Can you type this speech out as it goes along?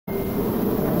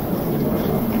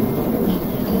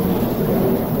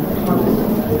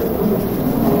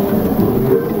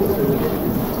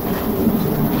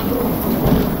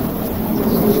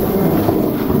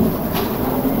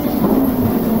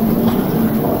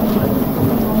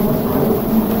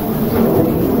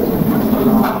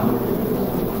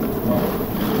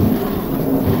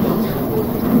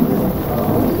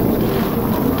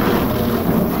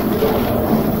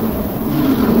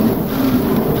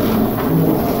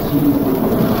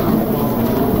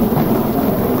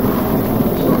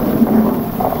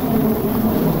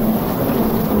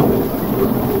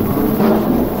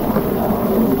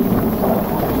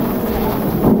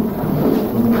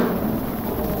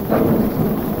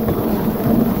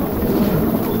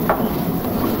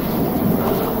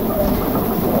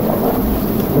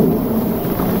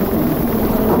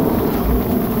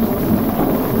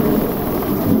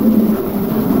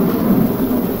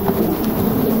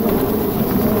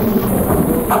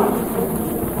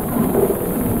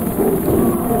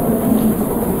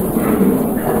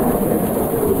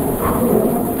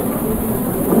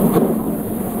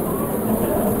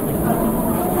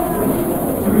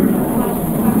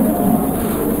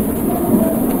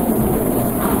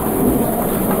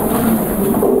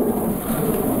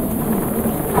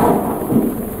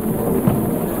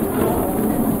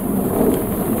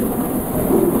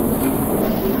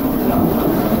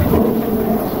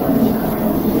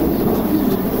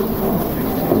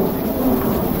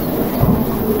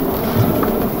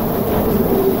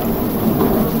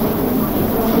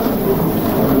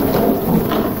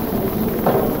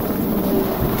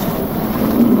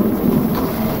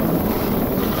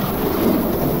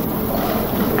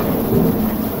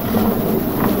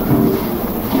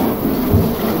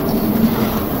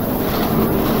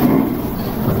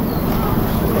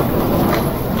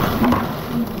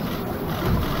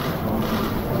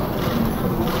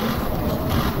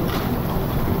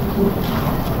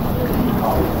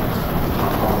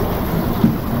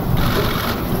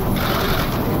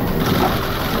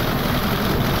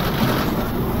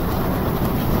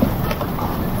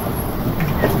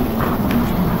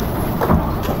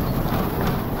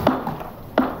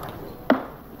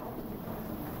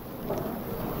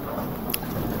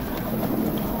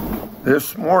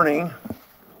This morning,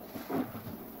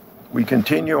 we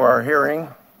continue our hearing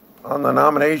on the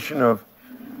nomination of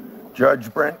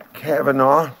Judge Brett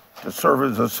Kavanaugh to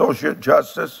serve as Associate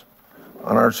Justice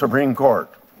on our Supreme Court.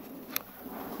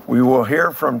 We will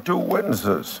hear from two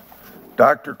witnesses,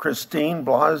 Dr. Christine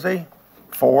Blasey,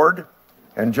 Ford,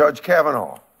 and Judge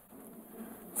Kavanaugh.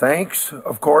 Thanks,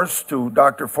 of course, to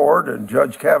Dr. Ford and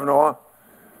Judge Kavanaugh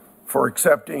for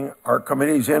accepting our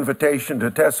committee's invitation to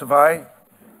testify,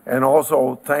 and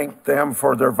also thank them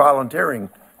for their volunteering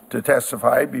to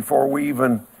testify before we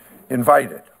even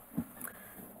invited.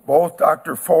 Both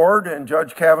Dr. Ford and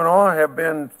Judge Kavanaugh have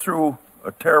been through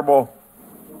a terrible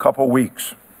couple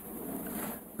weeks.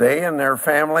 They and their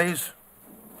families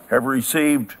have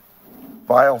received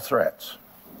vile threats.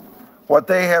 What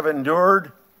they have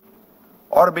endured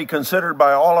ought to be considered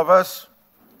by all of us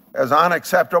as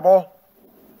unacceptable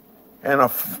and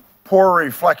a poor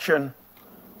reflection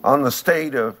on the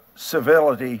state of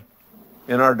civility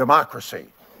in our democracy.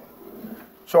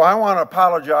 So I want to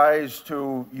apologize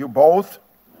to you both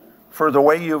for the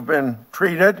way you've been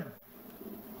treated,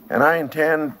 and I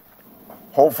intend,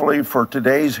 hopefully, for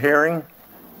today's hearing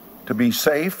to be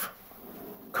safe,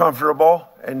 comfortable,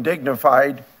 and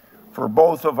dignified for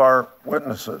both of our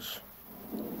witnesses.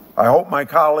 I hope my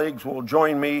colleagues will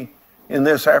join me in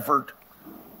this effort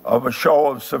of a show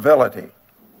of civility.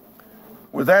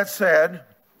 With that said,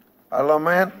 I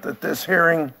lament that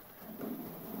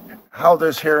how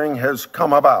this hearing has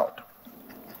come about.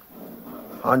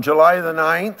 On July the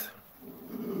 9th,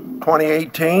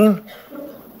 2018,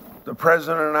 the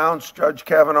President announced Judge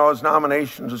Kavanaugh's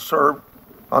nomination to serve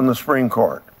on the Supreme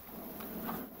Court.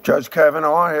 Judge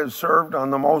Kavanaugh has served on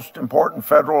the most important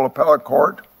federal appellate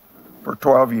court for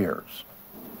 12 years.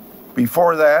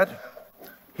 Before that,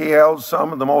 he held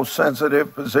some of the most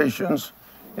sensitive positions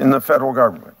in the federal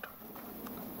government.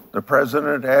 The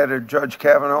President added Judge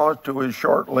Kavanaugh to his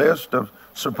short list of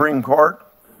Supreme Court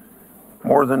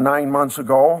more than 9 months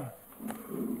ago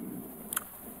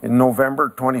in November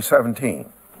 2017.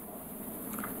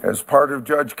 As part of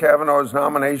Judge Kavanaugh's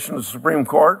nomination to the Supreme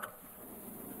Court,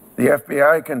 the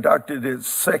FBI conducted its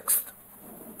 6th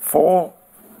full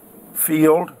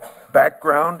field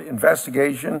background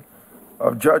investigation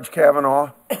of Judge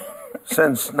Kavanaugh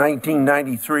since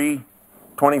 1993,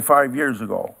 25 years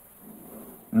ago.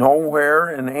 Nowhere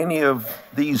in any of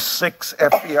these 6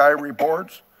 FBI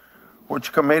reports,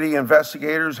 which committee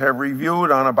investigators have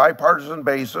reviewed on a bipartisan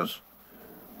basis,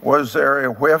 was there a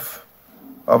whiff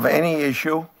of any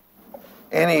issue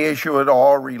at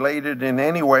all related in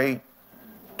any way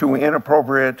to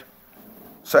inappropriate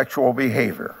sexual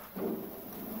behavior.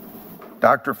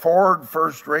 Dr. Ford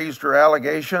first raised her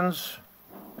allegations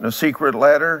in a secret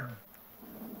letter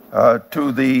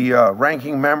to the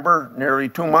ranking member nearly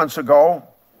 2 months ago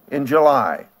in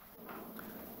July.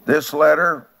 This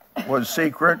letter was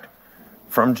secret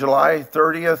from July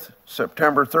 30th,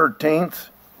 September 13th,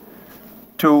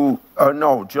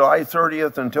 July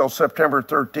 30th until September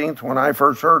 13th when I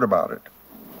first heard about it.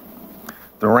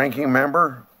 The ranking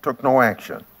member took no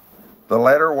action. The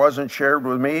letter wasn't shared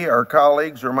with me, our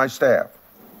colleagues, or my staff.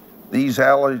 These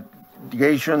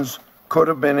allegations could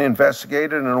have been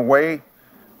investigated in a way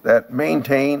that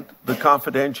maintained the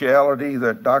confidentiality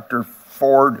that Dr.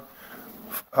 Ford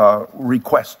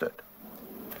requested.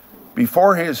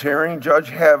 Before his hearing,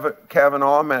 Judge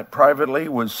Kavanaugh met privately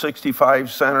with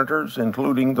 65 senators,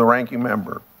 including the ranking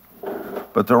member.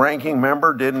 But the ranking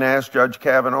member didn't ask Judge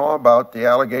Kavanaugh about the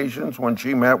allegations when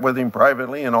she met with him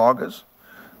privately in August.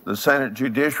 The Senate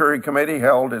Judiciary Committee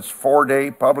held its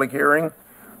 4-day public hearing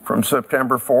from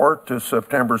September 4th to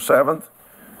September 7th.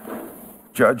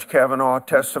 Judge Kavanaugh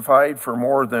testified for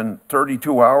more than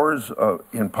 32 hours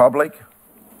in public.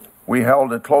 We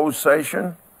held a closed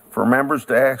session for members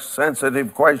to ask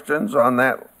sensitive questions on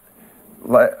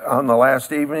the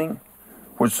last evening,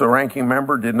 which the ranking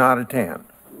member did not attend.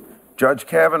 Judge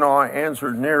Kavanaugh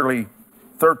answered nearly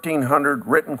 1,300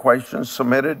 written questions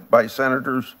submitted by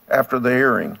senators after the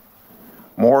hearing,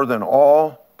 more than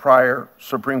all prior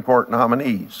Supreme Court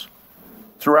nominees.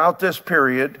 Throughout this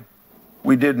period,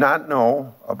 we did not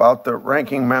know about the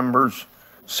ranking member's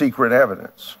secret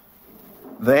evidence.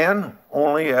 Then,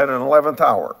 only at an 11th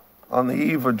hour, on the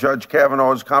eve of Judge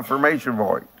Kavanaugh's confirmation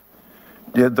vote,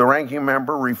 did the ranking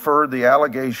member refer the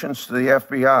allegations to the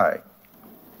FBI.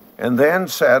 And then,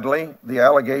 sadly, the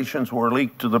allegations were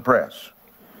leaked to the press.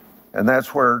 And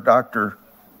that's where Dr.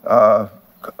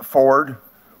 Ford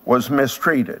was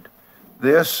mistreated.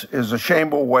 This is a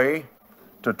shameful way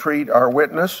to treat our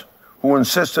witness, who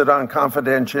insisted on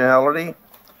confidentiality,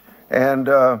 and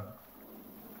of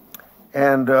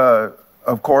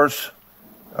course,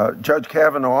 Judge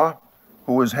Kavanaugh,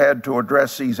 who has had to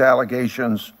address these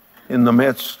allegations in the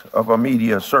midst of a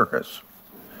media circus.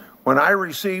 When I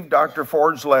received Dr.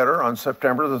 Ford's letter on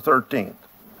September the 13th,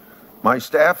 my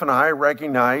staff and I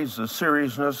recognized the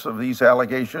seriousness of these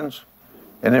allegations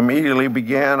and immediately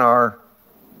began our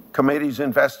committee's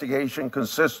investigation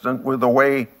consistent with the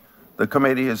way the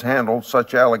committee has handled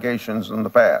such allegations in the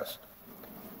past.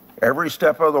 Every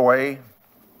step of the way,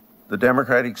 the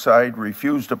Democratic side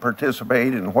refused to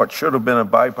participate in what should have been a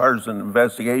bipartisan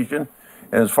investigation.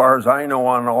 And as far as I know,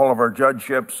 on all of our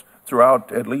judgeships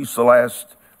throughout at least the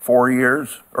last 4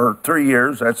 years or 3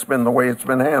 years, that's been the way it's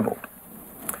been handled.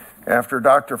 After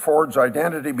Dr. Ford's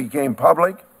identity became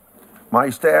public, my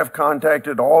staff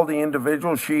contacted all the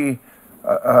individuals she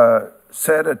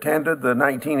said attended the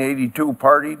 1982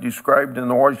 party described in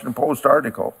the Washington Post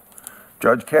article.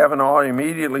 Judge Kavanaugh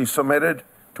immediately submitted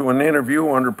to an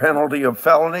interview under penalty of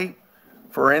felony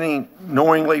for any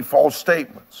knowingly false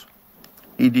statements.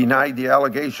 He denied the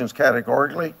allegations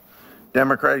categorically.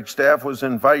 Democratic staff was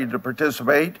invited to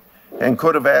participate and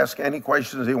could have asked any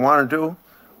questions they wanted to,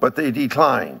 but they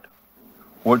declined,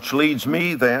 which leads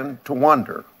me then to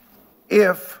wonder,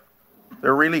 if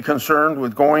they're really concerned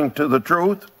with going to the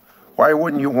truth, why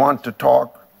wouldn't you want to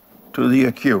talk to the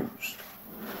accused?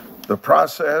 The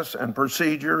process and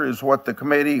procedure is what the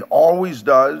committee always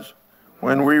does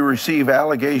when we receive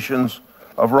allegations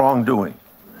of wrongdoing.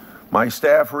 My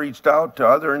staff reached out to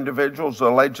other individuals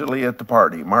allegedly at the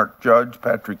party: Mark Judge,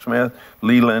 Patrick Smith,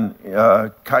 Leland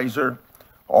Kaiser.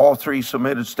 All three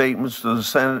submitted statements to the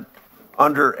Senate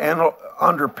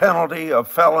under penalty of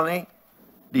felony,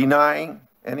 denying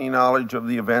any knowledge of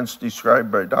the events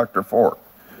described by Dr. Ford.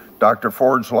 Dr.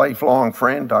 Ford's lifelong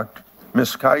friend,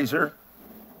 Ms. Kaiser,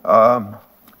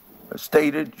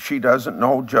 stated she doesn't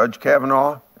know Judge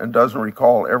Kavanaugh and doesn't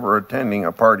recall ever attending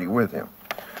a party with him.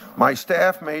 My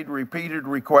staff made repeated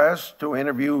requests to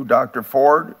interview Dr.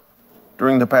 Ford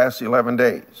during the past 11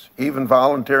 days, even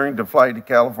volunteering to fly to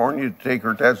California to take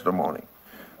her testimony.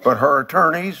 But her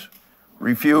attorneys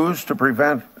refused to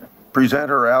present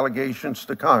her allegations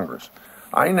to Congress.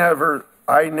 I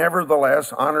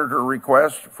nevertheless honored her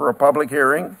request for a public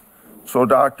hearing, so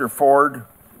Dr. Ford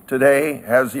today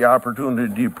has the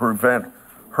opportunity to present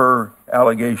her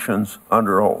allegations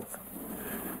under oath.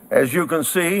 As you can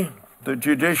see, the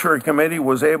Judiciary Committee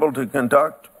was able to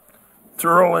conduct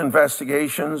thorough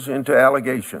investigations into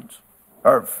allegations.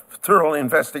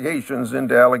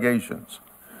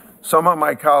 Some of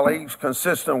my colleagues,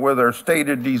 consistent with their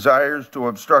stated desires to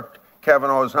obstruct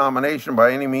Kavanaugh's nomination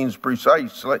by any means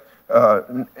necessary,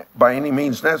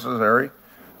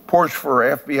 pushed for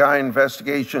FBI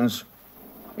investigations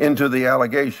into the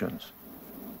allegations.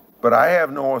 But I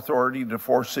have no authority to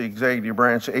force the executive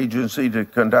branch agency to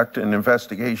conduct an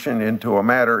investigation into a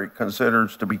matter it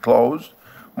considers to be closed.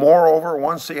 Moreover,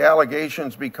 once the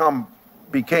allegations became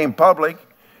public,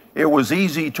 it was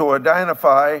easy to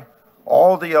identify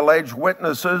all the alleged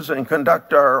witnesses and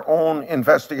conduct our own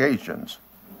investigations.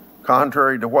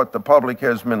 Contrary to what the public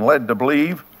has been led to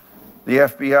believe, the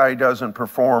FBI doesn't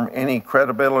perform any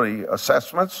credibility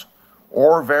assessments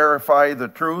or verify the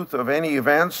truth of any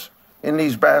events in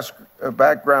these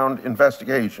background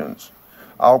investigations.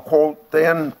 I'll quote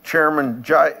then Chairman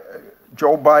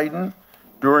Joe Biden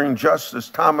during Justice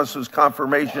Thomas's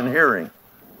confirmation hearing.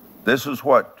 This is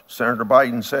what Senator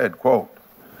Biden said, quote,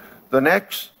 "The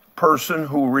next person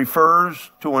who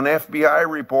refers to an FBI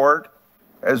report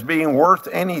as being worth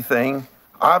anything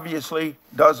obviously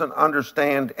doesn't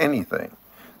understand anything.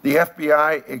 The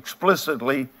FBI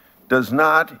explicitly does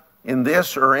not, in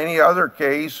this or any other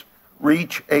case,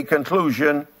 reach a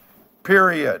conclusion,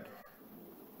 period.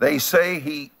 They say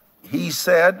he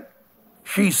said,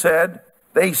 she said,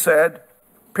 they said,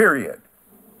 period."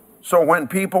 So when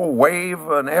people wave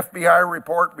an FBI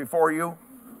report before you,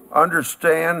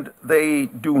 understand they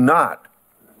do not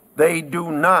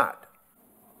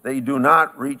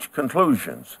reach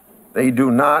conclusions. They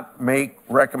do not make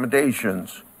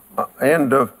recommendations.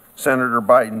 End of Senator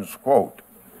Biden's quote.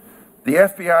 The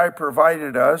FBI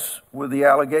provided us with the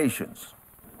allegations.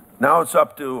 Now it's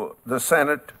up to the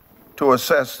Senate to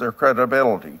assess their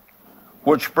credibility,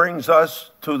 which brings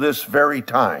us to this very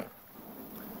time.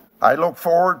 I look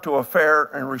forward to a fair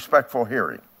and respectful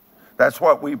hearing. That's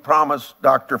what we promised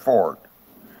Dr. Ford.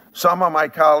 Some of my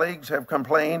colleagues have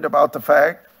complained about the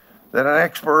fact that an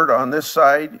expert on this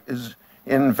side is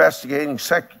investigating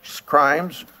sex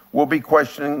crimes will be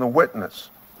questioning the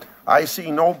witness. I see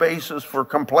no basis for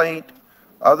complaint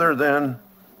other than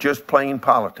just plain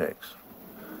politics.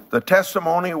 The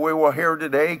testimony we will hear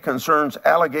today concerns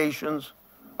allegations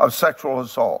of sexual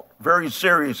assault, very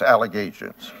serious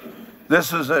allegations.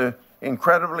 This is an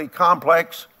incredibly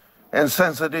complex and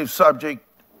sensitive subject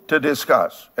to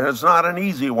discuss, and it's not an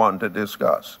easy one to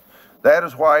discuss. That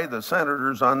is why the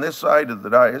senators on this side of the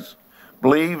dais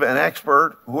believe an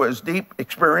expert who has deep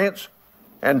experience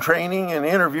and training in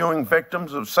interviewing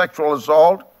victims of sexual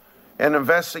assault and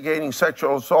investigating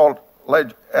sexual assault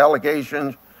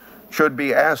allegations should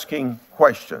be asking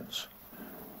questions.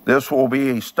 This will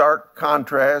be a stark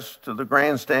contrast to the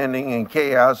grandstanding and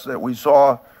chaos that we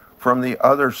saw from the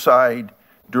other side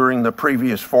during the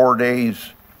previous 4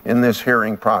 days in this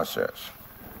hearing process.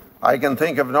 I can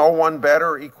think of no one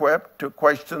better equipped to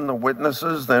question the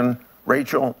witnesses than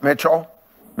Rachel Mitchell.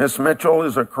 Ms. Mitchell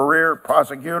is a career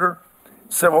prosecutor,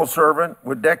 civil servant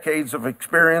with decades of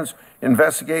experience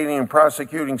investigating and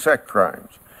prosecuting sex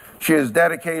crimes. She has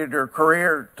dedicated her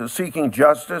career to seeking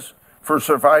justice for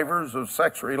survivors of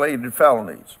sex-related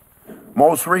felonies.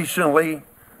 Most recently,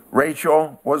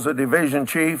 Rachel was a division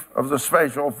chief of the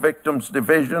Special Victims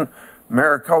Division,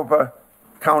 Maricopa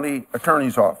County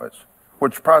Attorney's Office,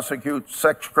 which prosecutes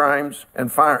sex crimes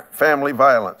and family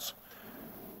violence.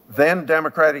 Then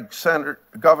Democratic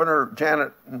Governor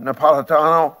Janet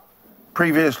Napolitano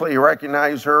previously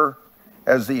recognized her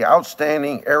as the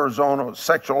outstanding Arizona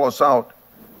sexual assault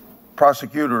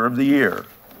prosecutor of the year.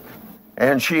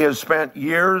 And she has spent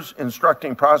years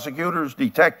instructing prosecutors,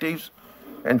 detectives,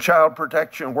 and child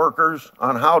protection workers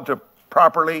on how to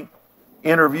properly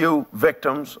interview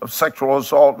victims of sexual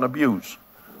assault and abuse.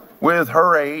 With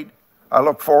her aid, I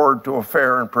look forward to a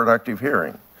fair and productive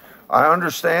hearing. I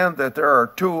understand that there are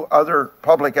 2 other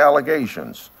public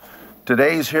allegations.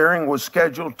 Today's hearing was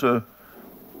scheduled to,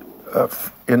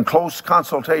 in close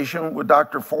consultation with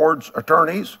Dr. Ford's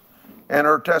attorneys, and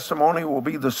her testimony will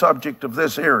be the subject of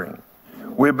this hearing.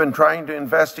 We've been trying to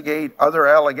investigate other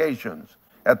allegations.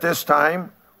 At this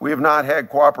time, we have not had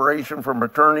cooperation from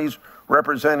attorneys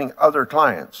representing other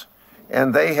clients,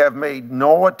 and they have made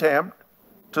no attempt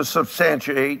to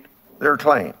substantiate their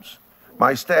claims.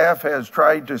 My staff has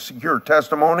tried to secure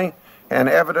testimony and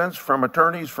evidence from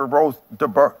attorneys for both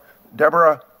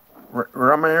Deborah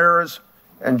Ramirez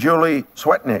and Julie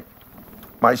Swetnick.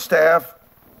 My staff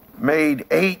made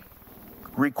 8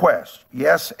 requests,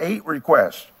 yes, 8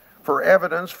 requests for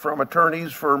evidence from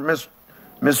attorneys for Ms.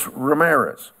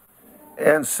 Ramirez,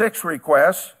 and 6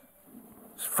 requests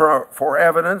for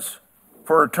evidence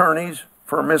for attorneys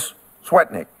for Ms.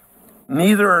 Swetnick.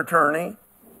 Neither attorney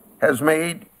has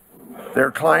made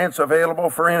their clients available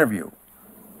for interview.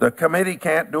 The committee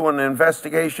can't do an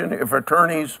investigation if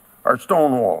attorneys are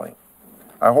stonewalling.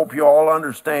 I hope you all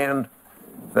understand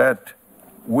that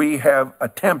we have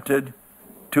attempted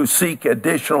to seek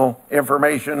additional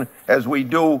information, as we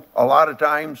do a lot of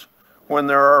times when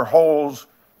there are holes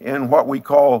in what we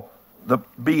call the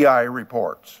BI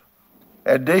reports.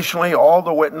 Additionally, all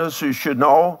the witnesses should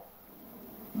know,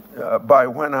 by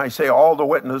when I say all the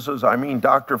witnesses, I mean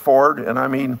Dr. Ford and I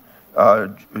mean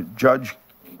Judge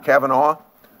Kavanaugh,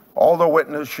 all the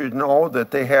witnesses should know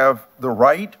that they have the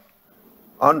right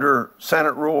under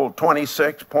Senate Rule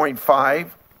 26.5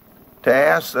 to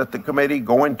ask that the committee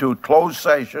go into closed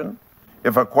session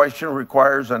if a question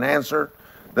requires an answer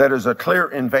that is a clear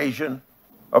invasion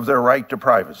of their right to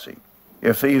privacy.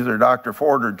 If either Dr.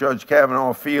 Ford or Judge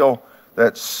Kavanaugh feel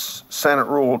that Senate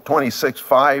Rule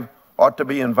 26.5 ought to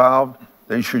be involved,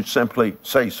 they should simply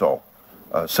say so.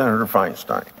 Senator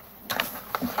Feinstein.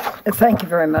 Thank you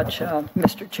very much,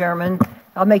 Mr. Chairman.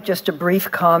 I'll make just a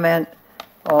brief comment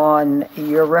on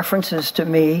your references to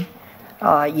me.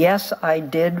 Yes, I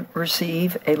did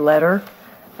receive a letter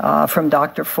from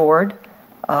Dr. Ford.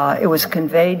 It was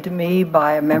conveyed to me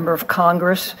by a member of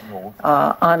Congress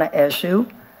on an issue.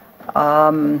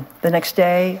 The next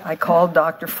day, I called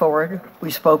Dr. Ford.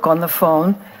 We spoke on the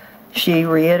phone. She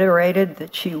reiterated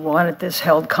that she wanted this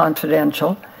held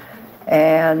confidential,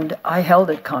 and I held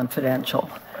it confidential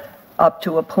up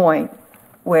to a point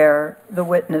where the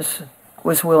witness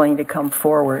was willing to come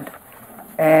forward.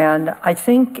 And I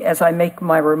think as I make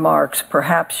my remarks,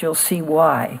 perhaps you'll see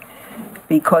why.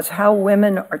 Because how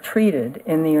women are treated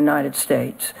in the United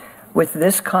States with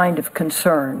this kind of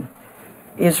concern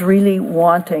is really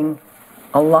wanting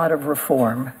a lot of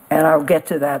reform. And I'll get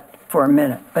to that for a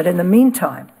minute. But in the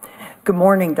meantime, good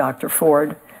morning, Dr.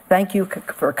 Ford. Thank you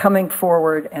for coming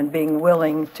forward and being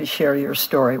willing to share your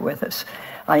story with us.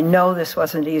 I know this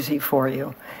wasn't easy for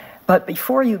you. But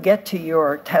before you get to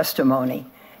your testimony,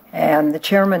 and the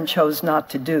chairman chose not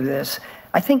to do this,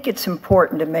 I think it's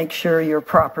important to make sure you're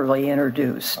properly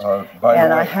introduced. By the way,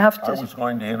 I was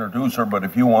going to introduce her, but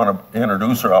if you want to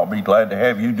introduce her, I'll be glad to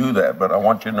have you do that. But I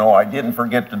want you to know I didn't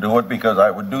forget to do it because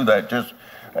I would do that just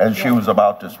as she was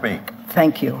about to speak.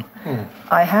 Thank you.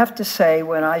 I have to say,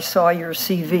 when I saw your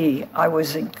CV, I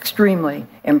was extremely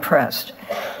impressed.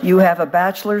 You have a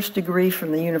bachelor's degree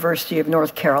from the University of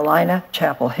North Carolina,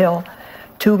 Chapel Hill,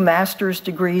 2 master's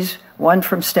degrees, one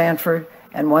from Stanford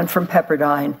and one from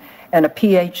Pepperdine, and a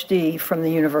PhD from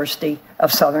the University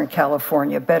of Southern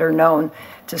California, better known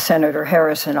to Senator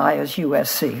Harris and I as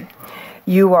USC.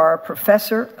 You are a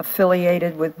professor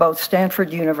affiliated with both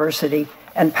Stanford University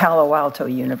and Palo Alto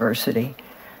University.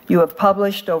 You have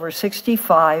published over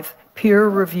 65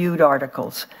 peer-reviewed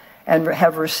articles and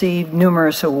have received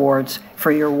numerous awards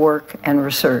for your work and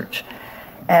research.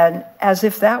 And as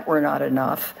if that were not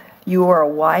enough, you are a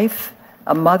wife,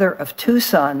 a mother of 2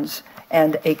 sons,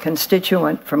 and a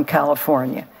constituent from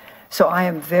California. So I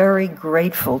am very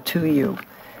grateful to you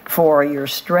for your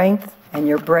strength and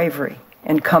your bravery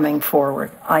in coming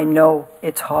forward. I know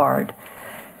it's hard.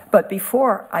 But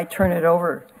before I turn it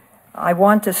over, I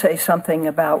want to say something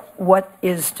about what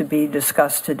is to be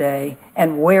discussed today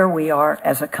and where we are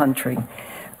as a country.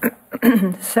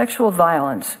 Sexual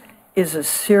violence is a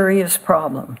serious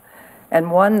problem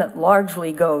and one that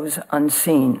largely goes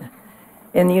unseen.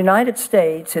 In the United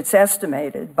States, it's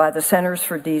estimated by the Centers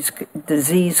for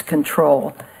Disease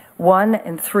Control, 1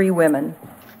 in 3 women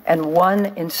and 1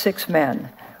 in 6 men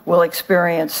will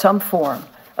experience some form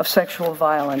of sexual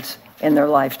violence in their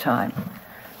lifetime.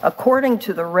 According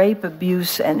to the Rape,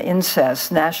 Abuse, and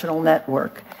Incest National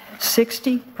Network,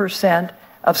 60%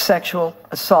 of sexual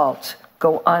assaults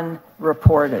go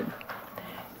unreported.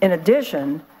 In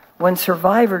addition, when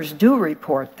survivors do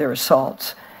report their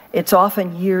assaults, it's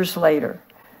often years later,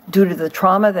 due to the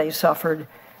trauma they suffered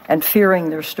and fearing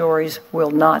their stories will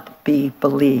not be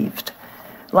believed.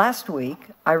 Last week,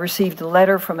 I received a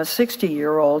letter from a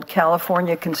 60-year-old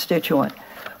California constituent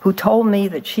who told me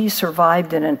that she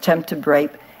survived an attempted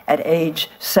rape at age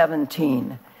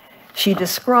 17. She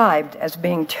described as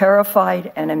being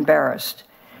terrified and embarrassed.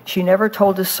 She never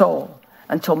told a soul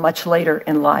until much later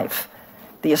in life.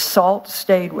 The assault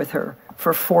stayed with her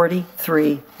for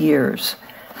 43 years.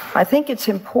 I think it's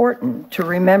important to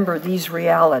remember these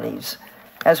realities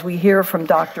as we hear from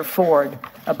Dr. Ford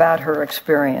about her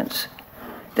experience.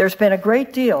 There's been a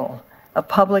great deal of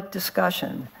public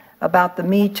discussion about the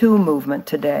Me Too movement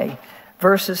today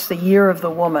versus the Year of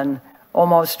the Woman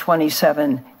almost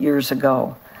 27 years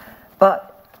ago.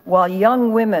 But while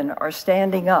young women are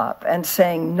standing up and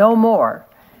saying no more,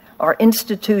 our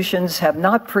institutions have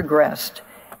not progressed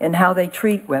in how they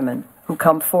treat women who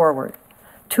come forward.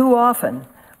 Too often,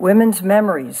 women's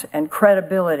memories and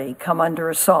credibility come under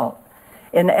assault.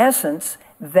 In essence,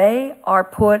 they are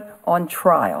put on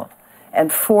trial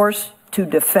and forced to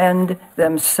defend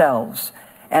themselves,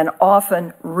 and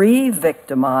often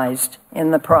re-victimized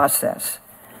in the process.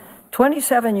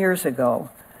 27 years ago,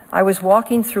 I was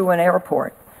walking through an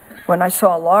airport when I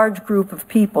saw a large group of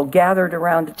people gathered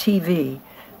around a TV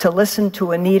to listen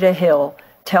to Anita Hill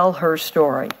tell her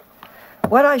story.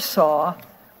 What I saw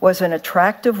was an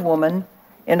attractive woman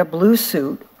in a blue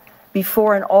suit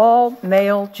before an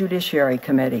all-male Judiciary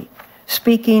Committee,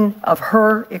 speaking of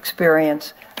her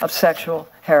experience of sexual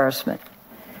harassment.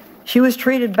 She was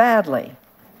treated badly,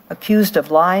 accused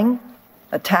of lying,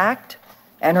 attacked,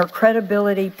 and her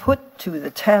credibility put to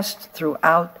the test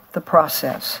throughout the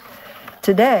process.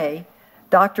 Today,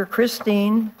 Dr.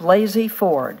 Christine Blasey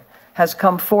Ford has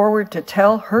come forward to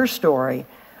tell her story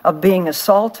of being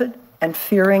assaulted and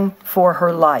fearing for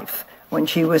her life when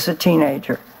she was a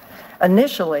teenager.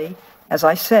 Initially, as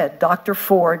I said, Dr.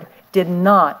 Ford did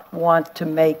not want to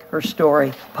make her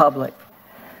story public.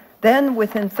 Then,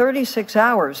 within 36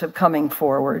 hours of coming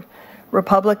forward,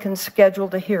 Republicans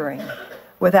scheduled a hearing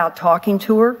without talking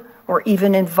to her or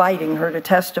even inviting her to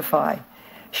testify.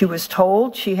 She was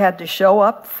told she had to show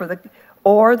up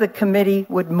or the committee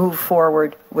would move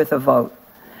forward with a vote.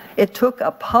 It took a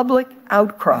public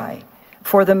outcry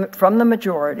for the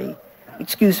majority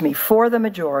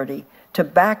to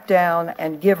back down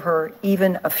and give her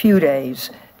even a few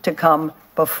days to come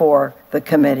before the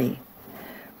committee.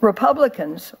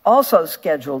 Republicans also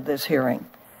scheduled this hearing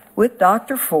with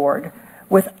Dr. Ford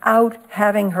without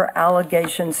having her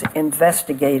allegations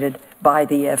investigated by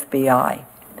the FBI.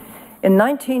 In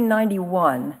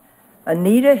 1991,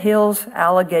 Anita Hill's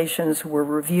allegations were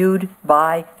reviewed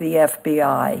by the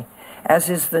FBI, as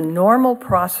is the normal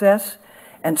process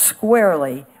and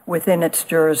squarely within its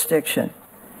jurisdiction.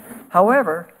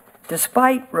 However,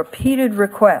 despite repeated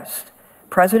requests,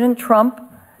 President Trump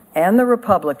and the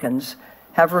Republicans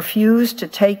have refused to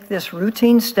take this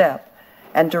routine step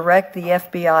and direct the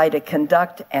FBI to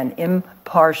conduct an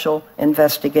impartial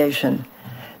investigation.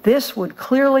 This would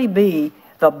clearly be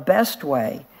the best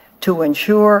way to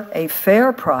ensure a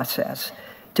fair process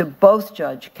to both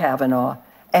Judge Kavanaugh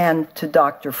and to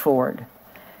Dr. Ford.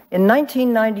 In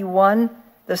 1991,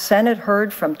 the Senate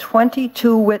heard from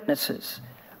 22 witnesses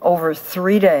over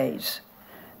 3 days.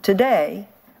 Today,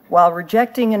 while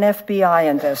rejecting an FBI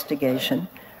investigation,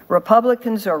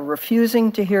 Republicans are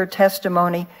refusing to hear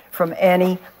testimony from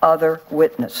any other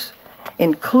witness,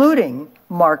 including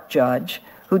Mark Judge,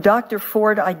 who Dr.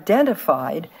 Ford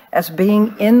identified as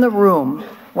being in the room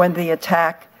when the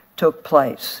attack took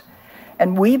place.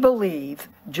 And we believe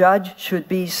Judge should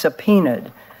be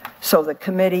subpoenaed so the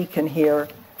committee can hear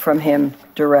from him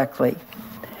directly.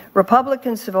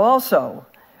 Republicans have also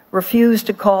refused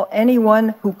to call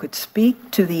anyone who could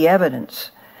speak to the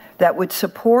evidence that would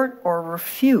support or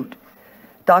refute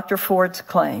Dr. Ford's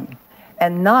claim,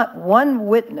 and not one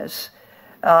witness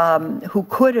who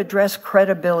could address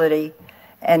credibility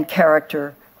and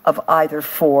character of either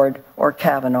Ford or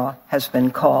Kavanaugh has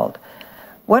been called.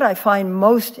 What I find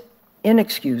most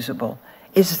inexcusable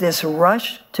is this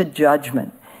rush to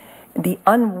judgment, the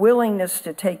unwillingness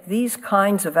to take these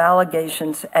kinds of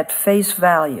allegations at face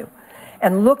value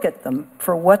and look at them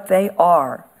for what they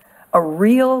are, a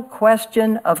real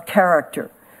question of character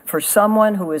for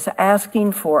someone who is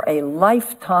asking for a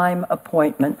lifetime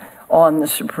appointment on the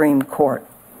Supreme Court.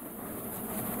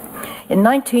 In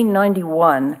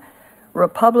 1991,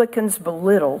 Republicans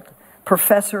belittled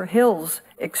Professor Hill's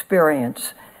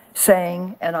experience,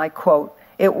 saying, and I quote,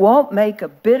 "It won't make a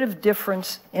bit of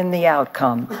difference in the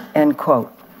outcome," end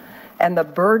quote. And the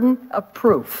burden of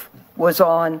proof was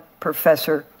on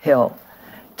Professor Hill.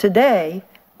 Today,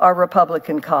 our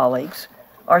Republican colleagues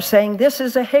are saying this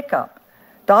is a hiccup.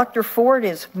 Dr. Ford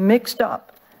is mixed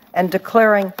up and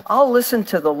declaring, "I'll listen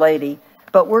to the lady,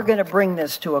 but we're going to bring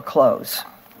this to a close."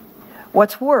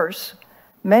 What's worse,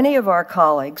 many of our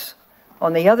colleagues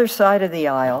on the other side of the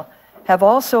aisle have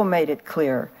also made it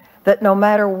clear that no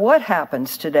matter what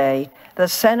happens today, the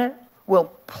Senate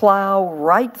will plow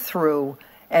right through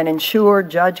and ensure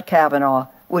Judge Kavanaugh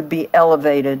would be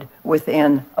elevated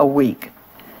within a week.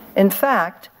 In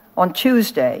fact, on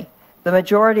Tuesday, the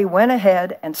majority went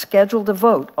ahead and scheduled a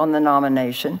vote on the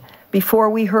nomination before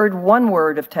we heard one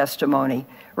word of testimony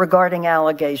regarding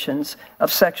allegations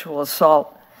of sexual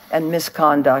assault and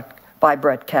misconduct by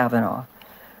Brett Kavanaugh.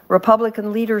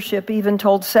 Republican leadership even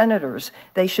told senators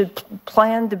they should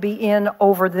plan to be in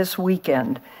over this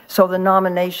weekend so the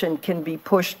nomination can be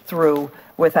pushed through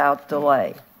without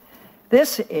delay.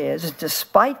 This is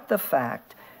despite the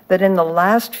fact that in the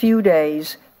last few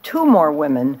days, 2 more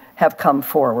women have come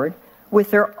forward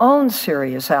with their own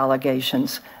serious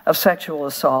allegations of sexual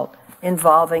assault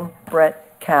involving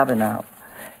Brett Kavanaugh.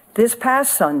 This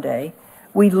past Sunday,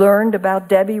 we learned about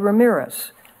Debbie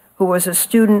Ramirez, who was a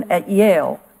student at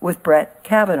Yale with Brett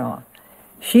Kavanaugh.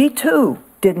 She too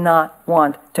did not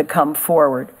want to come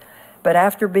forward, but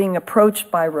after being approached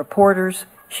by reporters,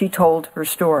 she told her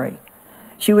story.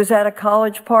 She was at a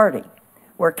college party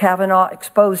where Kavanaugh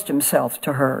exposed himself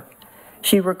to her.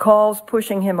 She recalls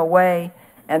pushing him away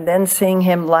and then seeing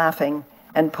him laughing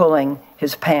and pulling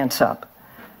his pants up.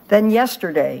 Then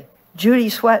yesterday, Judy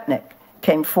Swetnick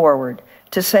came forward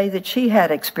to say that she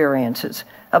had experiences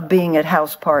of being at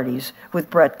house parties with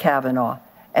Brett Kavanaugh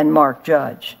and Mark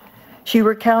Judge. She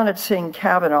recounted seeing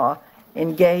Kavanaugh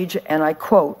engage, and I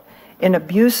quote, in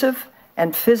abusive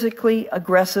and physically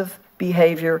aggressive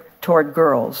behavior toward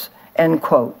girls, end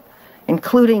quote,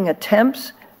 including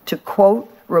attempts to, quote,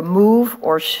 remove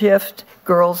or shift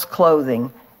girls'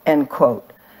 clothing, end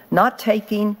quote, not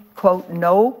taking, quote,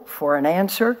 no for an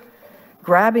answer,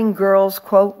 grabbing girls,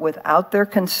 quote, without their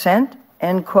consent,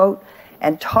 end quote,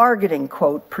 and targeting,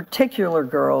 quote, particular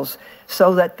girls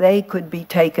so that they could be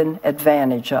taken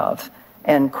advantage of,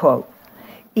 end quote.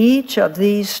 Each of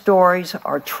these stories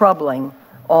are troubling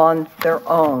on their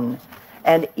own,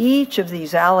 and each of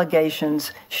these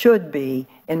allegations should be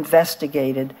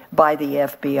investigated by the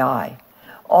FBI.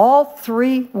 All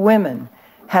three women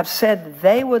have said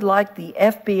they would like the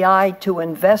FBI to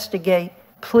investigate.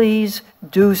 Please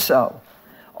do so.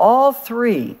 All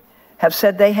three have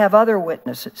said they have other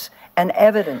witnesses and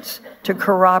evidence to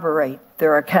corroborate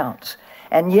their accounts.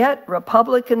 And yet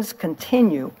Republicans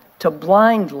continue to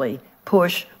blindly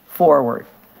push forward.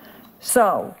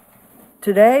 So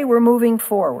today we're moving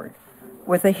forward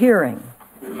with a hearing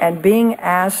and being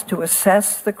asked to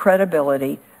assess the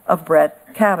credibility of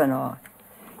Brett Kavanaugh.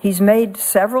 He's made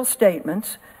several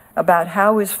statements about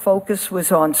how his focus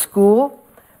was on school,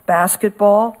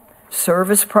 basketball,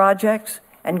 service projects,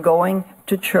 and going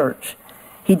to church.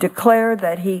 He declared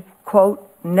that he, quote,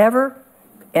 never,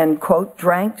 end quote,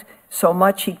 drank so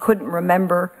much he couldn't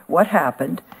remember what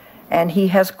happened, and he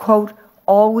has, quote,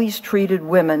 always treated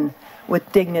women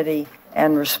with dignity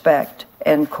and respect,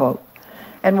 end quote.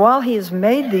 And while he has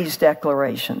made these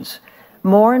declarations,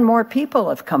 more and more people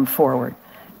have come forward,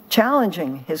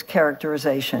 challenging his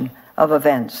characterization of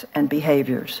events and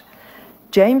behaviors.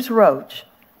 James Roach,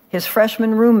 his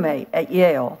freshman roommate at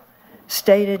Yale,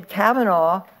 stated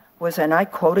Kavanaugh was, and I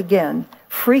quote again,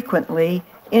 frequently,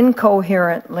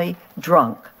 incoherently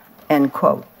drunk, end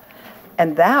quote.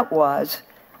 And that was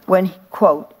when,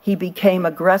 quote, he became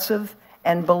aggressive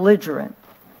and belligerent,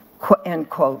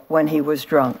 end quote, when he was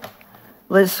drunk.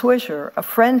 Liz Swisher, a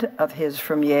friend of his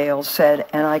from Yale, said,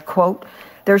 and I quote,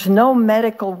 there's no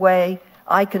medical way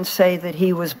I can say that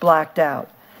he was blacked out,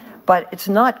 but it's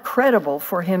not credible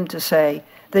for him to say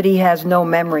that he has no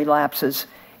memory lapses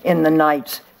in the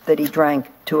nights that he drank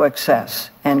to excess,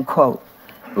 end quote.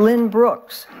 Lynn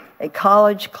Brooks, a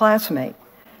college classmate,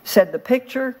 said the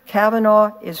picture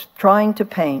Kavanaugh is trying to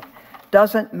paint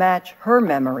doesn't match her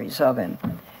memories of him.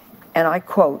 And I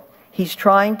quote, he's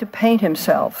trying to paint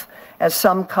himself as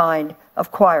some kind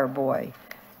of choir boy.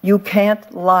 You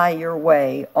can't lie your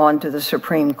way onto the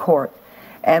Supreme Court.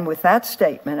 And with that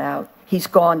statement out, he's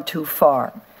gone too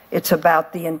far. It's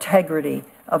about the integrity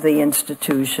of the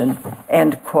institution,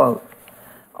 end quote.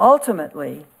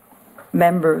 Ultimately,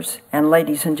 members and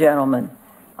ladies and gentlemen,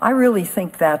 I really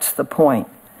think that's the point.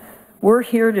 We're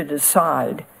here to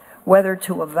decide whether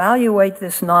to evaluate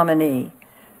this nominee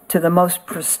to the most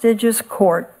prestigious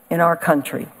court in our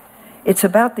country. It's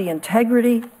about the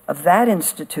integrity of that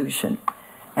institution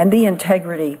and the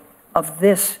integrity of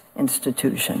this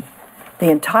institution. The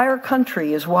entire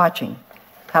country is watching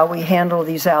how we handle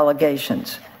these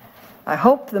allegations. I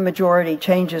hope the majority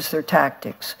changes their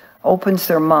tactics, opens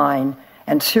their mind,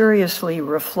 and seriously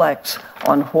reflects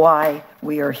on why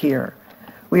we are here.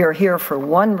 We are here for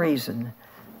one reason,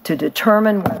 to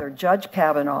determine whether Judge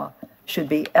Kavanaugh should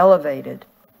be elevated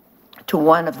to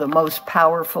one of the most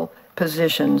powerful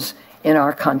positions in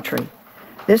our country.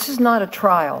 This is not a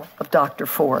trial of Dr.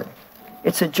 Ford.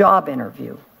 It's a job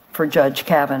interview for Judge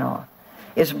Kavanaugh.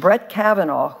 Is Brett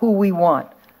Kavanaugh who we want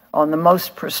on the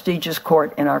most prestigious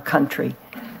court in our country?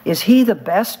 Is he the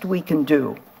best we can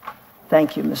do?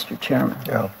 Thank you, Mr. Chairman.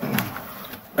 Yeah.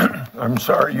 I'm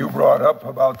sorry you brought up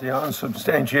about the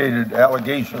unsubstantiated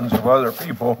allegations of other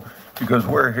people, because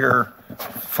we're here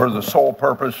for the sole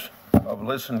purpose of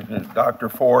listening to Dr.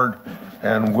 Ford,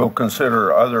 and we'll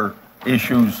consider other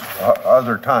issues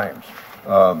other times.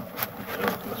 I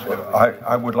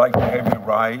would like to have you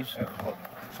rise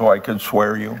so I can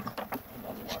swear you.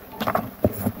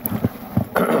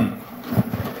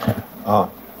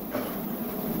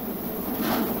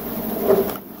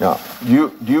 Now,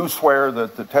 do you swear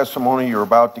that the testimony you're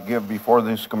about to give before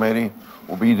this committee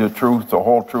will be the truth, the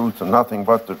whole truth, and nothing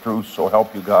but the truth, so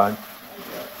help you God?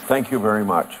 Thank you very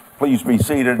much. Please be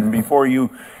seated, and before you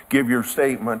give your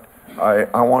statement,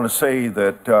 I want to say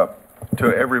that to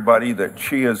everybody that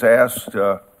she has asked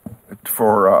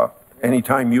for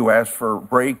Anytime you ask for a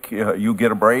break, you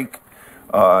get a break.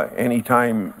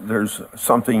 Anytime there's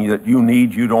something that you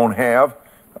need you don't have,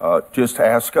 just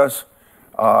ask us.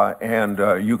 And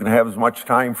you can have as much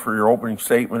time for your opening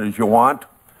statement as you want.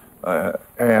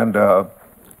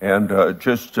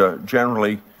 Just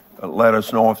generally let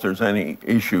us know if there's any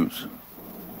issues.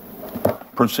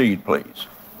 Proceed, please.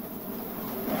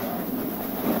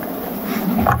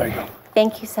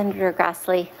 Thank you, Senator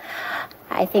Grassley.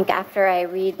 I think after I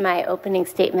read my opening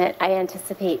statement, I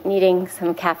anticipate needing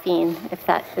some caffeine, if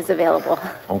that is available.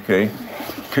 Okay.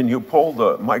 Can you pull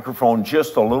the microphone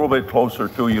just a little bit closer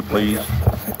to you, please?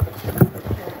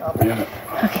 Okay.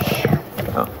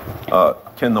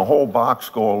 Can the whole box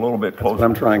go a little bit closer? That's what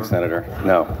I'm trying, Senator.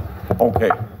 No.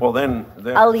 Okay. Well, then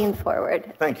I'll lean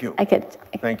forward. Thank you. I could.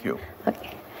 Thank you.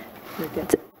 Okay.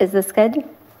 Is this good?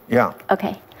 Yeah.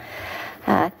 Okay.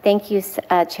 Thank you,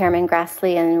 Chairman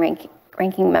Grassley and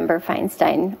Ranking Member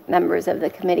Feinstein, members of the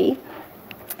committee.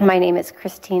 My name is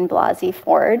Christine Blasey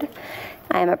Ford.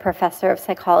 I am a professor of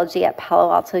psychology at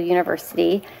Palo Alto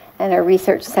University and a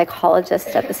research psychologist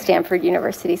at the Stanford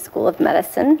University School of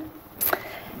Medicine.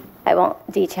 I won't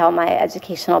detail my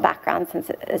educational background since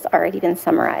it has already been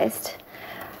summarized.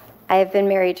 I have been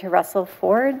married to Russell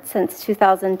Ford since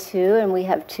 2002, and we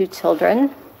have 2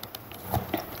 children.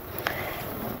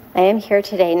 I am here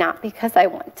today not because I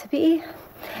want to be.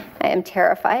 I am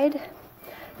terrified.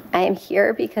 I am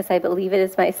here because I believe it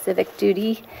is my civic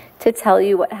duty to tell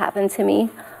you what happened to me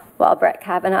while Brett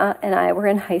Kavanaugh and I were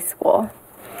in high school.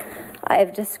 I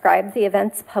have described the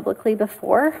events publicly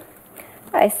before.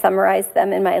 I summarized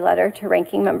them in my letter to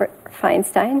Ranking Member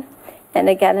Feinstein and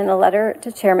again in a letter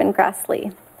to Chairman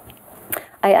Grassley.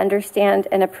 I understand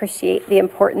and appreciate the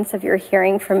importance of your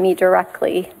hearing from me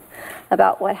directly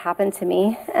about what happened to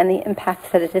me and the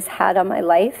impact that it has had on my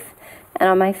life and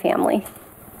on my family.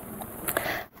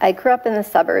 I grew up in the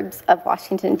suburbs of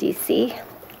Washington, D.C.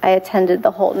 I attended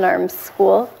the Holton Arms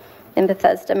School in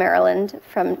Bethesda, Maryland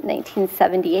from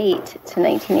 1978 to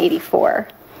 1984.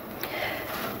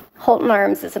 Holton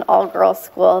Arms is an all-girls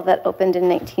school that opened in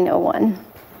 1901.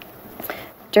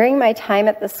 During my time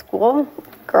at the school,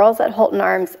 girls at Holton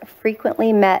Arms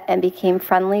frequently met and became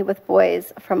friendly with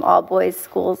boys from all-boys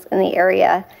schools in the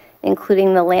area,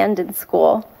 including the Landon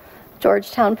School,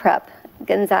 Georgetown Prep,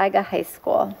 Gonzaga High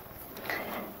School,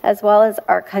 as well as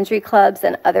our country clubs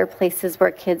and other places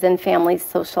where kids and families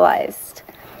socialized.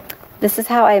 This is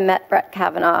how I met Brett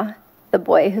Kavanaugh, the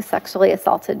boy who sexually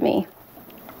assaulted me.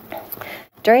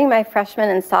 During my freshman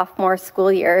and sophomore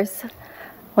school years,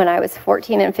 when I was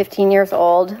 14 and 15 years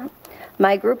old,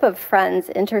 my group of friends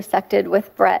intersected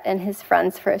with Brett and his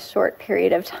friends for a short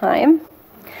period of time.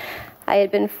 I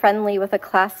had been friendly with a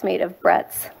classmate of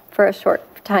Brett's for a short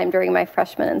time during my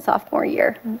freshman and sophomore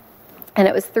year. And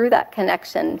it was through that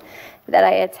connection that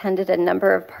I attended a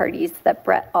number of parties that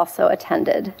Brett also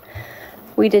attended.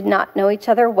 We did not know each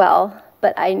other well,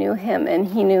 but I knew him and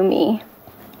he knew me.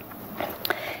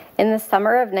 In the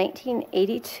summer of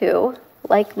 1982,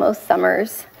 like most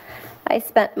summers, I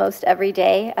spent most every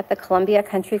day at the Columbia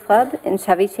Country Club in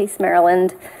Chevy Chase,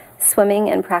 Maryland, swimming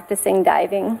and practicing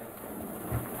diving.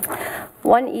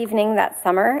 One evening that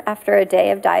summer, after a day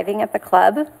of diving at the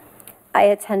club, I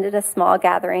attended a small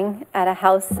gathering at a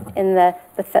house in the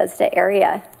Bethesda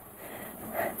area.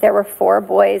 There were 4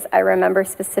 boys I remember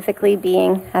specifically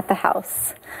being at the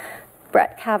house: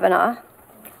 Brett Kavanaugh,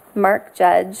 Mark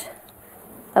Judge,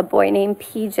 a boy named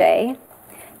PJ,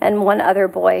 and one other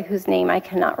boy whose name I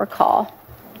cannot recall.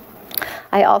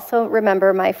 I also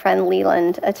remember my friend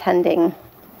Leland attending.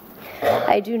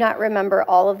 I do not remember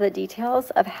all of the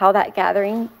details of how that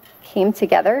gathering came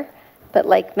together, but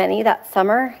like many that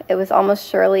summer, it was almost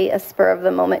surely a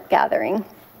spur-of-the-moment gathering.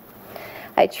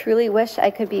 I truly wish I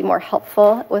could be more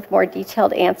helpful with more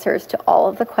detailed answers to all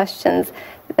of the questions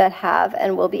that have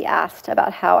and will be asked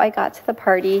about how I got to the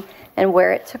party and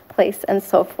where it took place and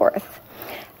so forth.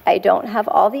 I don't have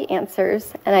all the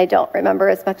answers, and I don't remember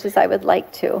as much as I would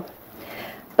like to.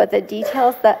 But the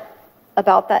details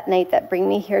about that night that bring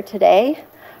me here today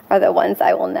are the ones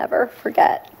I will never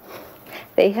forget.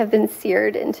 They have been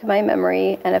seared into my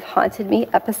memory and have haunted me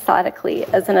episodically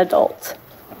as an adult.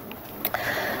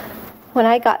 When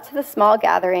I got to the small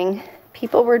gathering,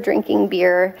 people were drinking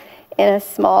beer in a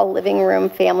small living room,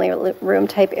 family room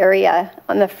type area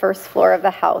on the first floor of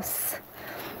the house.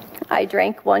 I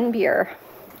drank 1 beer.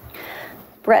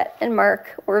 Brett and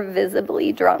Mark were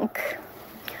visibly drunk.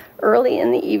 Early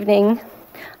in the evening,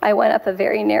 I went up a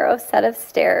very narrow set of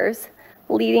stairs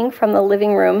leading from the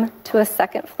living room to a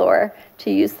second floor to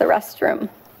use the restroom.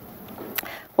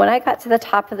 When I got to the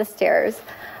top of the stairs,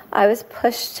 I was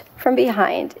pushed from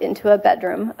behind into a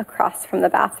bedroom across from the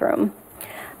bathroom.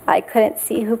 I couldn't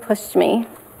see who pushed me.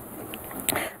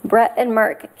 Brett and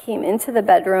Mark came into the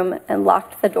bedroom and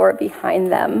locked the door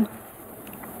behind them.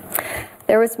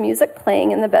 There was music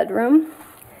playing in the bedroom.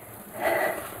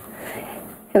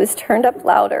 It was turned up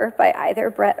louder by either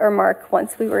Brett or Mark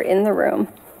once we were in the room.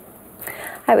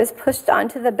 I was pushed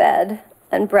onto the bed,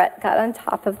 and Brett got on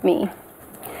top of me.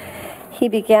 He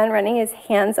began running his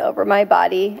hands over my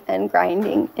body and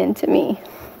grinding into me.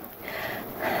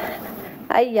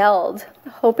 I yelled,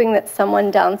 hoping that someone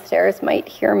downstairs might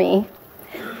hear me,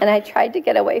 and I tried to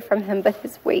get away from him, but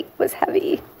his weight was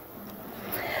heavy.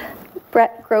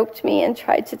 Brett groped me and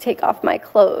tried to take off my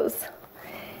clothes.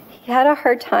 He had a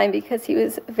hard time because he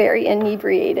was very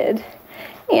inebriated,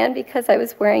 and because I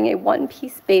was wearing a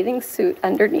one-piece bathing suit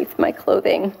underneath my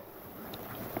clothing.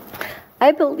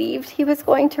 I believed he was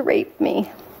going to rape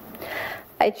me.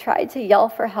 I tried to yell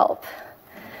for help.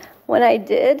 When I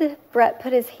did, Brett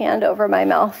put his hand over my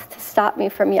mouth to stop me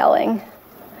from yelling.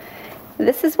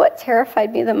 This is what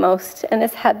terrified me the most and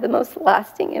has had the most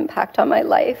lasting impact on my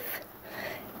life.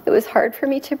 It was hard for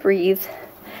me to breathe,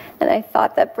 and I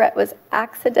thought that Brett was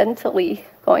accidentally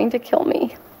going to kill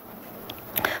me.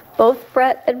 Both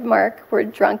Brett and Mark were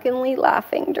drunkenly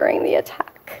laughing during the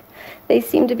attack. They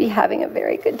seemed to be having a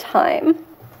very good time.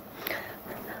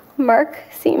 Mark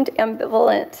seemed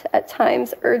ambivalent, at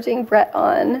times urging Brett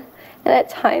on, and at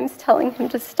times telling him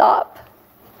to stop.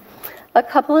 A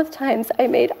couple of times I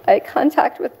made eye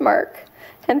contact with Mark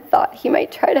and thought he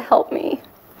might try to help me,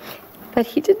 but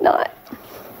he did not.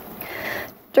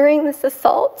 During this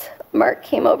assault, Mark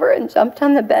came over and jumped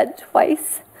on the bed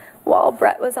twice while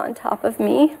Brett was on top of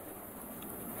me.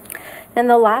 And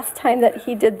the last time that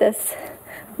he did this,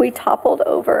 we toppled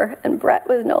over and Brett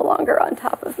was no longer on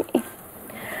top of me.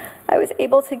 I was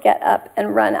able to get up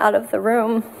and run out of the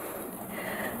room.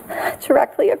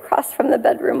 Directly across from the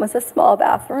bedroom was a small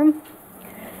bathroom.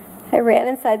 I ran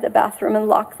inside the bathroom and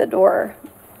locked the door.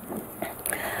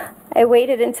 I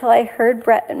waited until I heard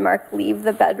Brett and Mark leave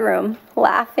the bedroom,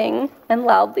 laughing, and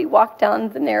loudly walk down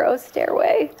the narrow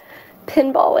stairway,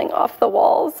 pinballing off the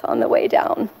walls on the way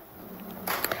down.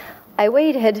 I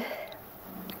waited,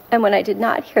 and when I did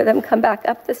not hear them come back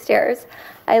up the stairs,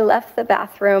 I left the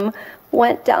bathroom,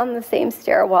 went down the same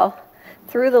stairwell,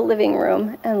 through the living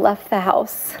room, and left the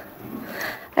house.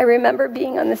 I remember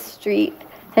being on the street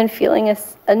and feeling an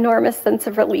enormous sense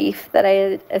of relief that I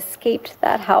had escaped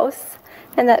that house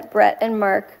and that Brett and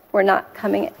Mark were not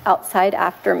coming outside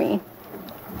after me.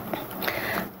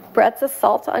 Brett's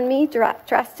assault on me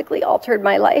drastically altered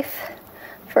my life.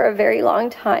 For a very long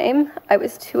time, I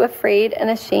was too afraid and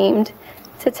ashamed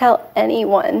to tell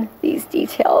anyone these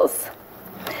details.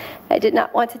 I did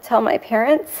not want to tell my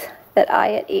parents that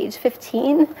I, at age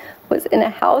 15, was in a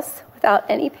house without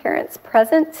any parents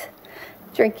present,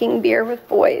 drinking beer with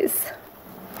boys.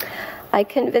 I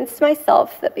convinced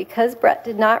myself that because Brett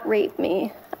did not rape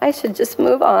me, I should just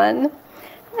move on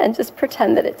and just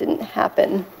pretend that it didn't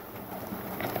happen.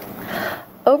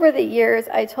 Over the years,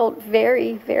 I told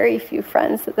very, very few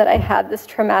friends that I had this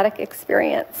traumatic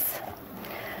experience.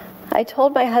 I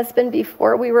told my husband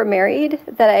before we were married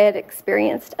that I had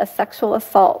experienced a sexual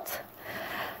assault.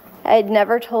 I had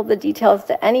never told the details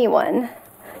to anyone,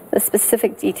 the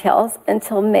specific details,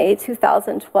 until May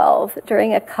 2012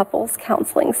 during a couples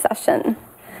counseling session.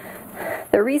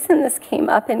 The reason this came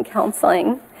up in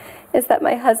counseling is that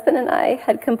my husband and I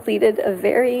had completed a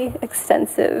very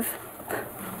extensive,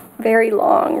 very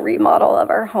long remodel of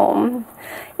our home,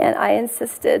 and I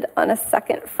insisted on a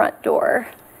second front door,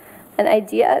 an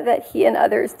idea that he and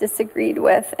others disagreed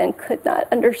with and could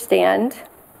not understand.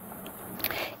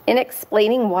 In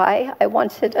explaining why I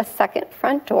wanted a second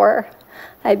front door,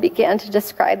 I began to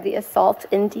describe the assault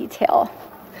in detail.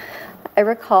 I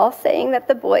recall saying that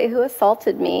the boy who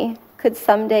assaulted me could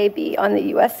someday be on the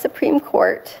U.S. Supreme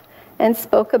Court, and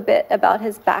spoke a bit about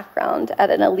his background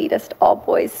at an elitist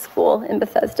all-boys school in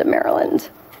Bethesda, Maryland.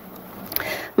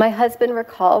 My husband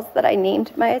recalls that I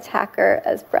named my attacker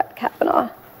as Brett Kavanaugh.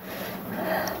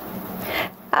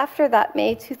 After that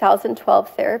May 2012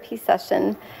 therapy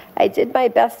session, I did my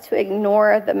best to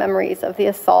ignore the memories of the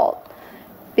assault,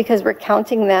 because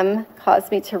recounting them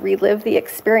caused me to relive the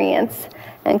experience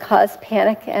and caused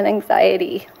panic and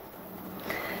anxiety.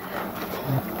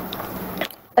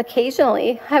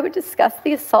 Occasionally, I would discuss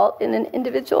the assault in an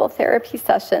individual therapy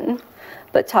session,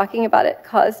 but talking about it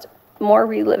caused more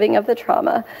reliving of the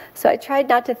trauma, so I tried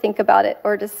not to think about it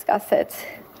or discuss it.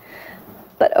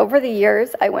 But over the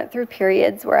years, I went through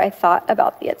periods where I thought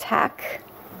about the attack.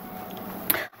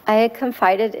 I had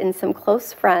confided in some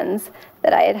close friends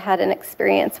that I had had an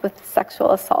experience with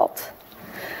sexual assault.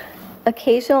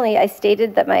 Occasionally, I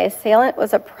stated that my assailant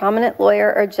was a prominent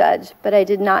lawyer or judge, but I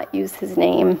did not use his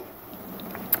name.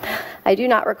 I do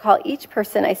not recall each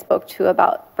person I spoke to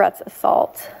about Brett's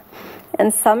assault,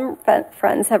 and some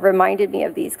friends have reminded me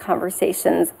of these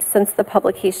conversations since the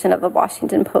publication of the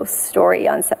Washington Post story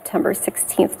on September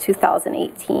 16,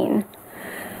 2018.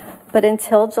 But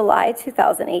until July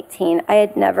 2018, I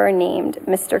had never named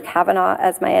Mr. Kavanaugh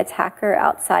as my attacker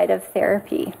outside of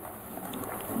therapy.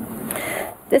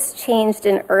 This changed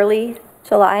in early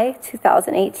July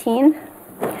 2018.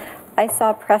 I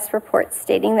saw press reports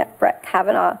stating that Brett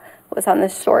Kavanaugh was on the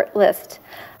short list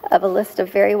of a list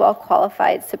of very well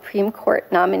qualified Supreme Court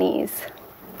nominees.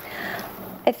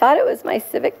 I thought it was my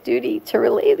civic duty to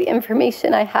relay the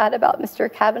information I had about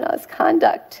Mr. Kavanaugh's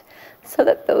conduct so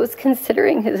that those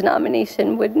considering his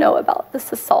nomination would know about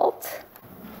this assault.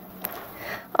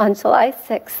 On July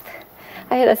 6th,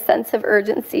 I had a sense of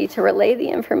urgency to relay the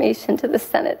information to the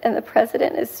Senate and the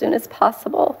President as soon as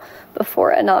possible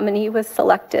before a nominee was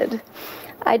selected.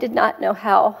 I did not know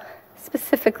how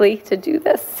specifically to do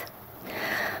this.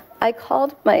 I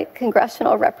called my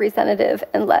congressional representative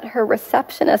and let her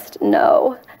receptionist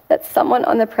know that someone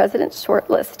on the President's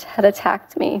shortlist had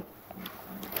attacked me.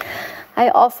 I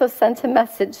also sent a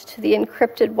message to the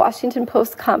encrypted Washington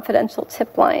Post confidential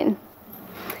tip line.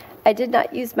 I did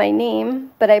not use my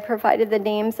name, but I provided the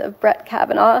names of Brett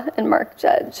Kavanaugh and Mark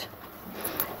Judge.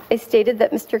 I stated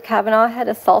that Mr. Kavanaugh had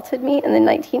assaulted me in the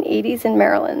 1980s in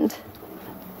Maryland.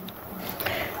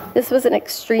 This was an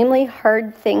extremely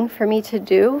hard thing for me to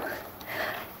do,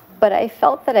 but I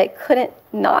felt that I couldn't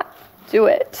not do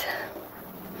it.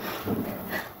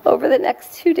 Over the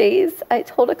next 2 days, I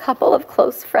told a couple of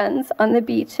close friends on the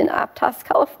beach in Aptos,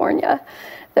 California,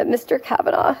 that Mr.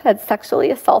 Kavanaugh had sexually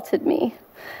assaulted me.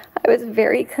 I was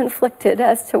very conflicted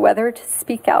as to whether to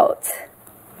speak out.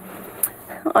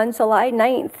 On July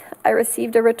 9th, I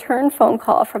received a return phone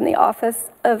call from the office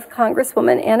of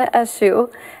Congresswoman Anna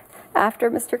Eshoo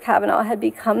after Mr. Kavanaugh had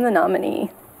become the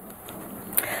nominee.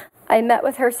 I met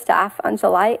with her staff on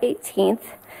July 18th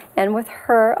and with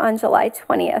her on July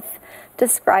 20th,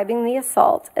 describing the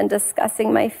assault and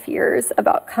discussing my fears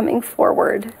about coming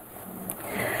forward.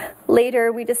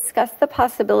 Later, we discussed the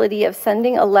possibility of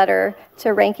sending a letter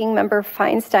to Ranking Member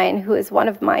Feinstein, who is one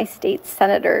of my state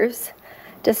senators,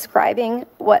 describing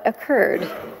what occurred.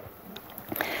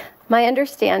 My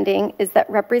understanding is that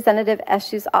Representative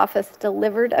Eshoo's office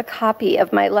delivered a copy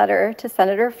of my letter to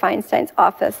Senator Feinstein's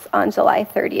office on July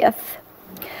 30th.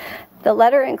 The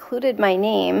letter included my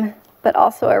name, but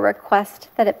also a request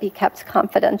that it be kept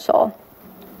confidential.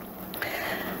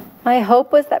 My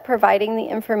hope was that providing the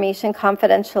information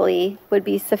confidentially would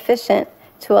be sufficient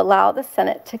to allow the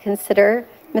Senate to consider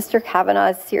Mr.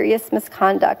 Kavanaugh's serious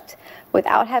misconduct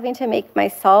without having to make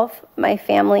myself, my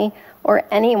family, or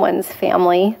anyone's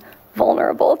family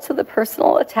vulnerable to the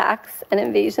personal attacks and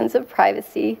invasions of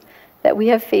privacy that we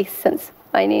have faced since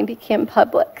my name became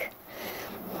public.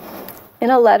 In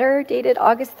a letter dated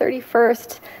August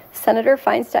 31st, Senator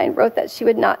Feinstein wrote that she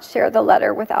would not share the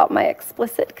letter without my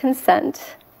explicit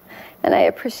consent, and I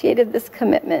appreciated this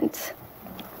commitment.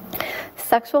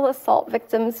 Sexual assault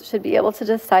victims should be able to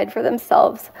decide for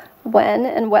themselves when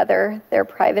and whether their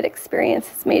private experience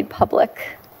is made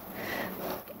public.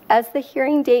 As the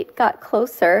hearing date got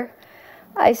closer,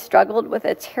 I struggled with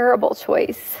a terrible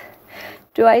choice.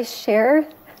 Do I share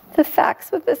the facts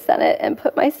with the Senate and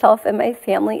put myself and my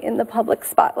family in the public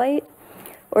spotlight?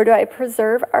 Or do I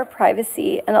preserve our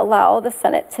privacy and allow the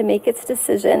Senate to make its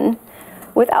decision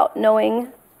without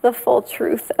knowing the full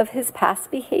truth of his past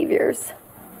behaviors?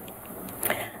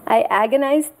 I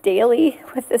agonized daily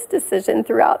with this decision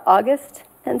throughout August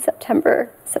and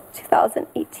September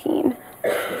 2018.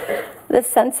 The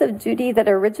sense of duty that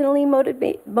originally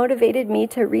motivated me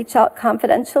to reach out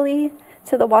confidentially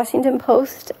to the Washington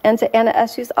Post and to Anna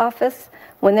Eshoo's office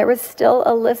when there was still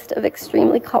a list of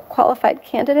extremely qualified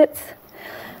candidates,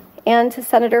 and to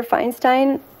Senator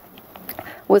Feinstein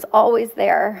was always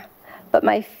there, but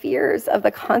my fears of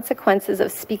the consequences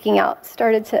of speaking out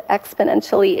started to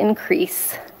exponentially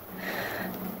increase.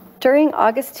 During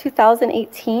August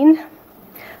 2018,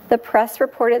 the press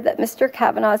reported that Mr.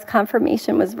 Kavanaugh's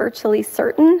confirmation was virtually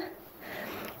certain.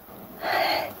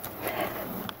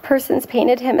 Persons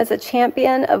painted him as a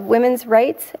champion of women's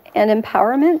rights and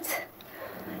empowerment.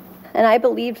 And I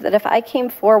believed that if I came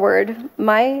forward,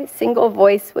 my single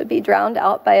voice would be drowned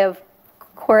out by a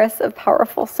chorus of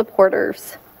powerful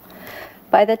supporters.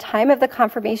 By the time of the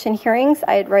confirmation hearings,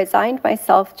 I had resigned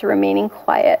myself to remaining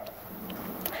quiet.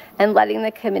 and letting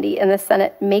the committee and the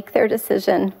Senate make their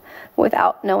decision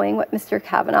without knowing what Mr.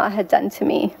 Kavanaugh had done to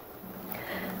me.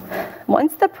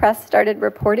 Once the press started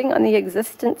reporting on the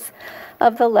existence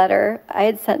of the letter I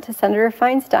had sent to Senator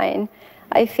Feinstein,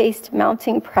 I faced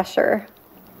mounting pressure.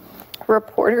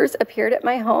 Reporters appeared at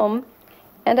my home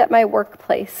and at my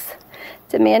workplace,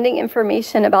 demanding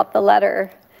information about the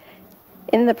letter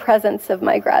in the presence of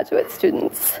my graduate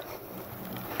students.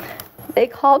 They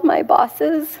called my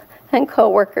bosses and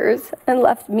coworkers and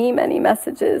left me many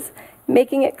messages,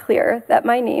 making it clear that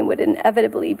my name would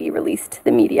inevitably be released to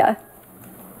the media.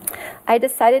 I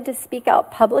decided to speak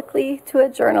out publicly to a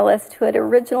journalist who had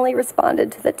originally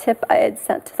responded to the tip I had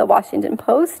sent to the Washington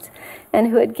Post and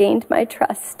who had gained my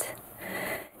trust.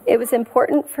 It was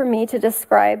important for me to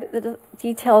describe the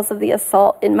details of the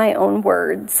assault in my own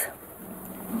words.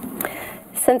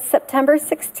 Since September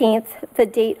 16th, the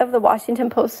date of the Washington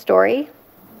Post story,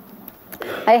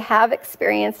 I have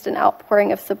experienced an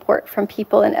outpouring of support from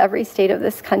people in every state of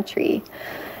this country.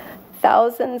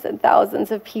 Thousands and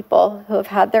thousands of people who have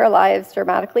had their lives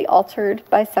dramatically altered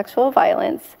by sexual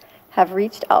violence have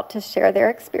reached out to share their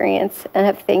experience and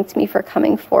have thanked me for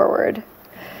coming forward.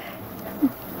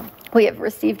 We have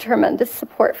received tremendous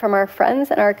support from our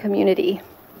friends and our community.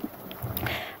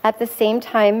 At the same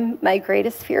time, my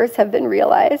greatest fears have been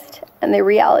realized, and the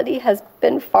reality has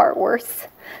been far worse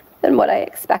than what I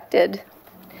expected.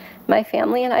 My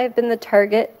family and I have been the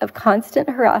target of constant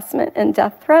harassment and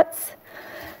death threats,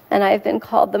 and I have been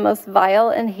called the most vile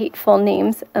and hateful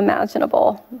names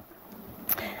imaginable.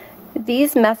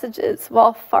 These messages,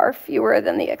 while far fewer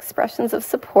than the expressions of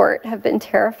support, have been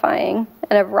terrifying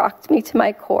and have rocked me to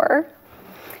my core.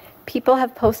 People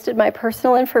have posted my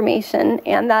personal information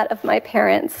and that of my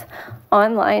parents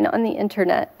online on the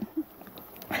internet.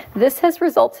 This has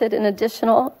resulted in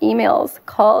additional emails,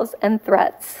 calls, and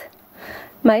threats.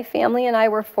 My family and I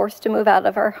were forced to move out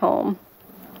of our home.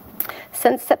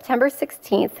 Since September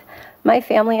 16th, my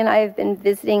family and I have been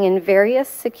visiting in various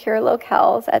secure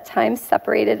locales, at times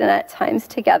separated and at times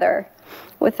together,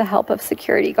 with the help of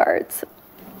security guards.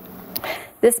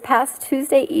 This past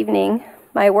Tuesday evening,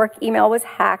 my work email was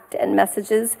hacked and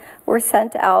messages were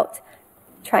sent out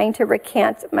trying to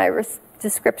recant my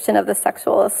description of the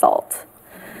sexual assault.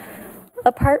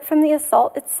 Apart from the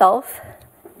assault itself,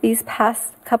 these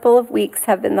past couple of weeks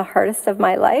have been the hardest of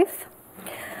my life.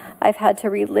 I've had to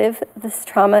relive this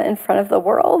trauma in front of the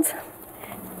world,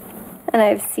 and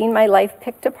I've seen my life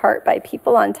picked apart by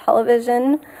people on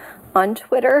television, on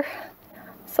Twitter,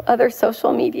 other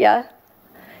social media,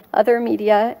 other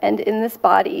media, and in this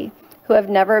body who have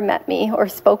never met me or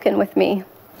spoken with me.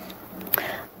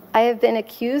 I have been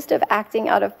accused of acting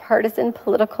out of partisan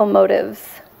political motives.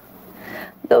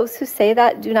 Those who say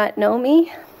that do not know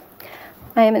me.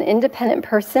 I am an independent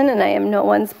person and I am no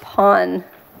one's pawn.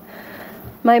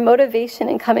 My motivation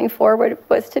in coming forward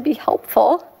was to be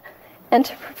helpful and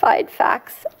to provide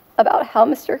facts about how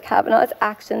Mr. Kavanaugh's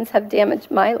actions have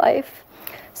damaged my life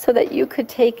so that you could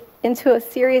take into a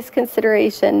serious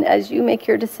consideration as you make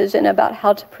your decision about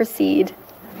how to proceed.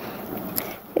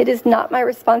 It is not my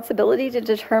responsibility to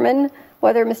determine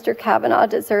whether Mr. Kavanaugh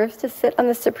deserves to sit on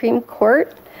the Supreme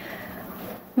Court.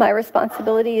 My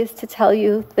responsibility is to tell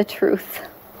you the truth.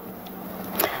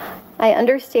 I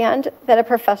understand that a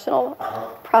professional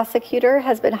prosecutor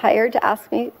has been hired to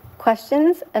ask me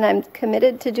questions, and I'm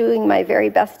committed to doing my very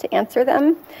best to answer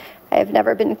them. I have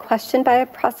never been questioned by a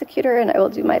prosecutor, and I will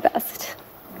do my best.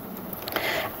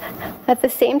 At the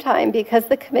same time, because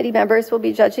the committee members will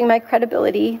be judging my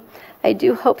credibility, I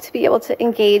do hope to be able to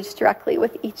engage directly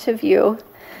with each of you.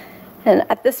 And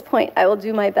at this point, I will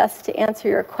do my best to answer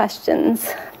your questions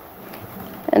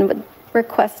and would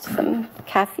request some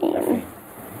caffeine.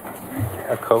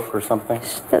 A Coke or something?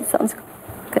 That sounds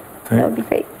good. That would be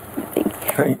great.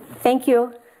 Thank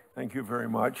you. Thank you very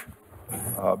much.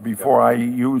 Before I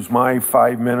use my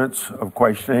 5 minutes of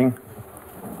questioning,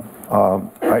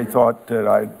 I thought that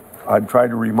I'd try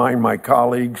to remind my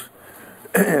colleagues,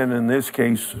 and in this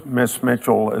case, Ms.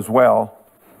 Mitchell as well,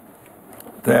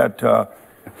 that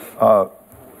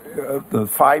the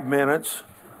 5 minutes,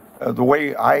 the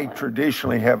way I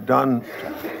traditionally have done,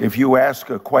 if you ask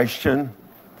a question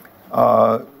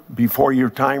before your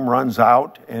time runs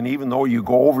out, and even though you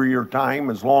go over your time,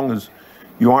 as long as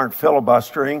you aren't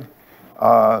filibustering,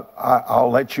 I'll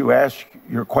let you ask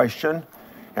your question.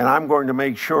 And I'm going to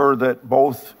make sure that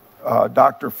both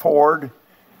Dr. Ford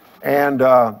and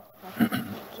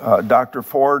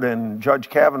Judge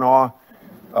Kavanaugh,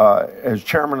 as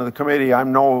chairman of the committee, I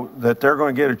know that they're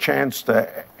going to get a chance to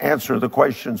answer the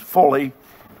questions fully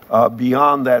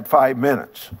beyond that 5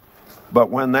 minutes. But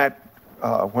when that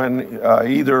when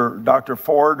either Dr.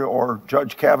 Ford or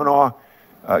Judge Kavanaugh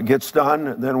gets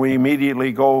done, then we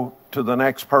immediately go to the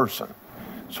next person.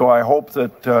 So I hope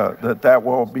that that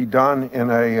will be done in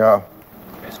a.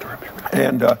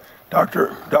 And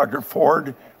Dr.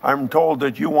 Ford, I'm told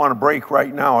that you want a break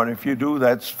right now, and if you do,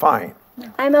 that's fine.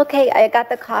 I'm okay. I got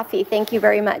the coffee. Thank you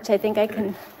very much. I think I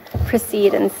can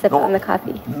proceed and sip on the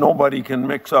coffee. Nobody can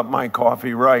mix up my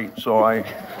coffee right, so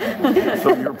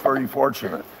so you're pretty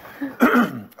fortunate.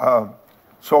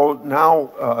 So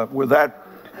now, with that,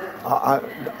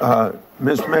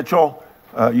 Ms. Mitchell,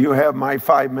 you have my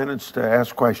 5 minutes to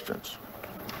ask questions.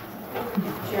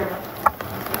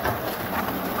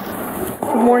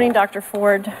 Good morning, Dr.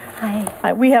 Ford.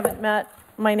 Hi. We haven't met.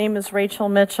 My name is Rachel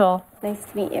Mitchell. Nice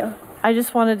to meet you. I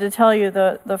just wanted to tell you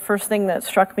the first thing that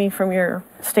struck me from your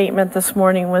statement this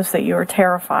morning was that you were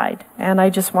terrified. And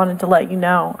I just wanted to let you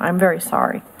know I'm very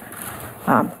sorry.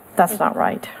 That's not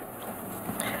right.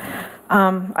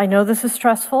 I know this is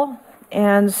stressful,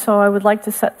 and so I would like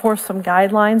to set forth some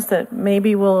guidelines that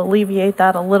maybe will alleviate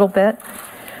that a little bit.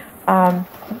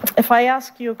 If I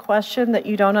ask you a question that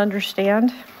you don't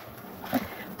understand,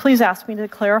 please ask me to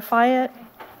clarify it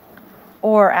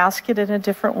or ask it in a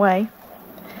different way.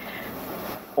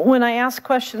 When I ask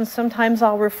questions, sometimes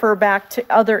I'll refer back to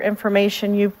other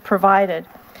information you've provided.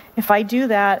 If I do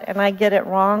that and I get it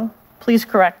wrong, please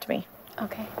correct me.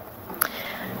 Okay.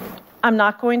 I'm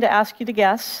not going to ask you to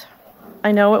guess.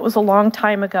 I know it was a long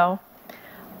time ago.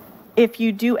 If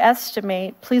you do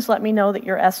estimate, please let me know that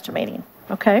you're estimating,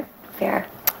 okay? Fair.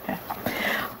 Okay.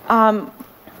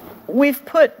 We've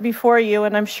put before you,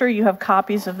 and I'm sure you have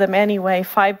copies of them anyway,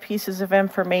 5 pieces of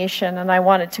information, and I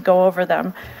wanted to go over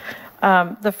them.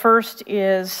 The first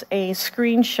is a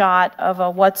screenshot of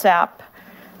a WhatsApp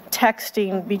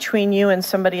texting between you and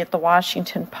somebody at the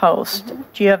Washington Post. Mm-hmm.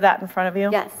 Do you have that in front of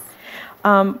you? Yes.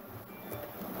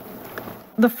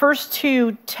 The first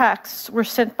 2 texts were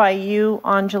sent by you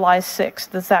on July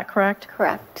 6th. Is that correct?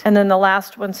 Correct. And then the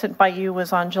last one sent by you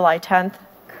was on July 10th?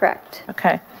 Correct.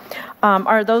 Okay.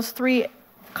 Are those 3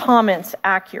 comments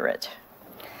accurate?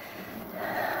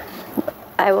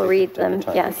 I will read them,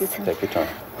 yes. Take your time.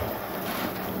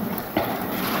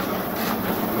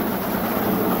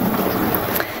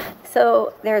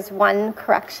 So there's one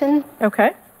correction.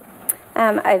 Okay.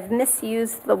 I've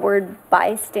misused the word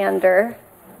bystander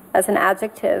as an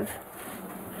adjective.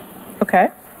 Okay.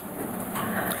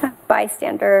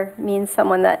 Bystander means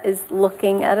someone that is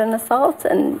looking at an assault,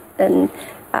 and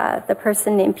the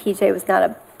person named PJ was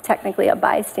not technically a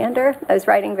bystander. I was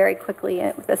writing very quickly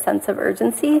with a sense of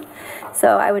urgency,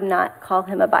 so I would not call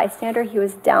him a bystander. He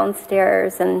was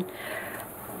downstairs, and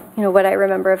what I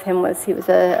remember of him was he was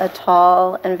a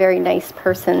tall and very nice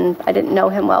person. I didn't know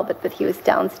him well, but he was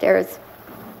downstairs,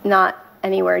 not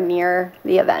anywhere near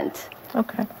the event.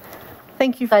 Okay.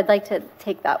 Thank you. So I'd like to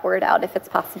take that word out if it's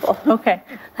possible. Okay.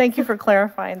 Thank you for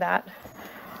clarifying that.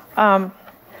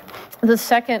 The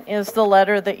second is the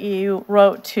letter that you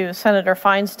wrote to Senator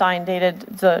Feinstein dated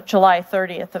the July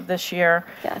 30th of this year.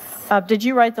 Yes. Did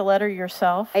you write the letter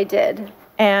yourself? I did.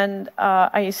 And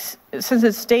since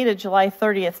it's dated July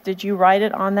 30th, did you write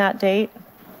it on that date?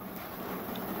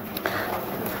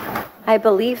 I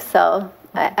believe so.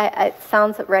 It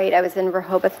sounds right. I was in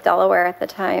Rehoboth, Delaware at the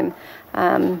time.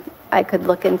 I could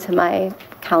look into my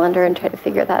calendar and try to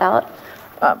figure that out.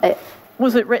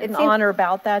 Was it written on or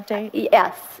about that date?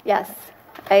 Yes.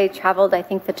 I traveled, I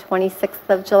think, the 26th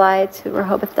of July to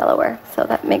Rehoboth, Delaware. So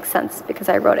that makes sense because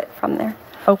I wrote it from there.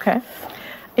 Okay.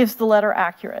 Is the letter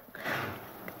accurate?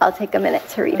 I'll take a minute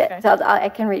to read it. So I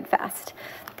can read fast.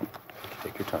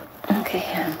 Take your time.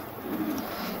 Okay.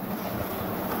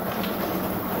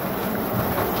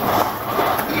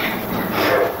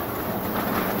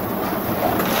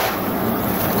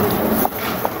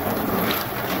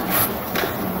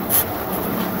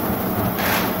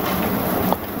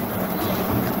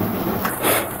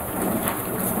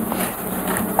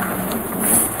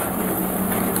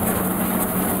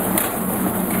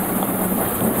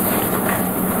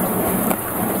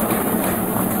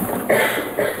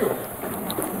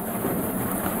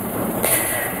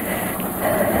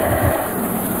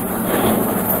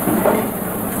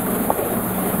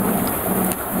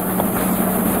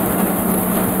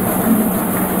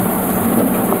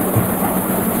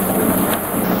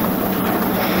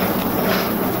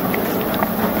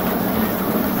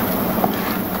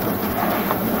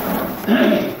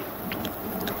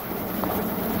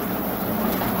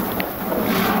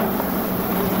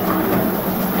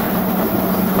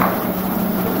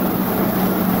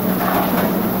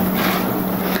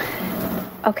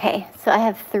 Okay, so I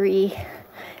have 3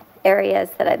 areas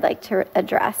that I'd like to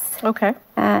address. Okay.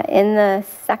 In the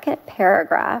second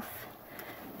paragraph,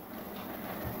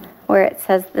 where it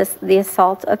says the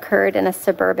assault occurred in a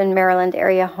suburban Maryland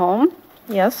area home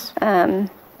Yes. at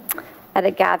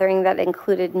a gathering that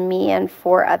included me and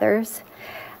 4 others.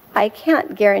 I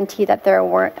can't guarantee that there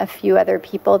weren't a few other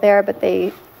people there, but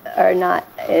they are not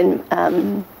in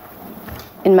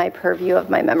my purview of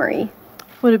my memory.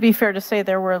 Would it be fair to say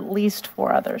there were at least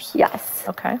 4 others? Yes.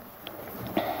 Okay.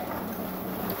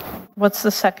 What's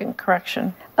the second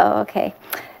correction? Oh, okay.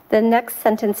 The next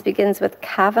sentence begins with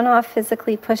Kavanaugh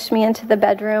physically pushed me into the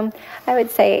bedroom. I would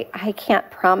say I can't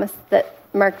promise that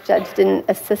Mark Judge didn't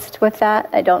assist with that.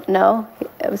 I don't know.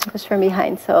 It was pushed from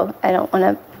behind, so I don't want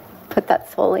to put that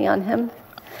solely on him.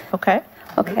 Okay.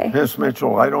 Okay. Ms.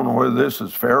 Mitchell, I don't know whether this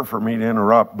is fair for me to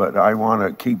interrupt, but I want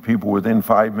to keep people within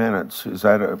 5 minutes. Is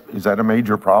that a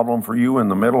major problem for you in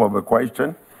the middle of a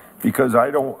question? Because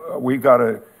I've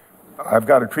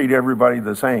got to treat everybody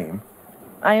the same.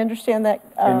 I understand that.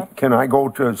 Can I go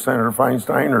to Senator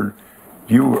Feinstein, or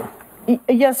do you?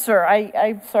 Yes, sir.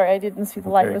 I'm sorry, I didn't see the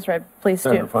light was red. Please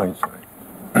Senator do.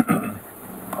 Feinstein.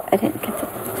 I didn't get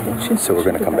to. So we're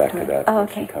going to come back to that Oh, when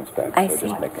okay. she comes back. I So see.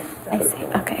 just make I see.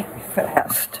 Okay.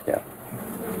 Fast. Yeah.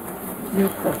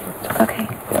 Okay.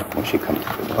 Yeah. When she comes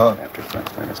after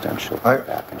Feinstein is done, she'll come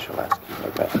back and she'll ask you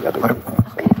about the other one. So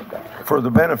we'll get back. For the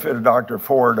benefit of Dr.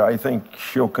 Ford, I think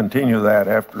she'll continue that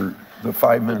after the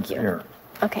 5 minutes here.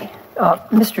 Okay.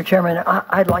 Mr. Chairman,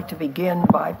 I'd like to begin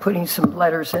by putting some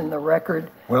letters in the record.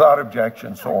 Without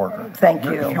objection, so ordered. Thank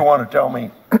you. If you want to tell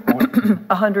me.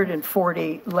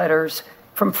 140 letters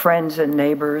from friends and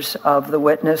neighbors of the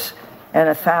witness, and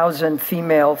 1,000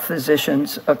 female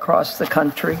physicians across the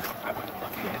country.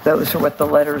 Those are what the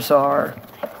letters are.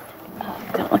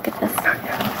 Don't look at this.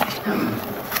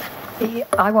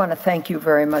 I want to thank you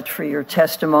very much for your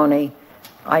testimony.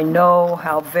 I know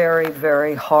how very,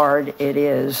 very hard it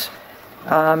is.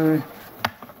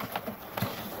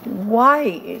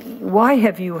 Why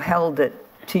have you held it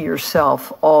to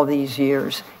yourself all these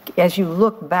years? As you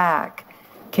look back,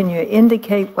 can you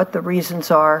indicate what the reasons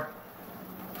are?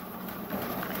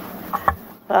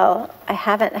 Well, I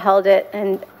haven't held it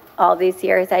in all these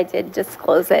years. I did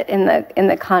disclose it in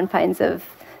the confines of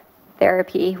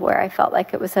therapy, where I felt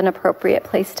like it was an appropriate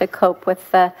place to cope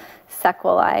with the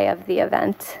sequelae of the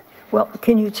event. Well,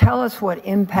 can you tell us what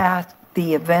impact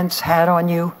the events had on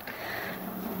you?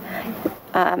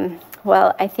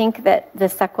 Well, I think that the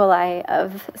sequelae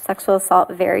of sexual assault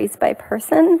varies by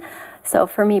person. So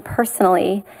for me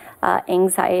personally,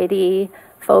 anxiety,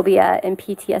 phobia, and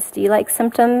PTSD-like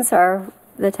symptoms are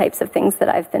the types of things that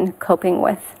I've been coping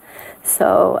with.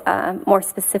 So more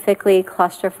specifically,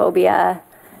 claustrophobia,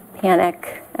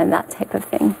 panic, and that type of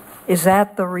thing. Is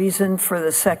that the reason for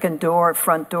the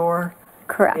front door?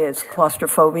 Correct. Is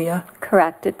claustrophobia?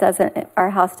 Correct. It doesn't.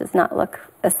 Our house does not look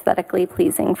aesthetically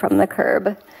pleasing from the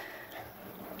curb.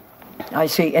 I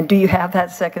see. And do you have that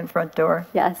second front door?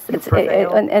 Yes, Yes.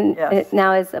 it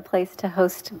now is a place to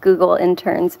host Google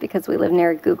interns because we live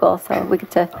near Google, so we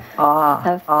get to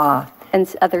have,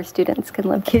 and other students can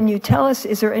live. Can you tell us,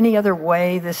 is there any other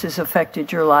way this has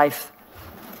affected your life?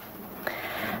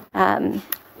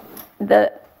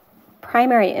 The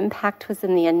primary impact was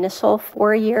in the initial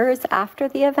 4 years after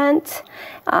the event.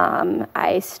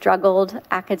 I struggled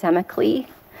academically.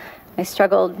 I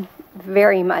struggled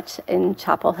very much in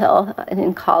Chapel Hill and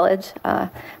in college.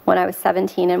 When I was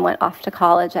 17 and went off to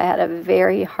college, I had a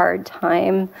very hard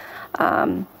time,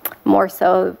 more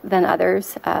so than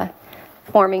others,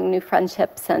 forming new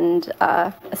friendships and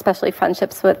especially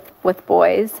friendships with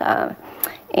boys.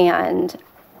 And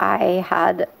I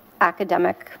had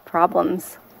academic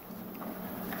problems.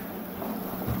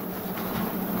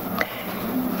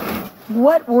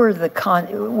 What were the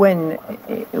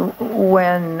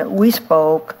when we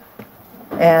spoke,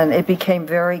 and it became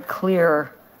very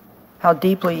clear how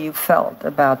deeply you felt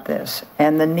about this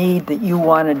and the need that you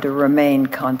wanted to remain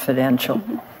confidential.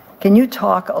 Mm-hmm. Can you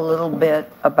talk a little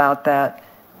bit about that?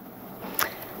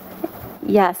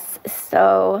 Yes.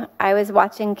 So I was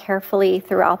watching carefully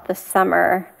throughout the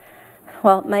summer.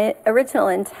 Well, my original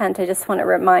intent, I just want to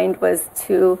remind, was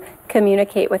to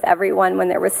communicate with everyone when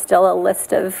there was still a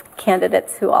list of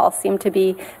candidates who all seemed to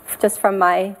be, just from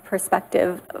my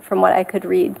perspective, from what I could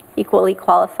read, equally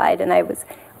qualified. And I was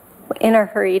in a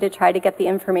hurry to try to get the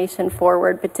information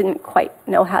forward, but didn't quite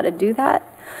know how to do that.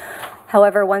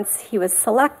 However, once he was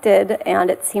selected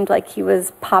and it seemed like he was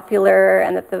popular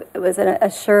and that it was a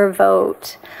sure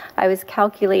vote, I was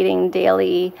calculating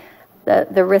daily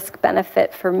the risk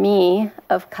benefit for me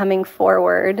of coming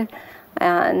forward.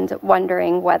 and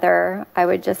wondering whether I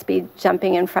would just be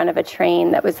jumping in front of a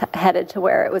train that was headed to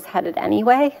where it was headed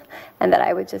anyway, and that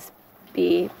I would just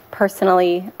be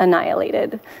personally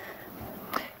annihilated.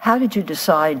 How did you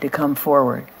decide to come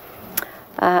forward?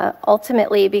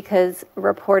 Ultimately, because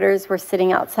reporters were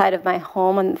sitting outside of my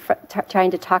home and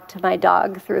trying to talk to my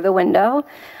dog through the window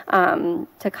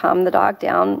to calm the dog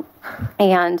down,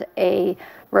 and a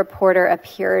reporter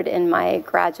appeared in my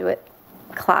graduate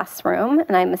classroom,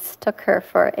 and I mistook her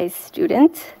for a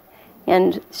student,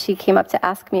 and she came up to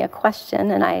ask me a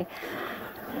question, and I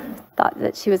thought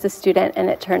that she was a student, and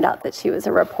it turned out that she was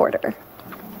a reporter.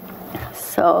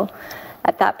 So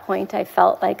at that point, I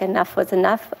felt like enough was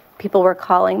enough. People were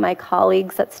calling my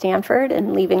colleagues at Stanford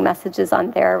and leaving messages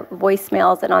on their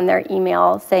voicemails and on their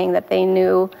email saying that they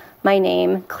knew my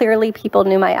name. Clearly, people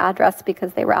knew my address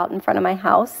because they were out in front of my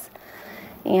house.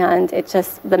 And it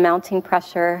just, the mounting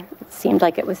pressure, it seemed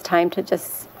like it was time to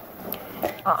just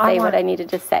say what I needed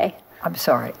to say. I'm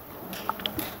sorry.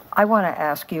 I want to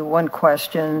ask you one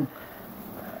question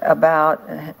about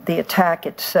the attack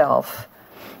itself.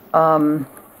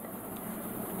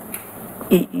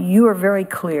 You are very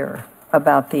clear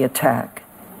about the attack.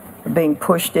 Being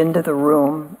pushed into the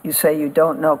room, you say you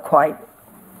don't know quite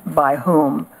by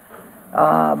whom,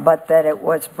 but that it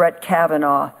was Brett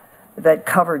Kavanaugh that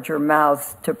covered your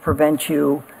mouth to prevent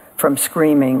you from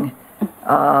screaming,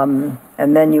 and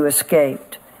then you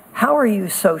escaped. How are you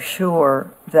so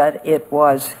sure that it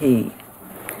was he?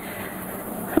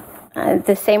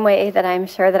 The same way that I'm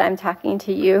sure that I'm talking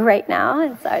to you right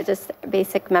now. It's just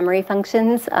basic memory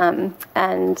functions,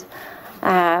 and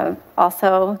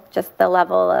also just the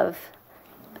level of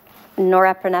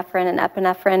norepinephrine and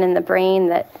epinephrine in the brain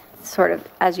that sort of,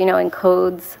 as you know,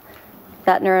 encodes,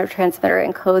 that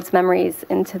neurotransmitter encodes memories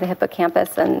into the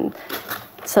hippocampus, and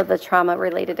so the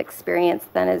trauma-related experience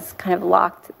then is kind of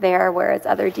locked there, whereas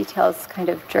other details kind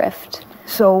of drift.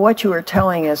 So what you are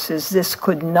telling us is this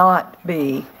could not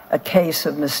be a case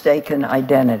of mistaken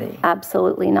identity?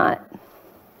 Absolutely not.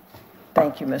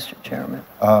 Thank you, Mr. Chairman.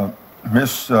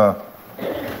 Ms.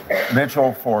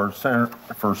 Mitchell for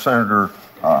Senator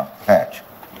Hatch.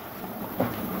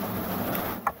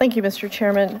 Thank you, Mr.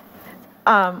 Chairman.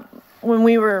 When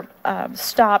we were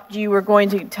stopped, you were going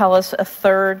to tell us a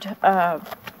third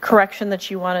correction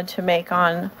that you wanted to make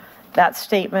on that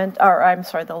statement, or I'm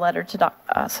sorry, the letter to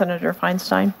Senator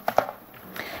Feinstein.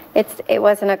 It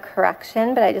wasn't a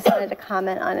correction, but I just wanted to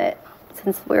comment on it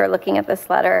since we were looking at this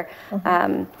letter,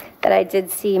 that I did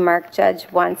see Mark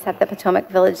Judge once at the Potomac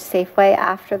Village Safeway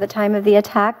after the time of the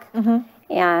attack,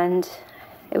 and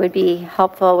it would be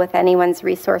helpful with anyone's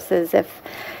resources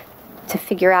to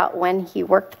figure out when he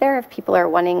worked there. If people are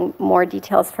wanting more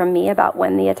details from me about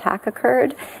when the attack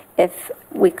occurred, if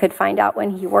we could find out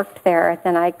when he worked there,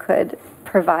 then I could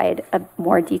provide a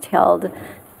more detailed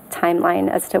timeline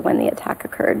as to when the attack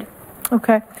occurred.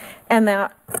 Okay, and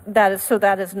that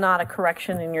is not a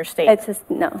correction in your statement. It's just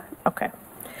no. Okay.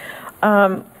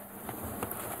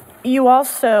 You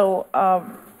also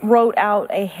wrote out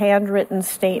a handwritten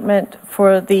statement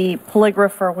for the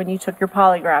polygrapher when you took your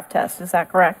polygraph test. Is that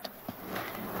correct?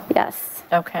 Yes.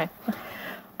 Okay.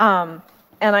 And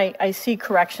I see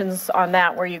corrections on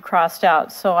that where you crossed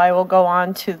out. So I will go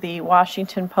on to the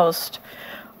Washington Post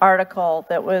article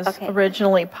that was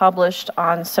originally published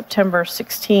on September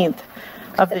 16th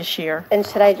of this year. And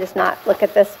should I just not look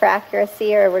at this for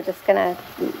accuracy, or we're just going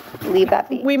to leave that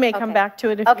be? We may come back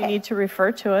to it if you need to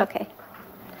refer to it. Okay.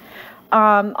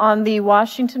 On the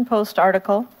Washington Post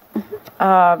article,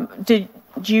 did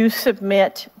you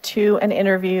submit to an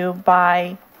interview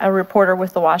by a reporter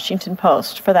with the Washington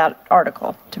Post for that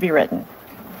article to be written?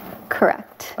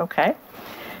 Correct. Okay.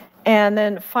 And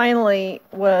then finally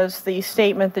was the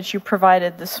statement that you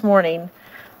provided this morning.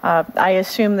 I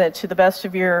assume that to the best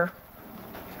of your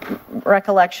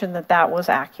recollection that was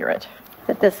accurate.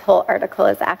 That this whole article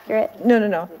is accurate?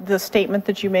 No. The statement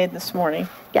that you made this morning.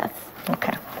 Yes.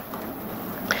 Okay.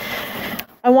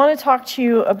 I want to talk to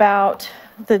you about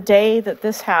the day that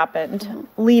this happened,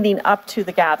 leading up to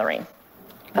the gathering.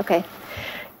 Okay.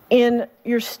 In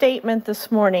your statement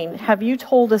this morning, have you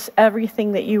told us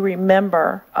everything that you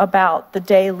remember about the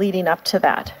day leading up to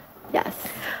that? Yes.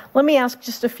 Let me ask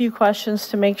just a few questions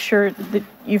to make sure that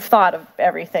you've thought of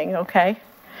everything, okay?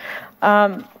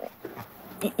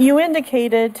 You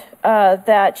indicated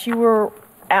that you were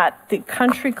at the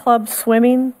country club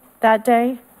swimming that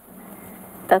day?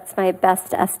 That's my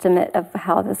best estimate of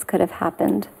how this could have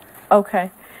happened.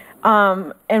 Okay.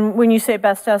 And when you say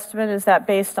best estimate, is that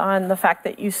based on the fact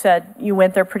that you said you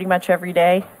went there pretty much every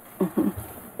day?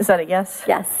 Is that a yes?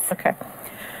 Yes. Okay.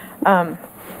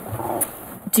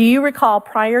 Do you recall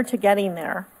prior to getting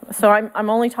there, so I'm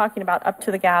only talking about up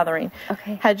to the gathering,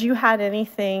 Okay. had you had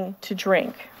anything to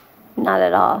drink? Not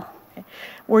at all. Okay.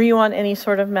 Were you on any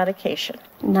sort of medication?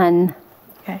 None.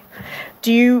 Okay.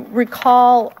 Do you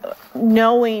recall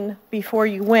knowing before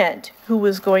you went who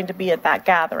was going to be at that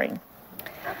gathering?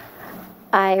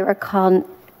 I recall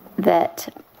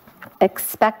that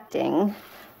expecting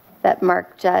that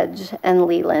Mark Judge and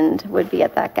Leland would be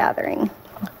at that gathering.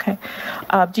 Okay.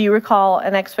 Do you recall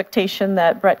an expectation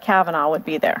that Brett Kavanaugh would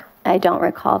be there? I don't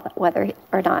recall whether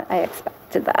or not I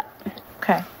expected that.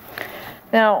 Okay.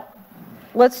 Now,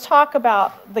 let's talk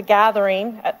about the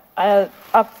gathering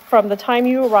up from the time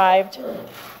you arrived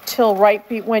till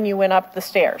when you went up the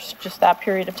stairs, just that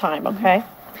period of time, okay?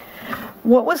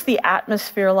 What was the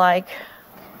atmosphere like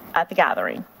at the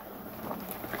gathering?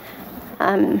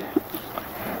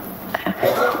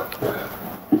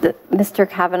 Mr.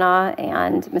 Kavanaugh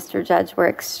and Mr. Judge were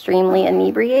extremely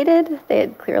inebriated. They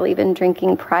had clearly been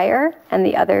drinking prior, and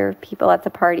the other people at the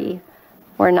party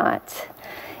were not.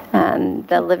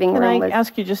 The living room was... Can I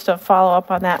ask you just to follow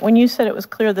up on that? When you said it was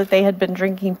clear that they had been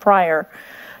drinking prior,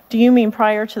 do you mean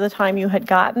prior to the time you had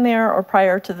gotten there or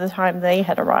prior to the time they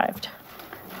had arrived?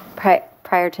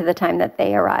 Prior to the time that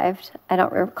they arrived. I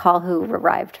don't recall who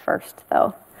arrived first,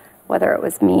 though, whether it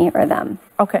was me or them.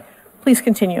 Okay. Please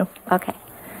continue. Okay.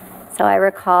 So I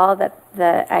recall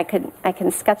that I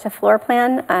can sketch a floor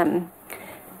plan.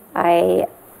 I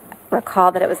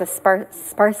recall that it was a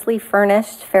sparsely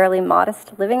furnished, fairly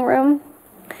modest living room,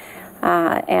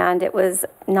 and it was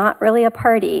not really a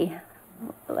party,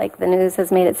 like the news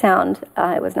has made it sound.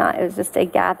 It was not. It was just a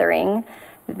gathering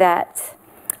that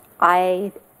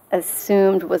I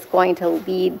assumed was going to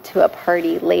lead to a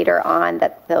party later on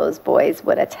that those boys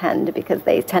would attend, because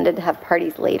they tended to have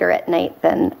parties later at night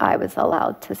than I was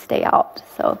allowed to stay out.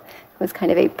 So it was kind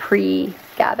of a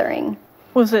pre-gathering.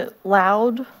 Was it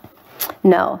loud?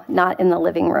 No, not in the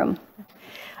living room.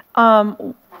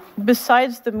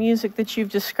 Besides the music that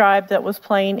you've described that was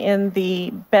playing in the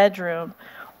bedroom,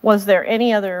 was there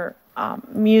any other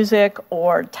music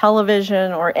or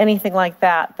television or anything like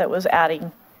that that was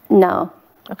adding? No.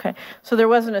 Okay, so there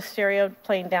wasn't a stereo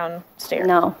playing downstairs?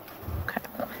 No.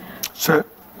 Okay.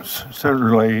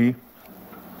 Senator Leahy.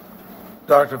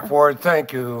 Dr. Ford,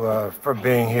 thank you for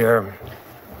being here.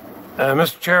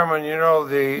 Mr. Chairman, you know,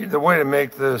 the way to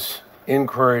make this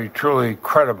inquiry truly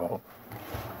credible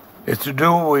is to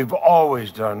do what we've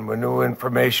always done when new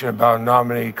information about a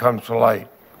nominee comes to light.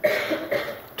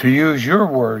 To use your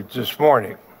words this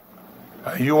morning,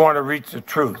 you want to reach the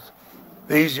truth.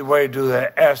 The easy way to do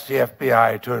that, ask the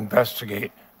FBI to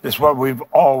investigate. This is what we've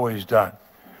always done.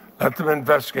 Let them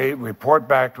investigate, report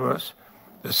back to us.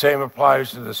 The same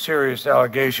applies to the serious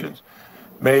allegations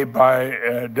made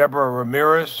by Deborah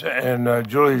Ramirez and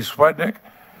Julie Swetnick.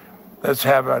 Let's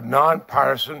have a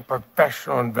nonpartisan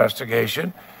professional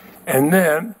investigation, and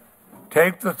then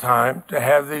take the time to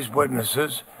have these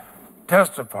witnesses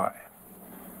testify.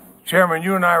 Chairman,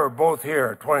 you and I were both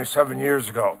here 27 years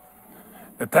ago.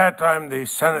 At that time, the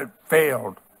Senate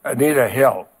failed Anita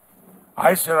Hill.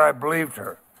 I said I believed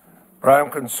her, but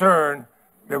I'm concerned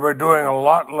that we're doing a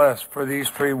lot less for these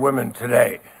three women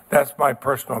today. That's my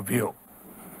personal view.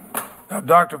 Now,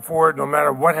 Dr. Ford, no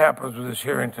matter what happens with this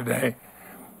hearing today,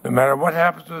 no matter what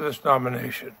happens with this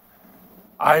nomination,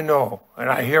 I know, and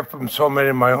I hear from so many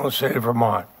in my own state of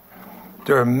Vermont,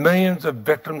 there are millions of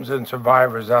victims and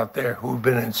survivors out there who've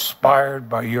been inspired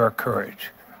by your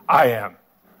courage. I am.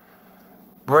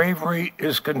 Bravery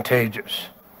is contagious.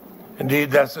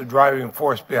 Indeed, that's the driving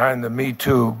force behind the Me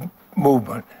Too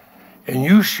movement. And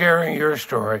you sharing your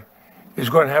story is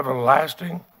going to have a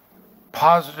lasting,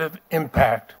 positive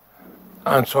impact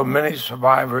on so many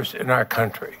survivors in our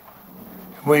country.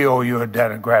 We owe you a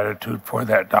debt of gratitude for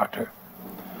that, Doctor.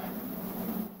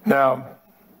 Now,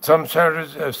 some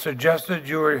senators have suggested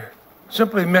you were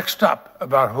simply mixed up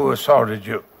about who assaulted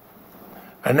you.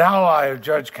 An ally of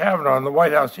Judge Kavanaugh in the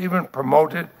White House even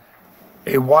promoted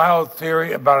a wild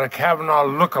theory about a Kavanaugh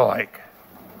lookalike.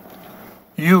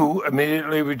 You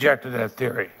immediately rejected that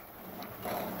theory,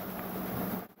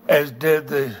 as did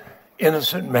the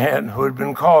innocent man who had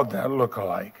been called that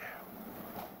lookalike.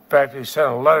 In fact, he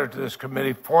sent a letter to this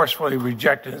committee forcefully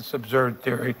rejecting this absurd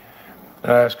theory,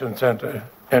 and I ask consent to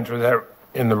enter that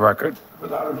in the record.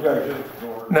 Without objection.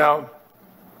 Now,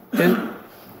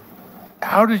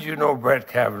 how did you know Brett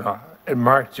Kavanaugh and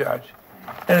Mark Judge?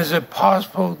 And is it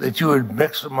possible that you would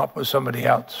mix them up with somebody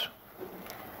else?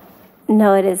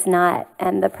 No, it is not.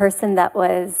 And the person that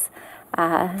was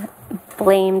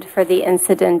blamed for the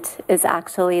incident is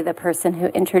actually the person who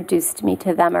introduced me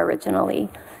to them originally.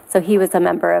 So he was a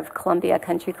member of Columbia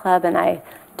Country Club, and I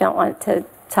don't want to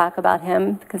talk about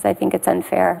him because I think it's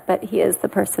unfair, but he is the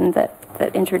person that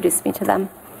introduced me to them.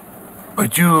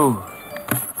 But you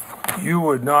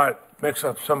would not mix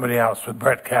up somebody else with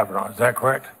Brett Kavanaugh, is that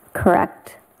correct?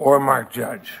 Correct. Or Mark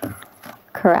Judge?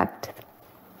 Correct.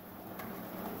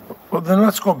 Well, then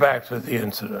let's go back to the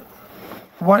incident.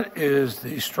 What is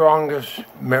the strongest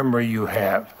memory you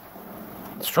have?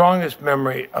 Strongest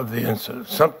memory of the incident,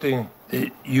 something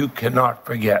that you cannot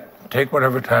forget. Take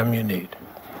whatever time you need.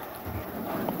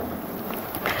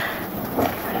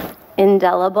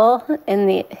 Indelible in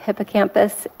the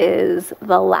hippocampus is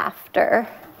the laughter,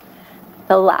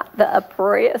 the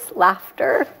uproarious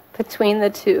laughter between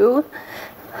the two,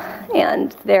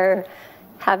 and they're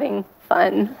having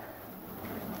fun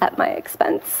at my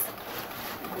expense.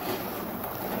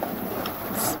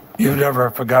 You've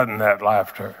never forgotten that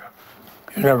laughter.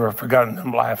 You've never forgotten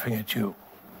them laughing at you.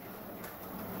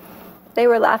 They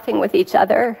were laughing with each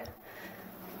other.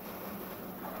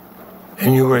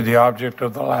 And you were the object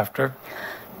of the laughter?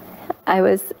 I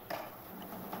was,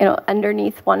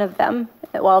 underneath one of them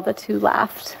while the two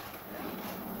laughed.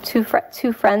 Two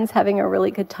friends having a really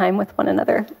good time with one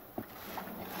another.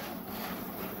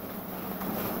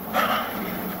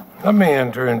 Let me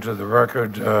enter into the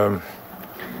record a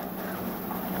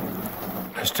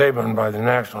statement by the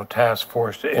National Task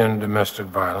Force to End Domestic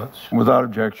Violence. Without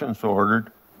objection, so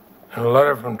ordered. And a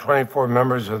letter from 24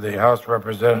 members of the House of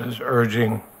Representatives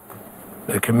urging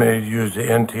the committee to use the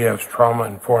NTF's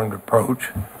trauma-informed approach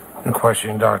in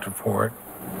questioning Dr. Ford.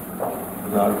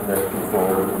 Without objection, so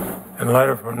ordered. And a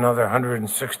letter from another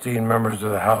 116 members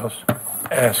of the House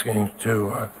asking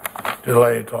to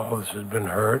delay until all this has been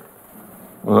heard.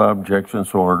 Without objection,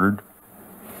 so ordered.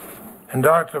 And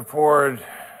Dr. Ford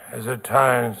has at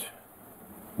times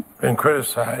been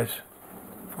criticized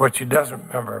for what she doesn't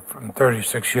remember from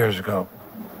 36 years ago.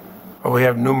 But we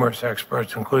have numerous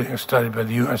experts, including a study by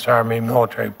the U.S. Army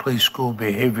Military Police School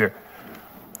Behavior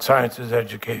Sciences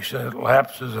Education, that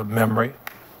lapses of memory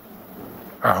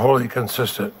are wholly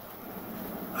consistent.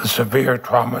 The severe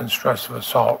trauma and stress of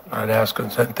assault. I'd ask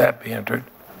consent that be entered.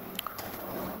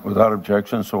 Without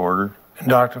objection, so ordered. And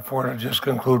Dr. Ford, I'll just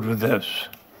conclude with this.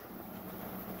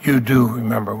 You do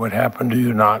remember what happened, do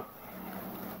you not?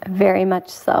 Very much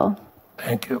so.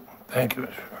 Thank you. Thank you,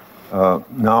 Mr.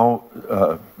 Now,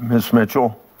 Ms.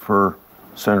 Mitchell for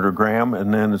Senator Graham,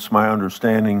 and then it's my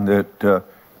understanding that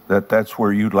that's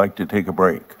where you'd like to take a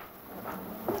break.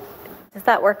 Does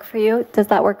that work for you? Does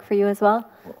that work for you as well?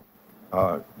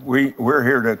 We're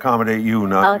here to accommodate you,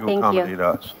 not you thank accommodate you.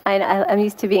 us. I'm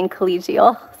used to being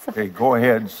collegial. So. Okay, go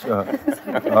ahead.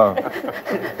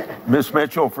 Ms.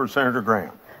 Mitchell for Senator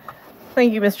Graham.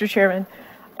 Thank you, Mr. Chairman.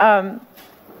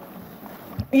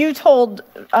 You told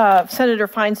Senator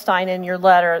Feinstein in your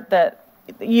letter that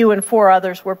you and 4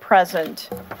 others were present.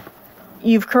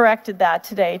 You've corrected that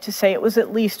today to say it was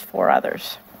at least 4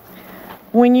 others.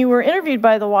 When you were interviewed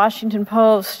by the Washington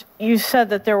Post, you said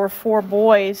that there were 4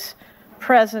 boys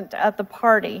present at the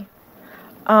party.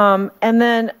 And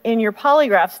then in your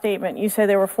polygraph statement, you say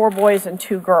there were 4 boys and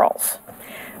 2 girls.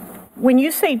 When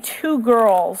you say 2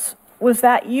 girls, was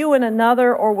that you and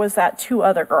another, or was that 2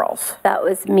 other girls? That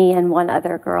was me and 1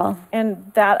 other girl.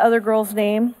 And that other girl's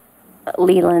name?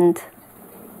 Leland.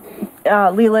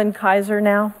 Leland Kaiser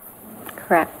now?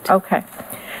 Correct. Okay.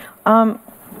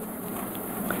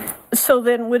 So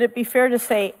then would it be fair to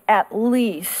say at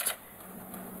least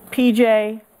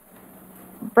PJ,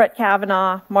 Brett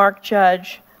Kavanaugh, Mark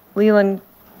Judge, Leland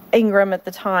Ingram at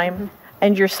the time,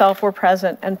 and yourself were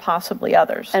present, and possibly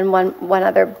others? And one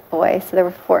other boy. So there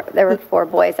were 4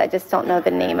 boys. I just don't know the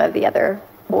name of the other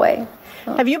boy.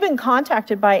 So. Have you been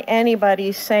contacted by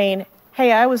anybody saying,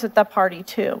 hey, I was at that party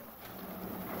too?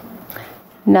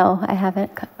 No, I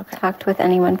haven't talked with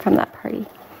anyone from that party.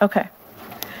 Okay.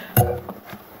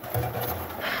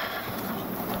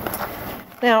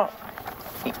 Now,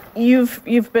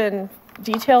 you've been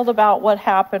detailed about what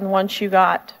happened once you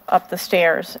got up the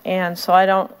stairs, and so I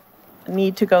don't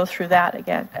need to go through that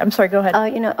again. I'm sorry, go ahead.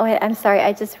 I'm sorry.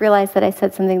 I just realized that I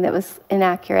said something that was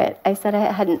inaccurate. I said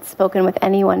I hadn't spoken with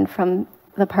anyone from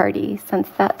the party since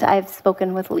that. I've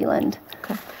spoken with Leland.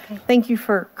 Okay. Thank you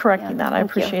for correcting that. I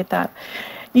appreciate that.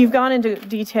 You've gone into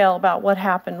detail about what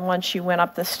happened once you went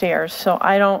up the stairs, so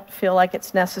I don't feel like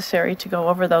it's necessary to go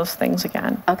over those things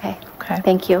again. Okay. Okay.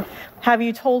 Thank you. Have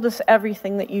you told us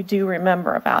everything that you do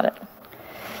remember about it?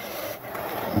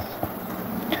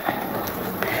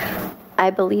 I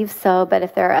believe so, but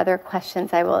if there are other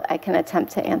questions, I can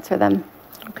attempt to answer them.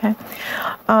 Okay.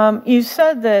 You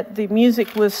said that the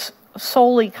music was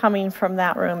solely coming from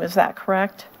that room. Is that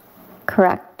correct?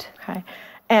 Correct. Okay.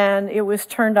 And it was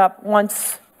turned up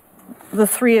once the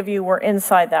three of you were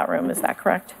inside that room, is that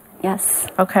correct? Yes.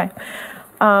 Okay.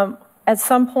 At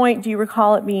some point, do you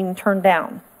recall it being turned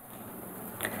down?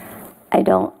 I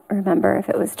don't remember if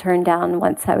it was turned down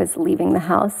once I was leaving the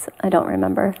house. I don't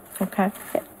remember. Okay.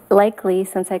 Likely,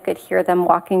 since I could hear them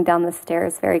walking down the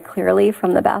stairs very clearly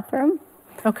from the bathroom.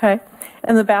 Okay.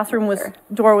 And the bathroom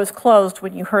door was closed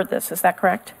when you heard this, is that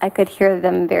correct? I could hear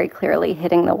them very clearly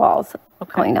hitting the walls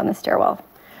going down the stairwell.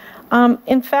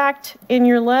 In fact, in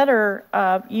your letter,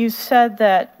 you said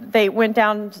that they went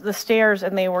down the stairs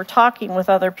and they were talking with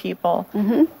other people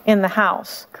in the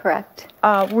house. Correct.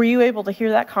 Were you able to hear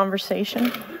that conversation?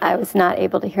 I was not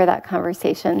able to hear that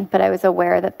conversation, but I was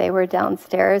aware that they were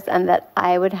downstairs and that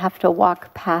I would have to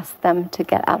walk past them to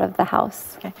get out of the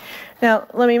house. Okay. Now,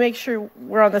 let me make sure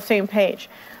we're on the same page.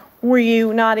 Were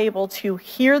you not able to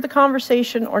hear the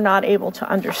conversation or not able to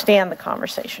understand the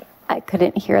conversation? I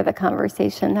couldn't hear the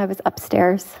conversation. I was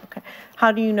upstairs. Okay.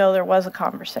 How do you know there was a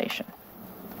conversation?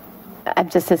 I'm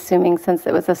just assuming since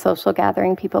it was a social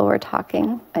gathering, people were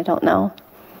talking. I don't know.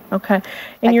 Okay.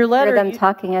 In your letter, I heard them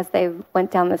talking as they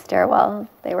went down the stairwell.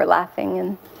 They were laughing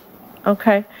and.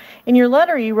 Okay. In your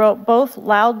letter, you wrote, both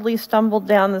loudly stumbled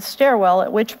down the stairwell,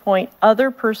 at which point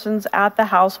other persons at the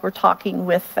house were talking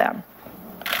with them.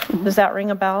 Does that ring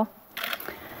a bell?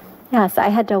 Yes, I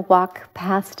had to walk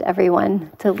past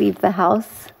everyone to leave the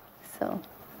house. So.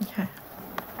 Okay.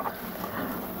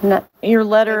 Your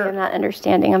letter. I'm not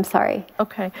understanding. I'm sorry.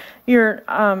 Okay. Your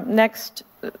next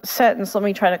sentence, let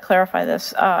me try to clarify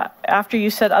this. After you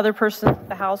said other persons at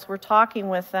the house were talking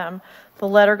with them, the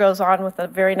letter goes on with the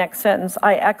very next sentence.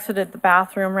 I exited the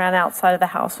bathroom, ran outside of the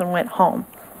house, and went home.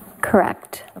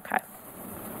 Correct. Okay.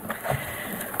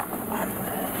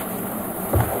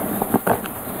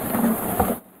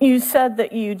 You said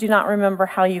that you do not remember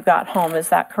how you got home. Is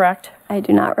that correct? I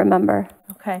do not remember.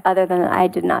 Okay. Other than I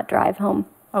did not drive home.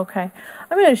 Okay.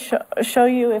 I'm going to show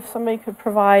you, if somebody could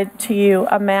provide to you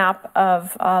a map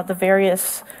of the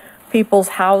various people's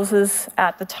houses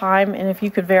at the time, and if you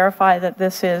could verify that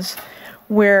this is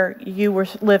where you were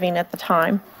living at the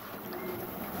time.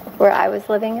 Where I was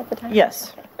living at the time?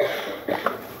 Yes.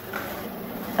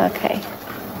 Okay.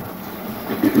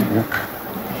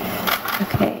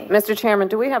 Okay. Mr. Chairman,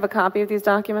 do we have a copy of these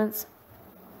documents?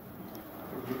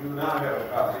 We do not have a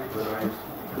copy,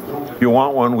 but if you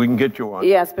want one, we can get you one.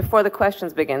 Yes, before the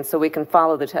questions begin, so we can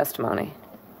follow the testimony.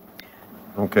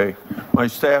 Okay. My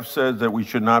staff says that we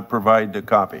should not provide the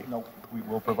copy. No, we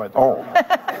will provide the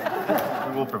copy.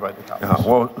 We will provide the copy.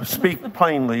 Well, speak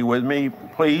plainly with me,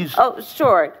 please. Oh,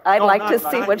 sure. I'd like to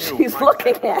see not what you. she's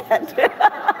looking at.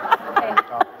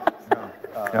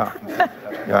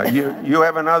 Yeah, you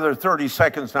have another 30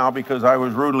 seconds now because I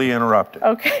was rudely interrupted.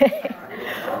 Okay.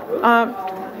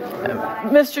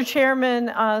 Mr.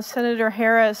 Chairman, Senator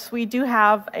Harris, we do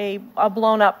have a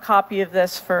blown-up copy of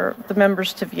this for the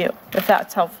members to view, if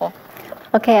that's helpful.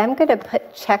 Okay, I'm going to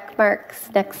put check marks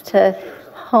next to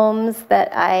homes that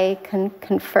I can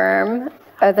confirm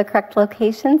are the correct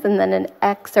locations, and then an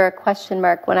X or a question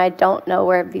mark when I don't know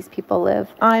where these people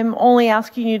live. I'm only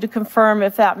asking you to confirm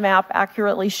if that map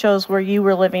accurately shows where you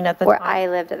were living at the time. Where I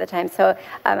lived at the time. So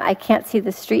I can't see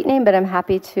the street name, but I'm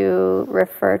happy to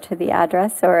refer to the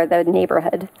address or the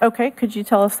neighborhood. Okay, could you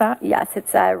tell us that? Yes,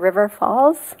 it's River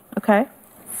Falls. Okay.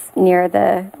 It's near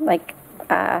the,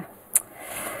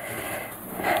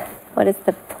 what is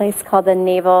the place called? The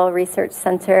Naval Research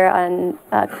Center on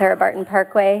Clara Barton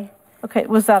Parkway. Okay,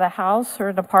 was that a house or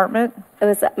an apartment? It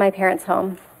was at my parents'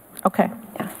 home. Okay.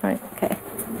 Yeah. Right. Okay.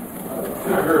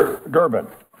 Durbin.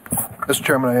 Mr.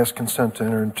 Chairman, I ask consent to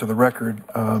enter into the record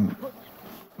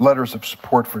letters of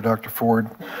support for Dr. Ford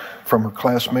from her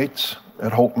classmates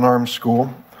at Holton Arms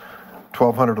School,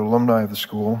 1,200 alumni of the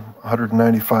school,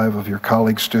 195 of your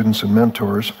colleagues, students, and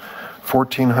mentors,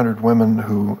 1,400 women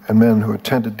and men who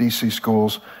attended DC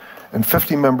schools, and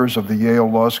 50 members of the Yale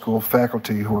Law School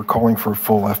faculty who are calling for a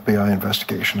full FBI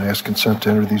investigation. I ask consent to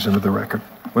enter these into the record.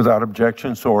 Without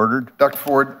objection, so ordered. Dr.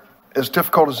 Ford, as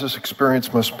difficult as this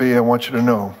experience must be, I want you to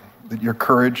know that your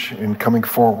courage in coming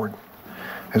forward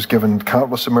has given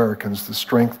countless Americans the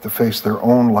strength to face their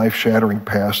own life-shattering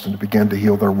past and to begin to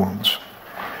heal their wounds.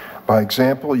 By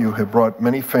example, you have brought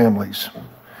many families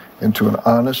into an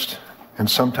honest and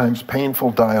sometimes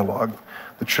painful dialogue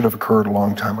that should have occurred a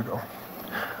long time ago.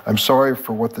 I'm sorry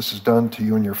for what this has done to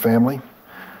you and your family.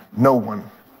 No one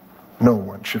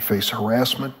should face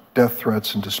harassment, death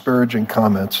threats, and disparaging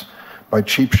comments by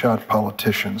cheap-shot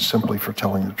politicians simply for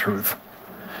telling the truth.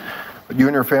 But you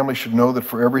and your family should know that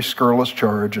for every scurrilous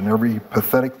charge and every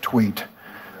pathetic tweet,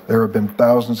 there have been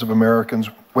thousands of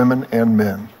Americans, women and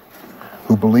men,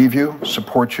 who believe you,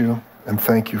 support you, and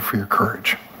thank you for your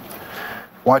courage.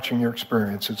 Watching your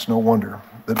experience, it's no wonder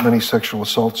that many sexual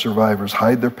assault survivors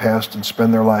hide their past and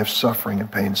spend their lives suffering in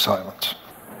pain silence.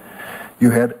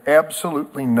 You had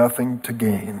absolutely nothing to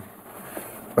gain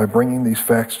by bringing these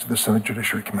facts to the Senate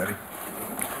Judiciary Committee.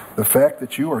 The fact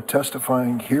that you are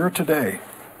testifying here today,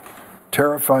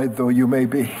 terrified though you may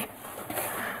be,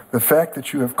 the fact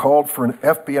that you have called for an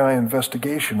FBI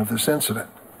investigation of this incident,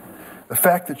 the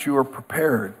fact that you are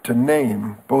prepared to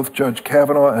name both Judge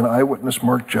Kavanaugh and eyewitness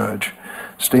Mark Judge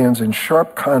stands in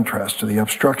sharp contrast to the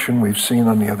obstruction we've seen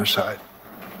on the other side.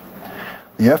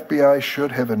 The FBI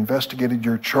should have investigated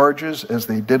your charges as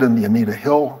they did in the Anita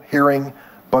Hill hearing,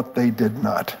 but they did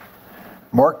not.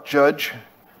 Mark Judge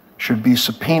should be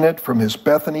subpoenaed from his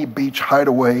Bethany Beach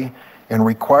hideaway and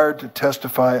required to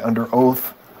testify under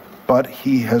oath, but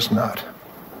he has not.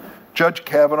 Judge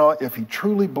Kavanaugh, if he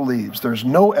truly believes there's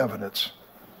no evidence,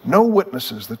 no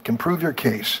witnesses that can prove your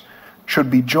case, should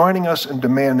be joining us in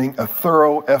demanding a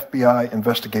thorough FBI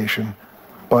investigation,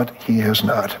 but he has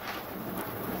not.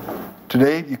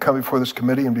 Today, you come before this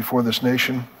committee and before this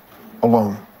nation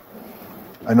alone.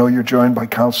 I know you're joined by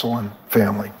counsel and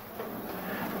family.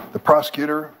 The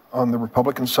prosecutor on the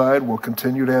Republican side will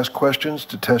continue to ask questions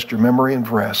to test your memory and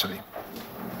veracity.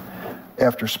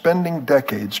 After spending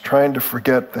decades trying to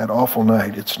forget that awful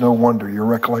night, it's no wonder your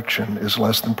recollection is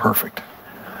less than perfect.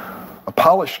 A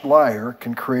polished liar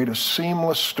can create a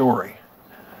seamless story,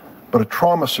 but a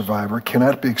trauma survivor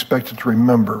cannot be expected to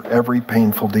remember every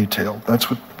painful detail. That's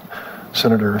what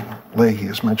Senator Leahy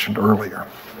has mentioned earlier.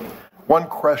 One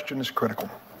question is critical.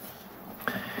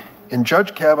 In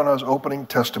Judge Kavanaugh's opening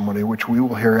testimony, which we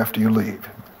will hear after you leave,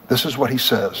 this is what he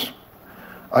says.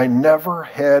 I never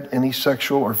had any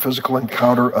sexual or physical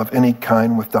encounter of any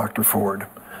kind with Dr. Ford.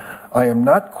 I am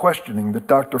not questioning that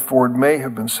Dr. Ford may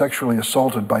have been sexually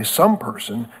assaulted by some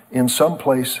person in some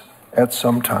place at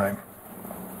some time.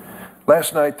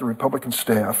 Last night, the Republican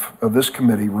staff of this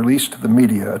committee released to the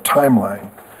media a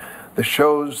timeline that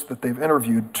shows that they've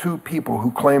interviewed 2 people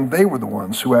who claimed they were the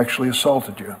ones who actually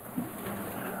assaulted you.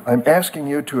 I'm asking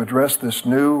you to address this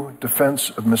new defense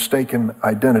of mistaken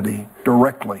identity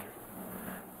directly.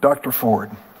 Dr.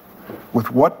 Ford,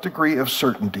 with what degree of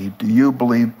certainty do you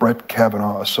believe Brett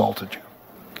Kavanaugh assaulted you?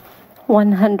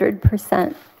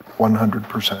 100%.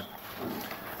 100%.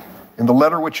 In the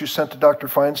letter which you sent to Senator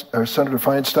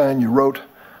Feinstein, you wrote,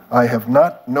 I have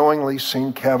not knowingly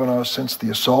seen Kavanaugh since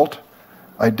the assault.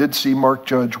 I did see Mark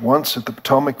Judge once at the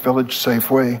Potomac Village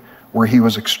Safeway where he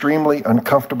was extremely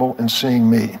uncomfortable in seeing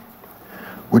me.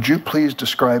 Would you please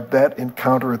describe that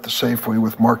encounter at the Safeway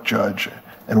with Mark Judge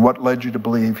and what led you to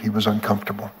believe he was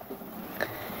uncomfortable?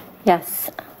 Yes,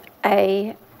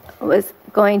 I was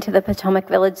going to the Potomac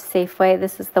Village Safeway.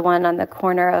 This is the one on the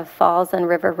corner of Falls and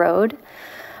River Road.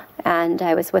 And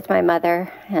I was with my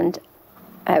mother, and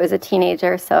I was a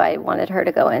teenager, so I wanted her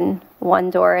to go in one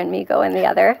door and me go in the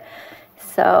other.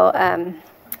 So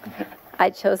I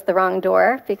chose the wrong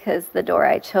door because the door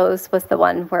I chose was the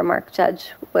one where Mark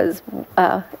Judge was,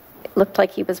 looked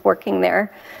like he was working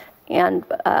there and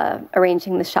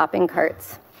arranging the shopping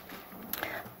carts.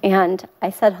 And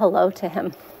I said hello to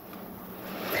him.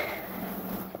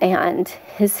 And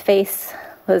his face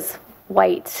was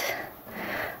white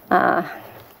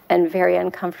and very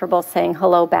uncomfortable saying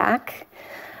hello back.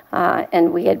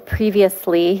 And we had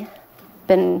previously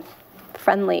been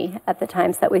friendly at the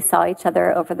times that we saw each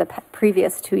other over the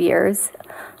previous 2 years,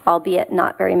 albeit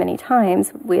not very many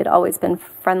times. We had always been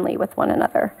friendly with one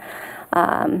another.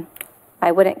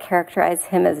 I wouldn't characterize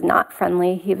him as not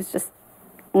friendly. He was just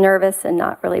nervous and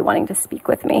not really wanting to speak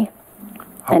with me.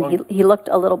 And he looked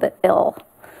a little bit ill.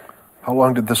 How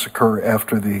long did this occur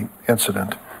after the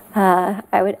incident?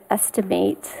 I would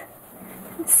estimate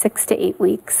 6 to 8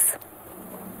 weeks.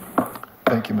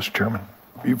 Thank you, Mr. Chairman.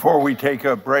 Before we take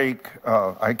a break,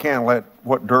 I can't let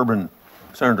what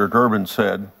Senator Durbin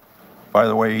said. By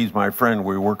the way, he's my friend.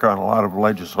 We work on a lot of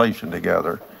legislation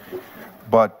together.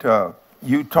 But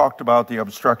you talked about the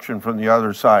obstruction from the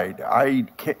other side. I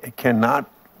cannot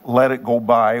let it go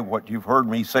by what you've heard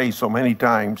me say so many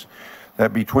times,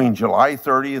 that between July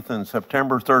 30th and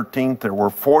September 13th, there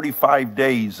were 45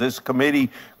 days this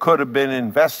committee could have been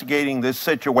investigating this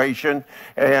situation,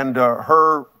 and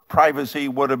her privacy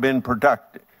would have been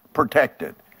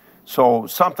protected. So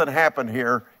something happened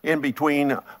here in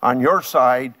between on your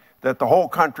side that the whole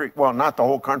country, well, not the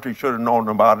whole country should have known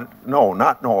about it. No,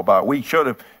 not know about it. We should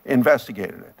have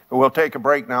investigated it. We'll take a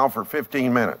break now for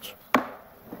 15 minutes.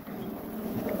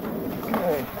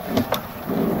 Okay.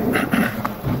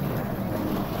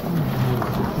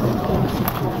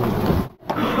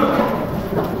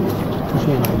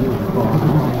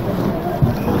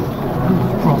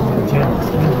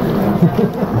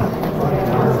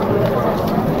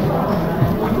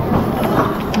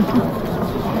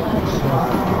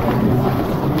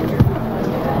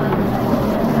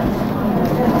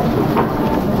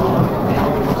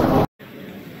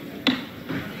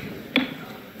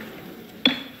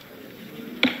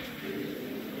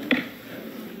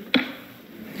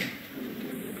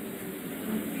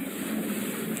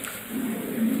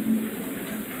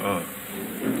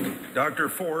 Dr.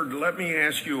 Ford, let me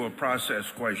ask you a process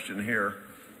question here.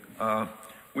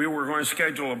 We were going to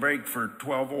schedule a break for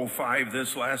 12:05.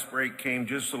 This last break came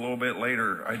just a little bit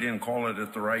later. I didn't call it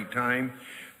at the right time.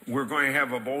 We're going to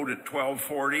have a vote at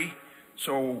 12:40.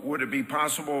 So would it be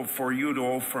possible for you to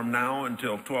go from now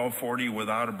until 12:40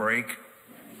 without a break?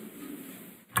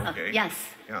 Okay. Yes.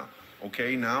 Yeah.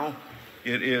 Okay, now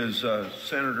it is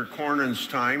Senator Cornyn's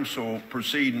time, so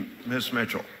proceed, Ms.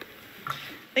 Mitchell.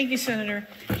 Thank you, Senator.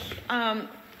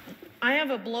 I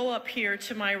have a blow up here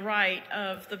to my right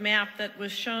of the map that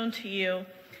was shown to you.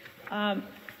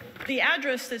 The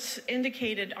address that's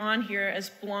indicated on here as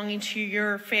belonging to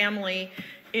your family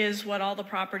is what all the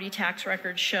property tax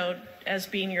records showed as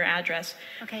being your address.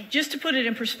 Okay. Just to put it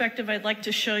in perspective, I'd like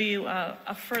to show you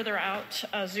a further out,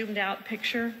 zoomed out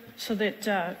picture so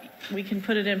that we can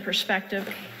put it in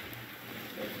perspective.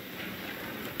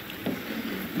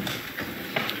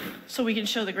 So we can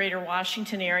show the greater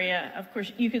Washington area. Of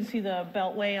course, you can see the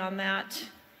Beltway on that,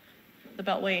 the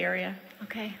Beltway area.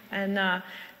 Okay. And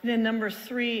then number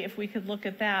 3, if we could look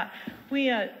at that, we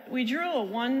drew a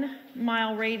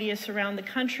 1-mile radius around the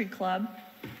country club,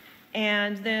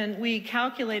 and then we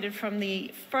calculated from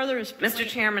the furthest point. Mr.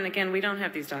 Chairman, again, we don't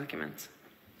have these documents.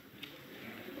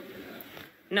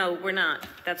 No, we're not.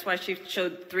 That's why she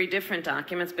showed 3 different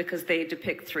documents, because they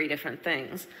depict 3 different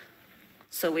things.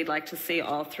 So we'd like to see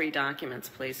all 3 documents,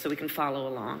 please, so we can follow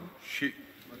along.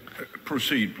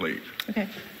 Proceed, please. Okay.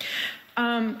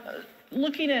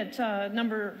 Looking at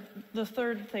the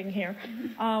third thing here,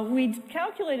 we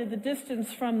calculated the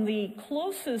distance from the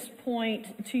closest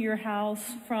point to your house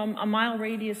from a mile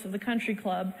radius of the country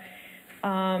club,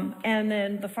 and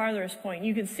then the farthest point.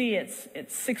 You can see it's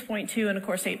 6.2 and, of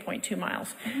course, 8.2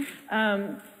 miles.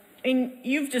 And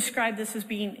you've described this as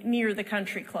being near the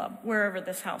country club, wherever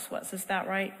this house was. Is that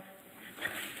right?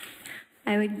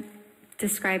 I would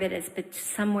describe it as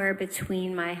somewhere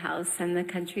between my house and the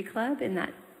country club, in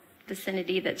that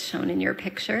vicinity that's shown in your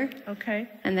picture. Okay.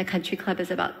 And the country club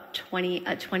is about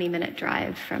a 20-minute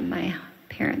drive from my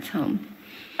parents' home.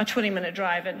 A 20-minute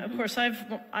drive, and of course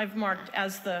I've marked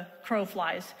as the crow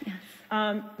flies.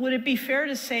 Yes. Would it be fair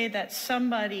to say that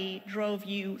somebody drove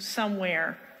you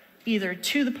somewhere, either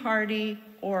to the party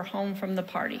or home from the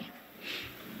party?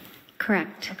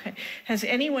 Correct. Okay. Has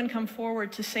anyone come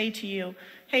forward to say to you,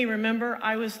 hey, remember,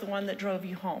 I was the one that drove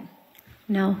you home?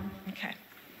 No. Okay.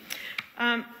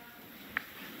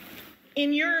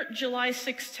 In your July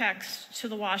 6th text to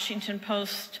the Washington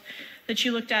Post that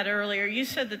you looked at earlier, you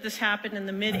said that this happened in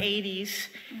the mid-'80s.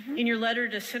 Mm-hmm. In your letter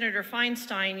to Senator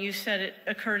Feinstein, you said it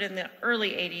occurred in the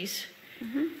early 80s.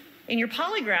 Mm-hmm. In your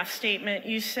polygraph statement,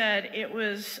 you said it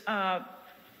was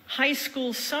high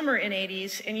school summer in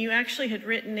 80s, and you actually had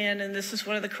written in, and this is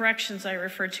one of the corrections I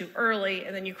referred to early,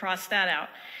 and then you crossed that out.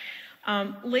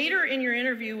 Later in your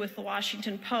interview with the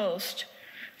Washington Post,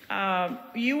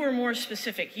 you were more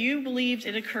specific. You believed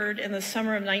it occurred in the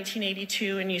summer of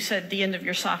 1982, and you said the end of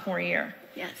your sophomore year.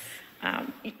 Yes.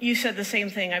 You said the same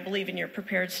thing, I believe, in your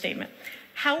prepared statement.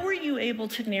 How were you able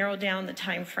to narrow down the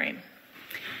time frame?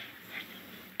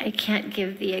 I can't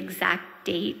give the exact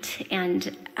date,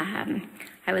 and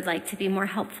I would like to be more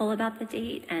helpful about the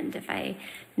date. And if I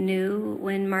knew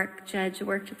when Mark Judge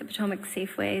worked at the Potomac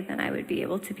Safeway, then I would be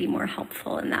able to be more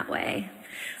helpful in that way.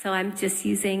 So I'm just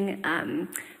using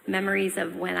memories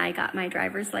of when I got my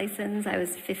driver's license. I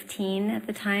was 15 at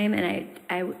the time, and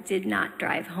I did not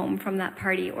drive home from that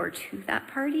party or to that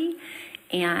party.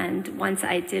 And once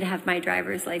I did have my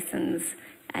driver's license,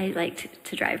 I liked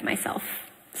to drive myself.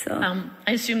 So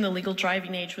I assume the legal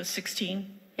driving age was 16?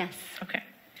 Yes. Okay.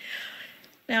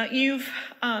 Now, you've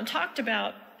talked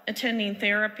about attending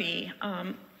therapy.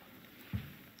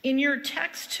 In your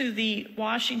text to the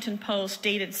Washington Post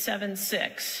dated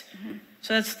 7/6,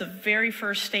 so that's the very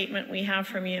first statement we have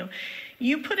from you,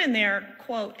 you put in there,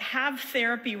 quote, have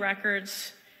therapy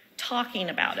records talking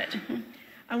about it.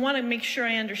 I want to make sure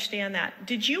I understand that.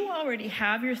 Did you already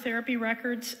have your therapy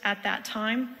records at that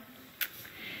time?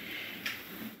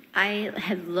 I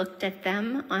had looked at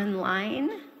them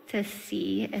online to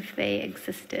see if they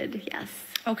existed, yes.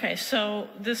 Okay, so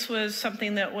this was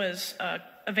something that was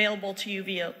available to you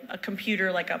via a computer,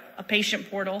 like a patient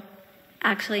portal?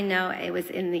 Actually, no, it was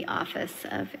in the office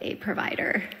of a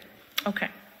provider. Okay.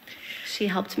 She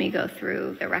helped me go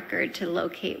through the record to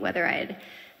locate whether I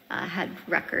had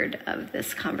record of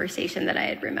this conversation that I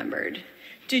had remembered.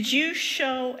 Did you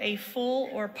show a full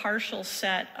or partial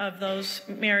set of those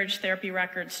marriage therapy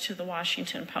records to the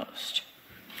Washington Post?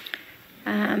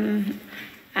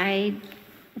 I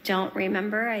don't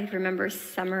remember. I remember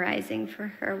summarizing for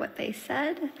her what they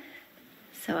said.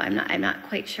 So I'm not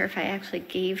quite sure if I actually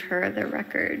gave her the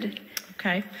record.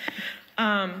 Okay.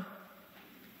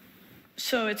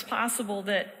 So it's possible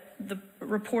that the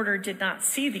reporter did not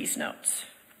see these notes.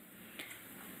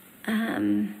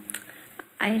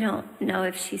 I don't know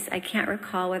if I can't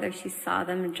recall whether she saw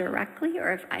them directly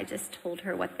or if I just told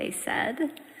her what they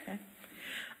said. Okay.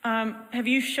 Have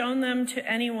you shown them to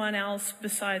anyone else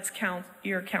besides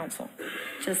your counsel?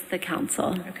 Just the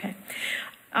counsel. Okay.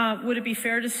 Would it be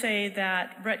fair to say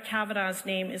that Brett Kavanaugh's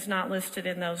name is not listed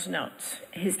in those notes?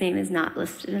 His name is not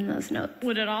listed in those notes.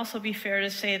 Would it also be fair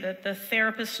to say that the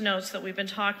therapist notes that we've been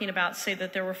talking about say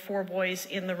that there were 4 boys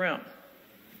in the room?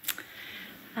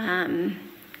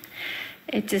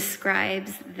 It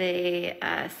describes the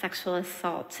sexual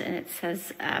assault, and it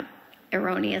says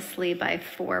erroneously by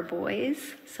 4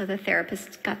 boys. So the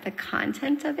therapist got the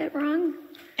content of it wrong.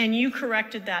 And you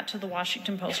corrected that to the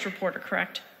Washington Post reporter,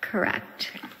 correct?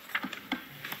 Correct.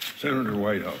 Senator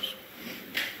Whitehouse.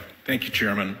 Thank you,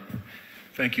 Chairman.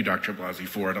 Thank you, Dr. Blasey,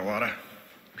 for it. A lot of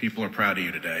people are proud of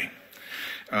you today.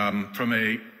 From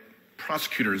a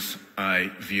prosecutor's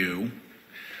eye view,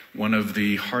 one of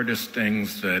the hardest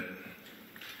things that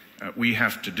we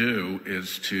have to do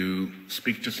is to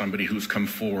speak to somebody who's come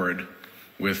forward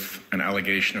with an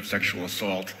allegation of sexual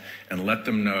assault and let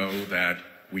them know that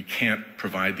we can't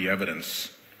provide the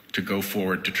evidence to go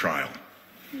forward to trial.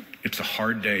 It's a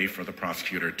hard day for the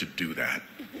prosecutor to do that.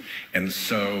 And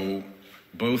so,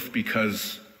 both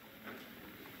because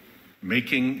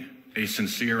making a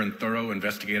sincere and thorough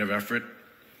investigative effort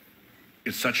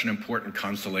is such an important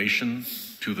consolation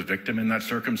to the victim in that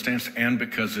circumstance, and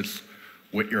because it's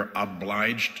what you're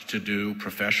obliged to do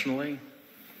professionally,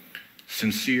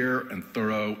 sincere and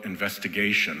thorough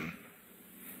investigation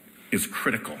is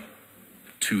critical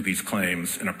to these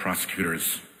claims in a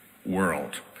prosecutor's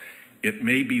world. It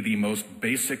may be the most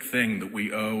basic thing that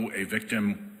we owe a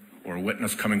victim or a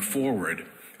witness coming forward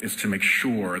is to make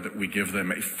sure that we give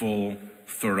them a full,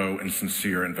 thorough, and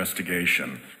sincere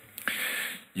investigation.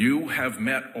 You have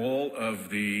met all of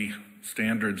the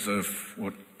standards of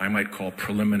what I might call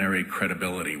preliminary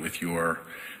credibility with your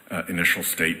initial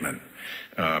statement.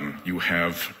 You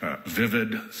have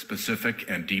vivid, specific,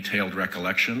 and detailed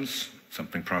recollections,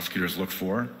 something prosecutors look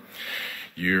for.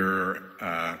 Your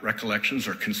recollections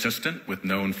are consistent with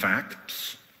known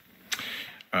facts.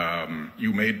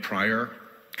 You made prior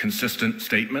consistent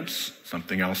statements,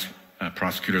 something else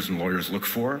prosecutors and lawyers look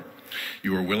for.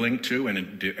 You were willing to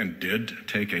and did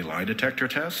take a lie detector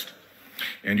test.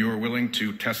 And you were willing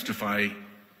to testify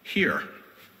here.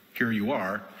 Here you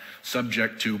are,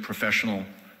 subject to professional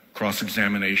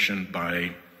cross-examination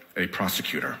by a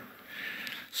prosecutor.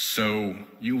 So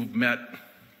you've met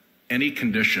any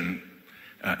condition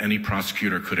any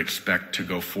prosecutor could expect to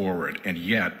go forward, and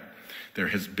yet there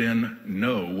has been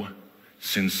no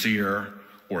sincere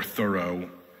or thorough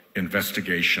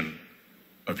investigation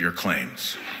of your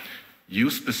claims. You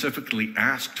specifically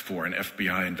asked for an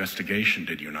FBI investigation,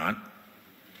 did you not?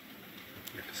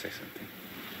 You have to say something.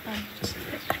 Just say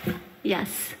yes.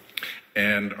 Yes.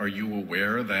 And are you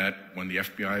aware that when the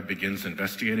FBI begins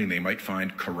investigating, they might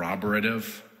find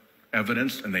corroborative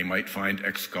evidence and they might find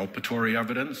exculpatory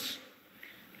evidence?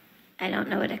 I don't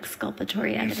know what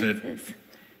exculpatory evidence is.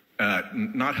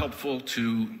 Not helpful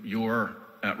to your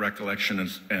recollection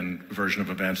and version of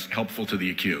events, helpful to the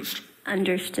accused?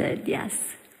 Understood, yes.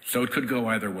 So it could go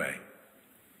either way?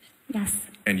 Yes.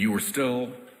 And you were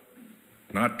still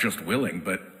not just willing,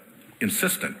 but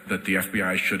insistent that the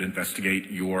FBI should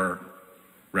investigate your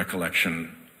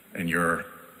recollection and your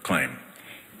claim?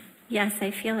 Yes,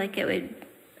 I feel like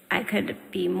I could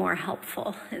be more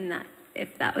helpful in that,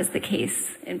 if that was the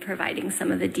case, in providing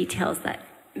some of the details that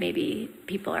maybe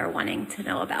people are wanting to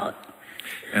know about.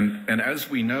 And as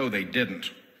we know, they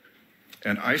didn't.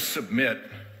 And I submit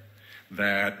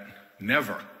that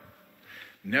never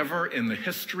in the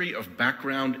history of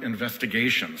background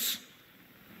investigations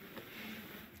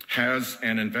has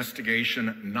an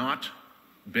investigation not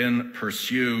been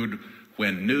pursued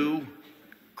when new,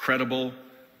 credible,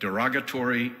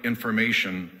 derogatory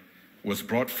information was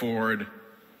brought forward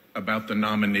about the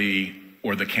nominee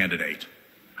or the candidate.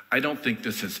 I don't think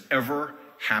this has ever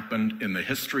happened in the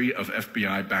history of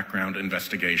FBI background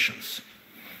investigations.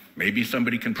 Maybe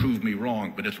somebody can prove me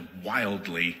wrong, but it's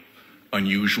wildly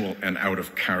unusual, and out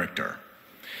of character.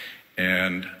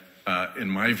 And in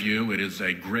my view, it is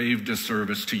a grave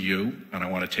disservice to you, and I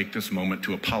want to take this moment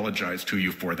to apologize to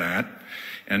you for that,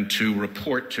 and to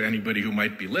report to anybody who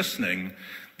might be listening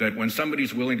that when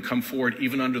somebody's willing to come forward,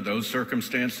 even under those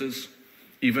circumstances,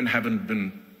 even having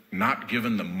been not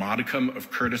given the modicum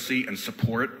of courtesy and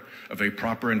support of a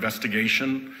proper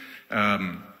investigation,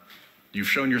 you've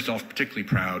shown yourself particularly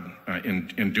proud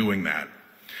in doing that.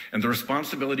 And the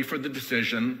responsibility for the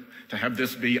decision to have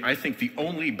this be, I think, the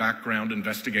only background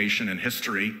investigation in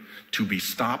history to be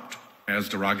stopped as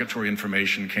derogatory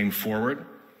information came forward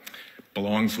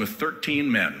belongs with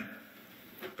 13 men: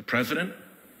 the President,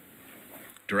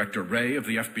 Director Wray of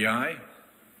the FBI,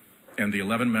 and the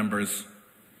 11 members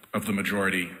of the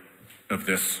majority of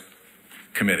this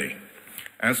committee.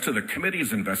 As to the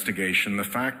committee's investigation, the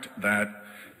fact that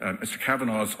Mr.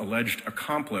 Kavanaugh's alleged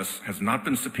accomplice has not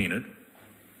been subpoenaed,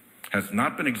 has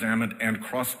not been examined and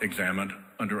cross-examined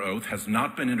under oath, has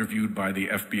not been interviewed by the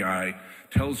FBI,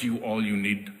 tells you all you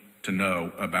need to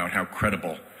know about how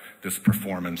credible this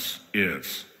performance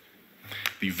is.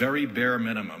 The very bare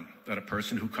minimum that a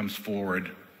person who comes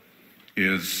forward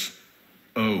is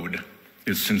owed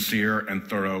is sincere and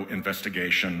thorough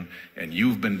investigation, and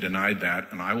you've been denied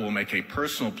that, and I will make a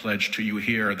personal pledge to you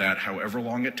here that however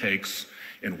long it takes,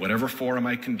 in whatever forum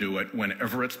I can do it,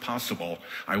 whenever it's possible,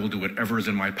 I will do whatever is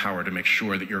in my power to make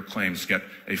sure that your claims get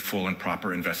a full and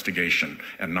proper investigation,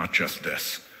 and not just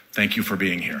this. Thank you for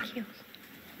being here. Thank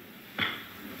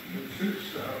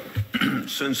you.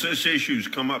 Since this issue's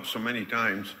come up so many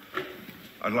times,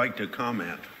 I'd like to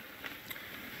comment.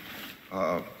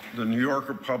 The New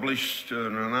Yorker published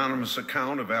an anonymous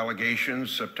account of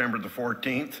allegations September the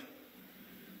 14th.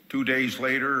 2 days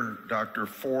later, Dr.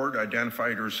 Ford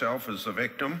identified herself as the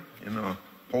victim in a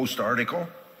Post article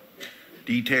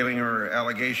detailing her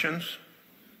allegations.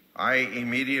 I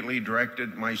immediately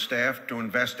directed my staff to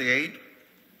investigate.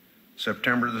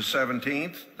 September the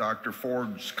 17th, Dr.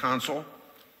 Ford's counsel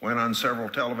went on several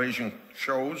television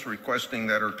shows requesting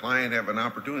that her client have an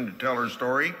opportunity to tell her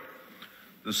story.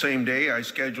 The same day, I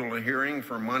scheduled a hearing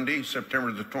for Monday,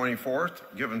 September the 24th,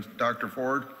 giving Dr.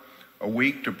 Ford a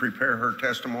week to prepare her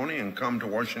testimony and come to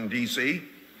Washington, D.C.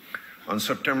 On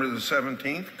September the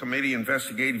 17th, committee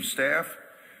investigative staff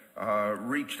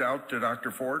reached out to Dr.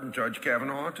 Ford and Judge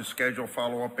Kavanaugh to schedule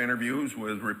follow-up interviews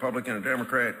with Republican and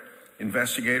Democrat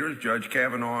investigators. Judge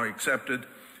Kavanaugh accepted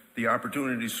the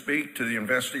opportunity to speak to the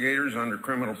investigators under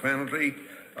criminal penalty.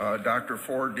 Dr.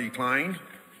 Ford declined.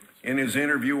 In his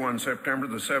interview on September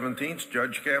the 17th,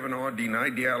 Judge Kavanaugh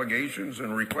denied the allegations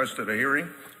and requested a hearing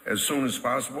as soon as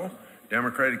possible.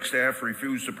 Democratic staff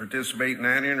refused to participate in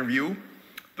that interview.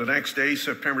 The next day,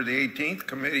 September the 18th,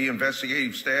 committee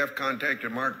investigative staff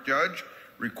contacted Mark Judge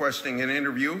requesting an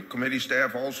interview. Committee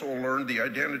staff also learned the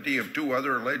identity of 2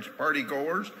 other alleged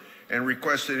partygoers and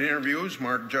requested interviews.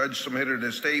 Mark Judge submitted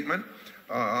a statement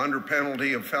under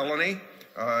penalty of felony,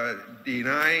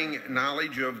 denying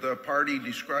knowledge of the party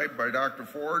described by Dr.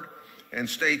 Ford, and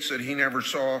states that he never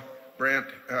saw Brent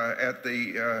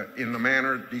in the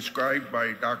manner described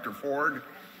by Dr. Ford.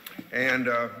 And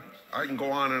I can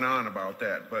go on and on about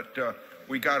that, but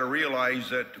we got to realize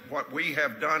that what we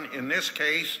have done in this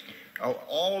case,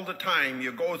 all the time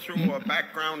you go through a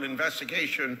background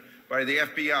investigation by the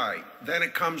FBI, then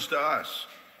it comes to us,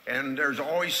 and there's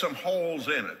always some holes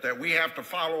in it that we have to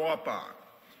follow up on.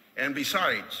 And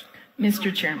besides,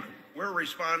 Mr. Chairman, we're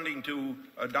responding to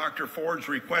Dr. Ford's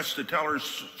request to tell her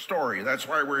story. That's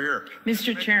why we're here.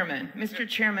 Mr. Chairman,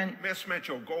 Ms.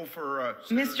 Mitchell, go for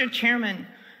Mr. Chairman,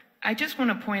 I just want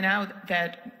to point out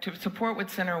that to support what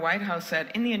Senator Whitehouse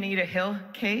said, in the Anita Hill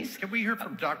case, Can we hear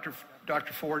from Dr.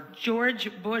 Ford?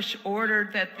 George Bush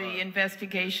ordered that the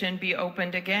investigation be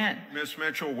opened again. Ms.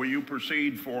 Mitchell, will you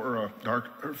proceed for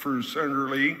Senator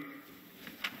Lee?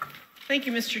 Thank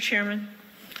you, Mr. Chairman.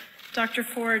 Dr.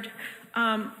 Ford,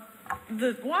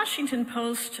 the Washington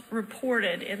Post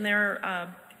reported in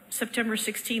their September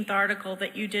 16th article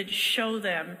that you did show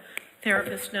them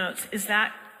therapist notes. Is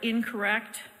that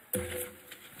incorrect?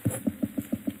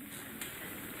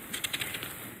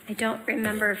 I don't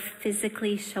remember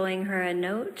physically showing her a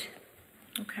note.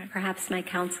 Okay. Perhaps my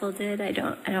counsel did. I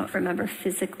don't remember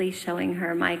physically showing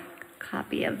her my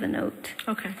copy of the note.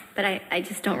 Okay. But I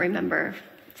just don't remember.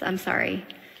 I'm sorry.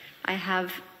 I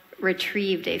have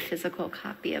retrieved a physical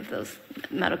copy of those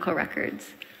medical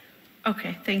records.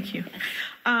 Okay, thank you.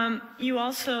 You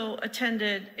also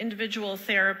attended individual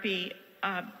therapy.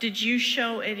 Did you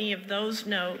show any of those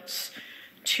notes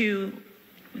to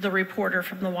the reporter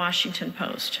from the Washington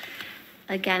Post?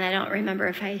 Again, I don't remember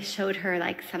if I showed her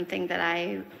like something that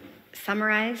I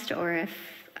summarized or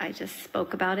I just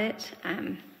spoke about it,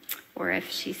 or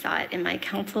if she saw it in my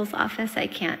counsel's office. I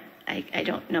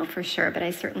don't know for sure, but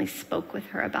I certainly spoke with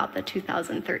her about the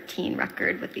 2013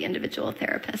 record with the individual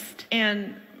therapist.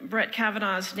 And Brett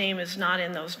Kavanaugh's name is not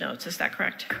in those notes, is that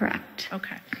correct? Correct.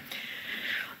 Okay.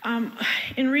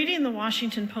 In reading the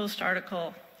Washington Post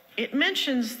article, it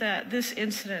mentions that this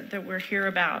incident that we're here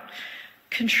about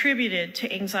contributed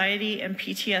to anxiety and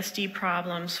PTSD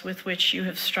problems with which you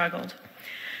have struggled.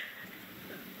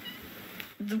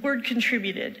 The word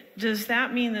contributed, does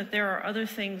that mean that there are other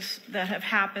things that have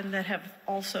happened that have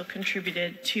also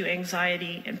contributed to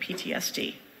anxiety and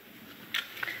PTSD?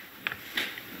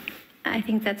 I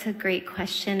think that's a great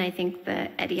question. I think the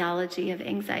etiology of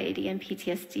anxiety and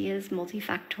PTSD is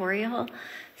multifactorial.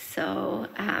 So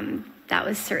that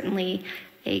was certainly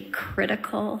a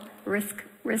critical risk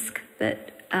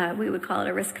that we would call it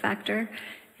a risk factor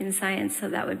in science. So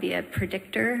that would be a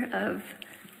predictor of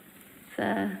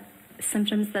the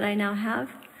symptoms that I now have.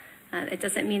 It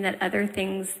doesn't mean that other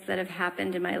things that have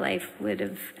happened in my life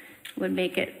would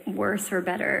make it worse or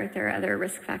better. There are other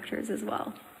risk factors as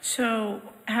well. So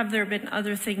have there been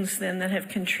other things then that have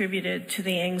contributed to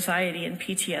the anxiety and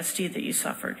PTSD that you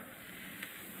suffered?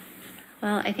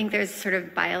 Well, I think there's sort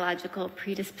of biological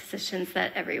predispositions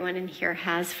that everyone in here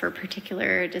has for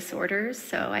particular disorders.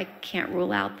 So I can't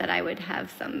rule out that I would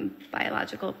have some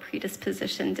biological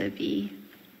predisposition to be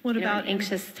an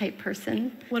anxious type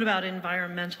person. What about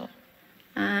environmental?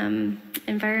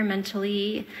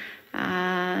 Environmentally,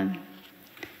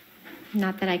 not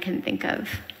that I can think of.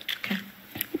 Okay.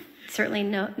 Certainly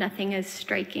nothing as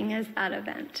striking as that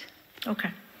event.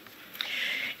 Okay.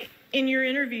 In your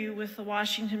interview with the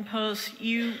Washington Post,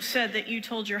 you said that you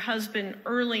told your husband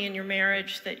early in your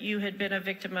marriage that you had been a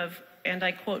victim of, and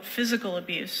I quote, physical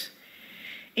abuse.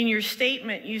 In your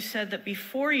statement, you said that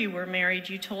before you were married,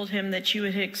 you told him that you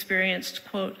had experienced,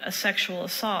 quote, a sexual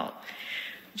assault.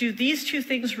 Do these two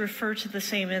things refer to the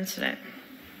same incident?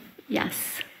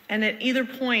 Yes. And at either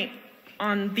point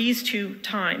on these two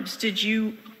times, did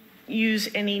you use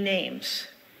any names?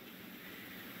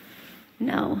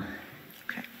 No.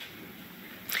 Okay.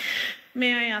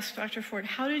 May I ask, Dr. Ford,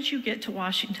 how did you get to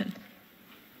Washington?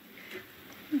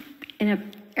 In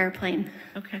an airplane.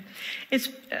 Okay.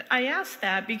 I asked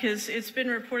that because it's been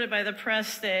reported by the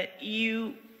press that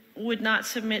you would not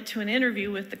submit to an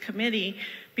interview with the committee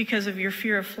because of your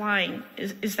fear of flying.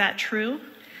 Is that true?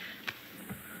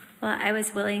 Well, I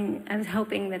was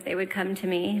hoping that they would come to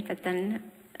me, but then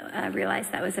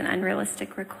realized that was an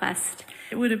unrealistic request.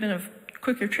 It would have been a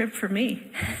quicker trip for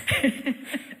me.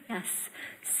 Yes.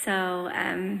 So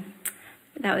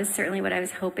that was certainly what I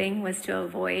was hoping, was to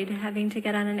avoid having to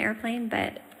get on an airplane,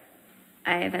 but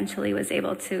I eventually was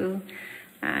able to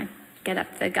get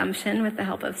up the gumption with the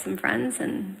help of some friends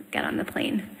and get on the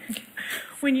plane.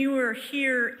 When you were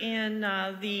here in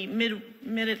the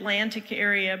mid-Atlantic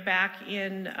area back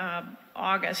in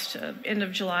August, end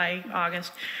of July,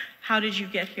 August, how did you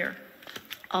get here?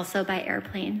 Also by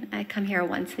airplane. I come here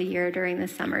once a year during the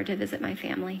summer to visit my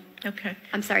family. Okay.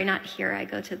 I'm sorry, not here. I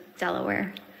go to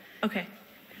Delaware. Okay.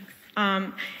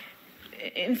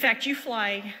 In fact, you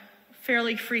fly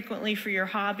fairly frequently for your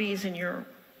hobbies, and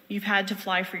you've had to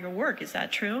fly for your work. Is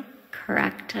that true?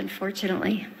 Correct,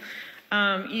 unfortunately.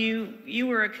 You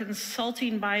were a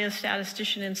consulting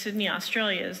biostatistician in Sydney,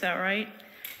 Australia. Is that right?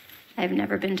 I've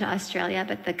never been to Australia,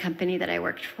 but the company that I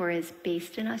worked for is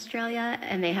based in Australia,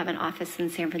 and they have an office in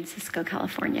San Francisco,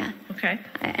 California. Okay.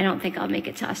 I don't think I'll make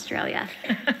it to Australia.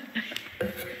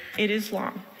 It is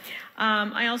long.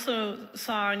 I also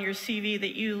saw on your CV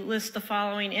that you list the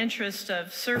following interests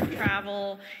of surf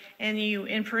travel, and you,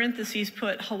 in parentheses,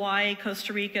 put Hawaii,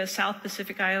 Costa Rica, South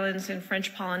Pacific Islands, and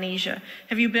French Polynesia.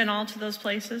 Have you been all to those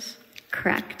places?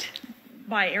 Correct.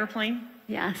 By airplane?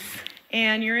 Yes.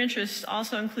 And your interests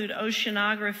also include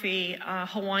oceanography,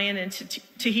 Hawaiian and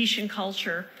Tahitian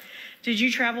culture. Did you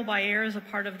travel by air as a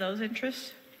part of those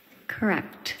interests?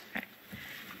 Correct. Okay.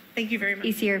 Thank you very much.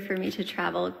 Easier for me to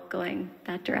travel going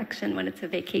that direction when it's a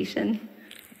vacation.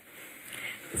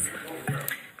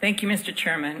 Thank you, Mr.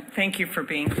 Chairman. Thank you for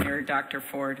being here, Dr.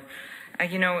 Ford.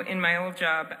 You know, in my old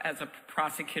job as a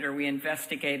prosecutor, we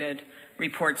investigated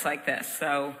reports like this.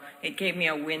 So it gave me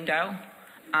a window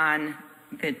on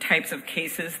the types of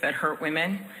cases that hurt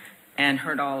women and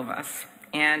hurt all of us.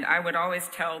 And I would always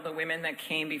tell the women that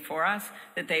came before us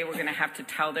that they were going to have to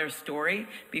tell their story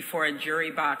before a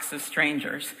jury box of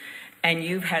strangers. And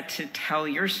you've had to tell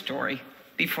your story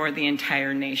before the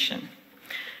entire nation.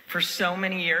 For so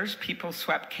many years, people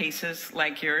swept cases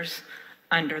like yours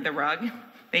under the rug.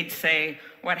 They'd say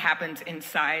what happens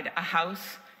inside a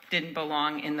house didn't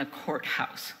belong in the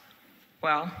courthouse.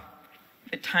 Well,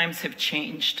 The times have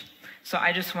changed. So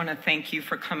I just want to thank you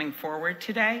for coming forward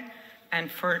today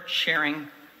and for sharing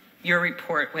your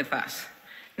report with us.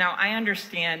 Now, I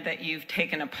understand that you've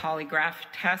taken a polygraph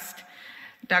test.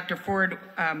 Dr. Ford,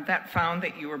 that found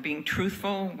that you were being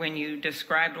truthful when you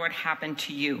described what happened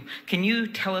to you. Can you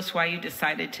tell us why you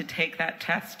decided to take that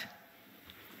test?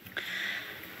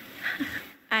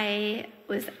 I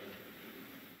was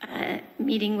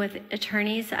meeting with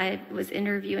attorneys. I was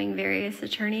interviewing various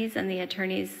attorneys, and the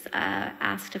attorneys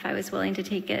asked if I was willing to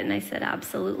take it, and I said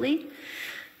absolutely.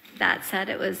 That said,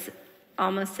 it was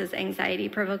almost as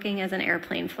anxiety-provoking as an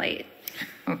airplane flight.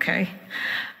 Okay.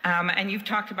 And you've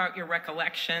talked about your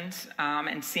recollections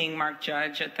and seeing Mark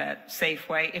Judge at that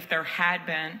Safeway. If there had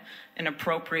been an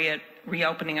appropriate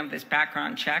reopening of this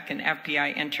background check and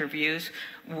FBI interviews,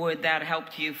 would that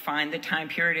help you find the time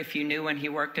period if you knew when he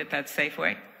worked at that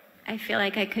Safeway? I feel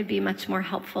like I could be much more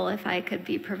helpful if I could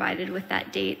be provided with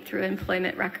that date through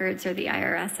employment records or the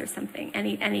IRS or something,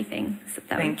 anything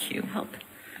that Thank you. would help.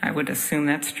 I would assume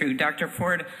that's true. Dr.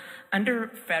 Ford, under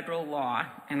federal law,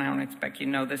 and I don't expect you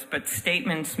to know this, but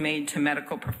statements made to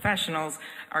medical professionals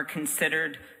are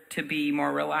considered to be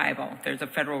more reliable. There's a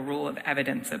federal rule of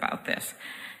evidence about this.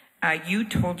 You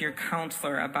told your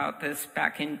counselor about this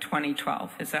back in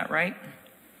 2012, is that right?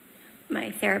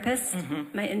 My therapist,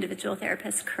 my individual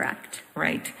therapist, correct.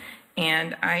 Right.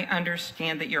 And I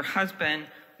understand that your husband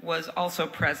was also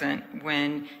present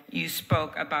when you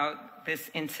spoke about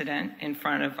this incident in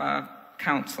front of a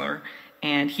counselor,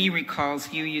 and he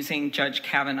recalls you using Judge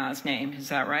Kavanaugh's name. Is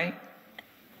that right?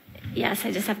 Yes,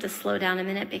 I just have to slow down a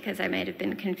minute because I might have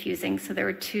been confusing. So there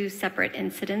were two separate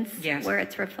incidents where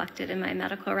it's reflected in my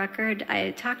medical record.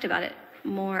 I talked about it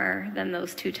more than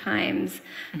those two times,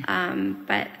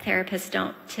 but therapists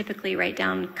don't typically write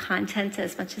down content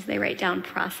as much as they write down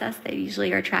process. They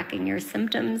usually are tracking your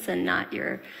symptoms and not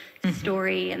your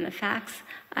story and the facts.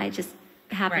 I just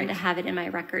happened to have it in my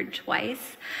record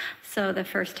twice. So the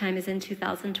first time is in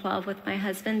 2012 with my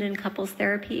husband in couples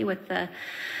therapy with the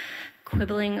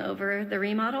quibbling over the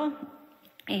remodel.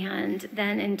 And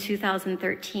then in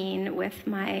 2013 with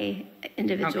my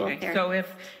individual therapist. So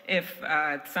if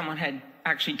someone had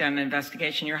actually done an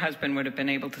investigation, your husband would have been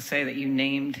able to say that you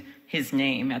named his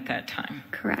name at that time?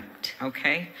 Correct.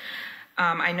 Okay.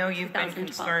 I know you've been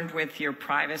concerned with your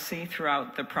privacy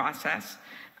throughout the process.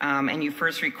 And you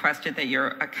first requested that your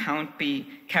account be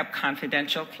kept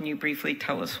confidential. Can you briefly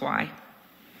tell us why?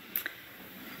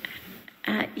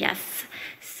 Yes.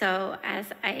 So as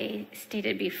I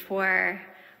stated before,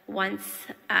 once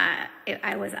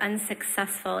I was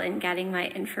unsuccessful in getting my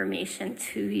information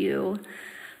to you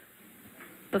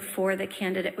before the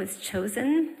candidate was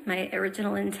chosen, my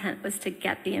original intent was to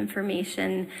get the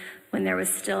information when there was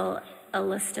still a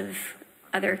list of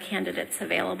other candidates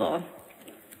available.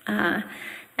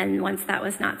 And once that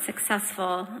was not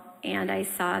successful, and I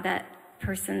saw that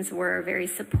persons were very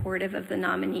supportive of the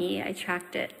nominee, I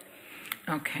tracked it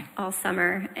all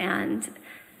summer and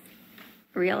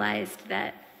realized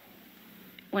that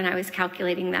when I was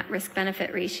calculating that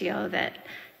risk-benefit ratio that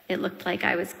it looked like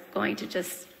I was going to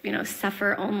just,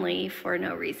 suffer only for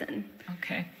no reason.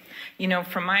 Okay.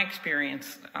 From my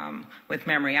experience with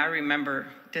memory, I remember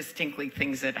distinctly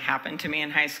things that happened to me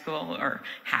in high school or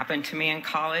happened to me in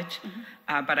college,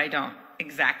 but I don't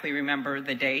exactly remember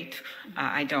the date.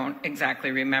 I don't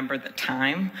exactly remember the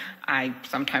time. I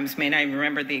sometimes may not even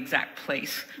remember the exact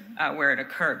place where it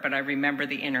occurred, but I remember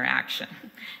the interaction.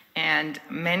 And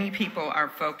many people are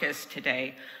focused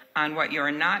today on what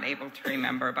you're not able to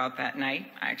remember about that night.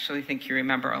 I actually think you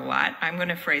remember a lot. I'm going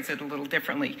to phrase it a little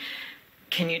differently.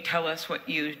 Can you tell us what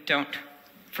you don't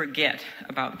forget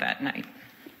about that night?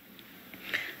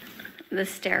 The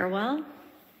stairwell,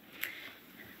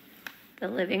 the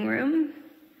living room,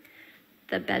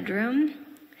 the bedroom,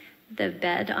 the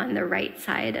bed on the right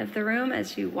side of the room.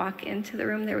 As you walk into the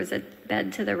room, there was a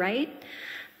bed to the right,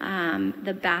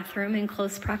 the bathroom in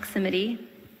close proximity,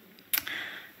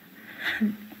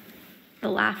 the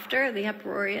laughter, the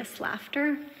uproarious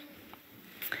laughter,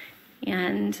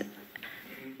 and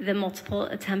the multiple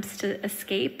attempts to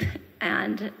escape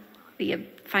and the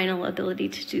final ability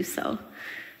to do so.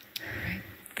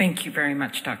 Thank you very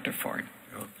much, Dr. Ford.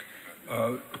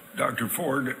 Dr.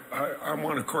 Ford, I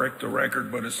want to correct the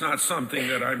record, but it's not something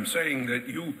that I'm saying that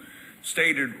you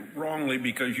stated wrongly,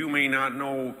 because you may not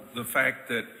know the fact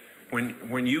that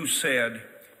when you said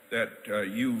that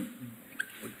you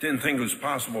didn't think it was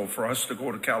possible for us to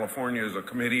go to California as a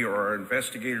committee or our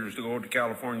investigators to go to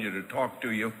California to talk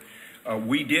to you,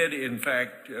 we did, in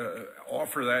fact,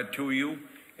 offer that to you,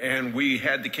 and we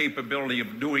had the capability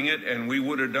of doing it, and we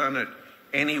would have done it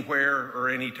anywhere or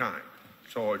anytime.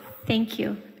 So Thank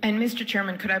you. And Mr.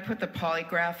 Chairman, could I put the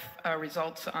polygraph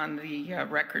results on the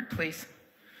record, please?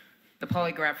 The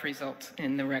polygraph results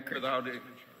in the record. without it,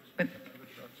 Is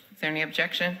there any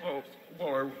objection?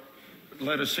 well,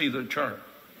 let us see the chart.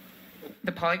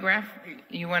 The polygraph?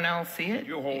 You want to all see it?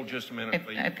 You hold just a minute,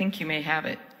 please. I think you may have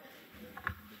it.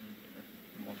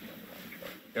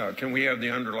 Yeah, can we have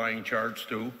the underlying charts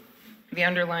too? The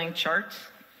underlying charts?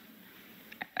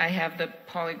 I have the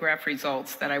polygraph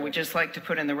results that I would just like to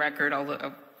put in the record.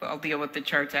 I'll deal with the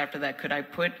charts after that. Could I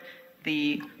put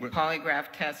the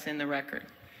polygraph tests in the record?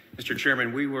 Mr.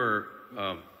 Chairman,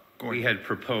 we had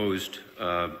proposed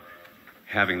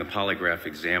having the polygraph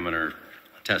examiner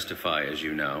testify, as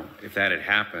you know. If that had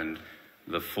happened,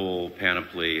 the full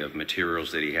panoply of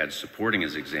materials that he had supporting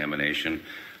his examination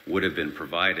would have been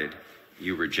provided.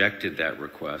 You rejected that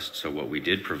request, so what we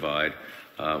did provide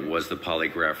was the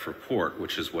polygraph report,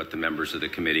 which is what the members of the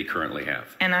committee currently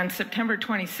have. And on September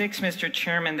 26, Mr.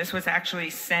 Chairman, this was actually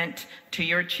sent to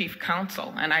your chief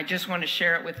counsel, and I just want to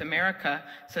share it with America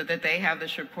so that they have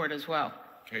this report as well.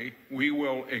 Okay, we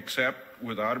will accept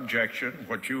without objection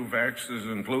what you've asked us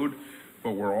to include,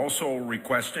 but we're also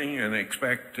requesting and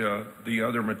expect the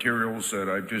other materials that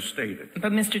I've just stated.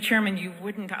 But Mr. Chairman, you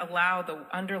wouldn't allow the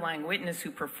underlying witness who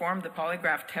performed the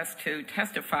polygraph test to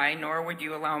testify, nor would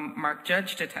you allow Mark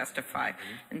Judge to testify.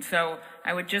 And so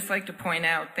I would just like to point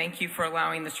out, thank you for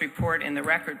allowing this report in the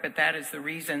record, but that is the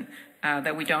reason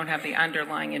that we don't have the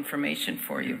underlying information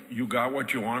for you. You got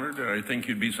what you wanted, and I think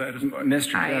you'd be satisfied.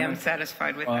 Mr. I Chairman, am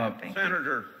satisfied with that. Thank you.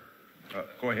 Senator,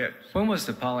 go ahead. when was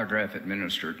the polygraph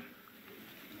administered?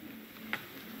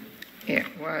 It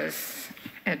was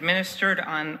administered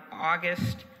on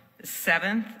August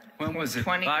 7th, When was it?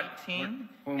 2018,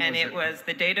 and it was,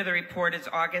 the date of the report is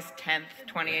August 10th,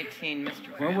 2018,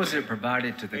 Mr. When was it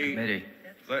provided to the committee?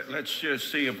 Let's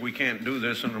just see if we can't do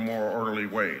this in a more orderly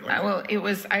way. Well, he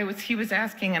was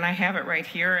asking, and I have it right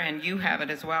here, and you have it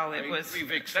as well. It was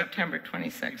September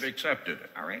 26th. We've accepted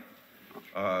it. All right.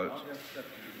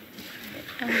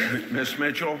 Ms.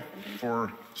 Mitchell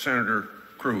for Senator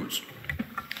Cruz.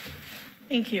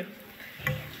 Thank you.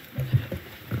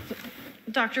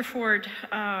 Dr. Ford,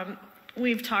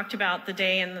 we've talked about the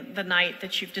day and the night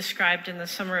that you've described in the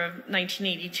summer of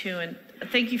 1982, and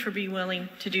thank you for being willing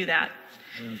to do that.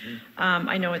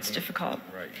 I know it's difficult.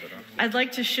 I'd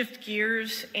like to shift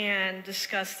gears and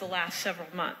discuss the last several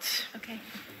months. Okay.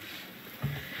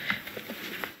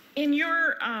 In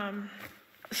your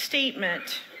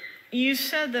statement, you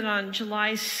said that on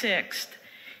July 6th,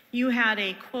 you had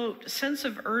a, quote, sense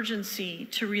of urgency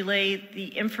to relay the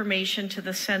information to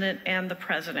the Senate and the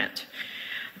President.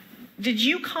 Did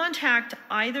you contact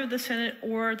either the Senate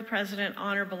or the President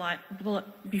on or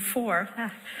before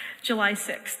July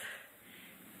 6th?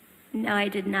 No, I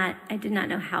did not. I did not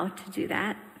know how to do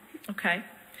that. Okay.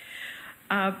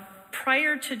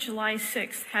 Prior to July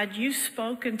 6th, had you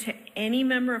spoken to any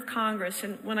member of Congress,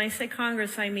 and when I say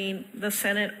Congress, I mean the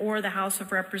Senate or the House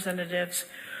of Representatives,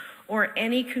 or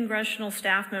any congressional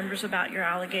staff members about your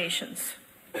allegations?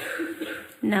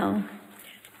 No.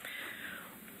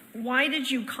 Why did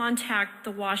you contact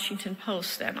the Washington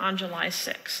Post then on July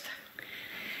 6th?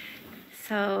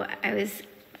 So I was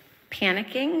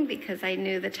panicking because I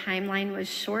knew the timeline was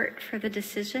short for the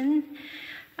decision,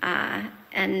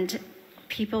 and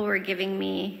people were giving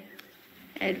me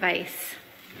advice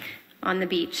on the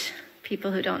beach,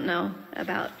 people who don't know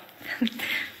about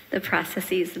the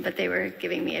processes, but they were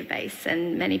giving me advice,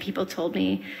 and many people told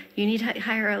me, you need to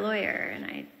hire a lawyer, and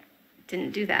I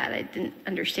didn't do that. I didn't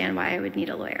understand why I would need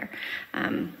a lawyer.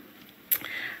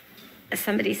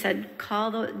 Somebody said,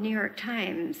 call the New York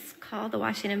Times, call the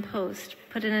Washington Post,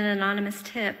 put in an anonymous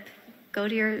tip, go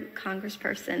to your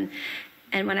congressperson.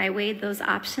 And when I weighed those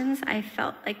options, I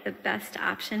felt like the best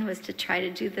option was to try to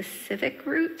do the civic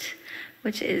route,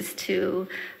 which is to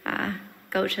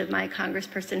go to my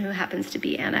congressperson, who happens to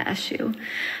be Anna Eshoo.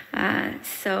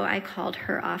 So I called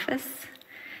her office,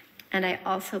 and I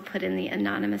also put in the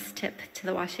anonymous tip to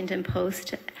the Washington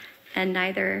Post, and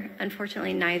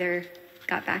unfortunately, neither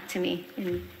got back to me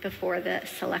before the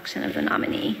selection of the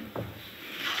nominee.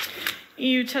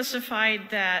 You testified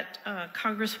that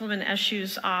Congresswoman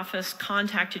Eshoo's office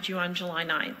contacted you on July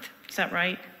 9th. Is that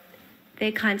right?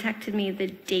 They contacted me the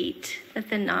date that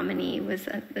the nominee was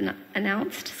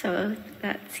announced, so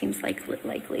that seems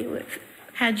likely.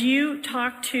 Had you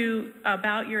talked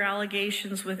about your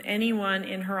allegations with anyone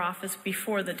in her office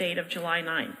before the date of July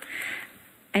 9th?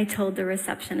 I told the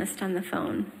receptionist on the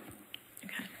phone.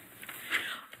 Okay.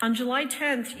 On July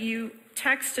 10th, you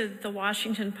texted the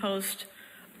Washington Post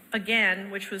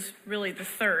again, which was really the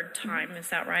third time, is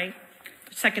that right?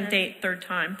 Second date, third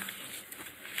time.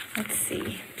 Let's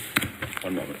see.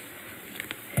 One moment.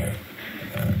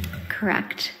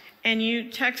 Correct. And you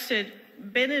texted,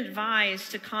 been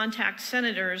advised to contact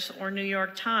senators or New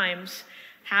York Times,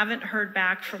 haven't heard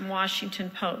back from Washington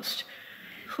Post.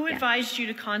 Who advised you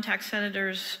to contact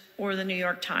senators or the New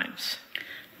York Times?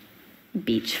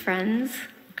 Beach friends,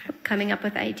 coming up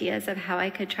with ideas of how I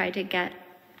could try to get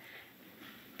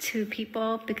to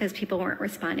people because people weren't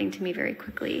responding to me very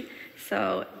quickly.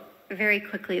 So very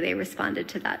quickly they responded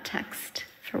to that text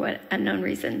for what unknown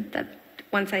reason. That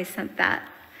once I sent that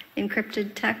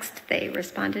encrypted text, they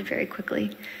responded very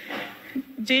quickly.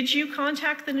 Did you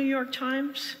contact the New York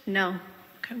Times? No.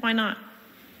 Okay, why not?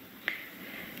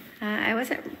 I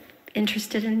wasn't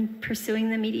interested in pursuing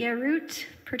the media route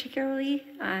particularly,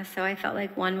 so I felt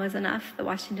like one was enough, the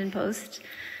Washington Post,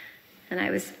 and I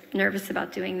was nervous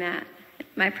about doing that.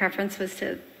 My preference was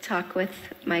to talk with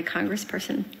my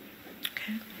congressperson.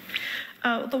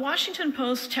 Okay. The Washington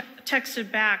Post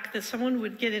texted back that someone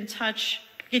would get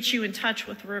you in touch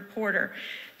with a reporter.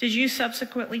 Did you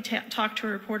subsequently talk to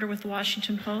a reporter with the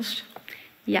Washington Post?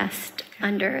 Yes,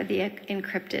 under the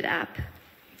encrypted app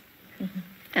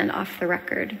and off the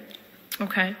record.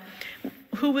 Okay.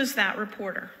 Who was that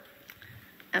reporter?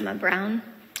 Emma Brown.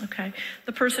 Okay.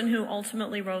 The person who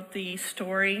ultimately wrote the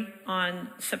story on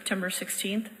September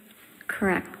 16th?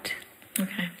 Correct.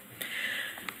 Okay.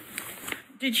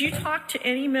 Did you talk to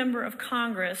any member of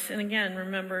Congress, and again,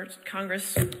 remember,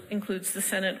 Congress includes the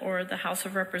Senate or the House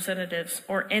of Representatives,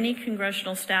 or any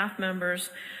congressional staff members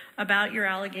about your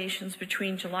allegations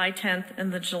between July 10th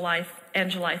and July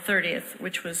 30th,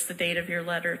 which was the date of your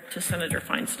letter to Senator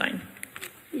Feinstein?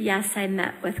 Yes, I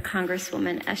met with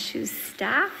Congresswoman Eshu's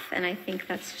staff, and I think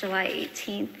that's July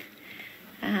 18th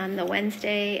on the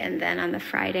Wednesday, and then on the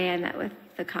Friday I met with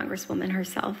the Congresswoman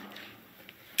herself.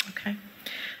 Okay.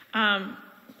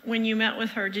 When you met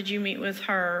with her, did you meet with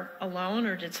her alone,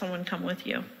 or did someone come with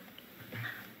you?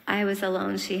 I was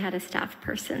alone. She had a staff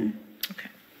person. Okay.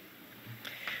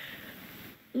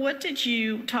 What did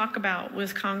you talk about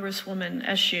with Congresswoman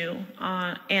Eshu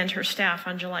and her staff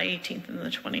on July 18th and the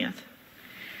 20th?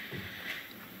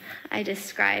 I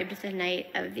described the night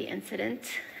of the incident,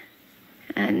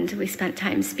 and we spent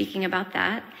time speaking about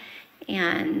that.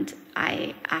 And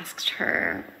I asked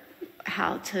her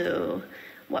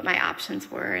what my options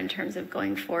were in terms of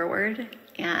going forward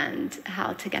and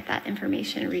how to get that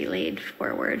information relayed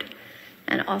forward.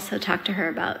 And also talked to her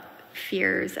about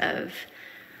fears of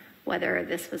whether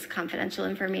this was confidential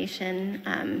information,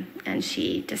 and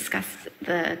she discussed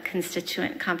the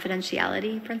constituent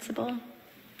confidentiality principle.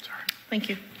 Thank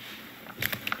you.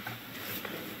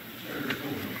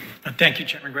 Thank you,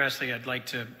 Chairman Grassley. I'd like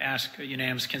to ask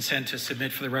unanimous consent to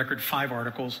submit for the record 5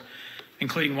 articles,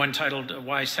 including one titled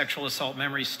Why Sexual Assault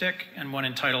Memories Stick and one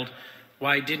entitled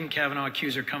Why Didn't Kavanaugh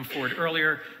Accuser Come Forward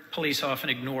Earlier? Police Often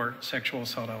Ignore Sexual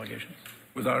Assault Allegations.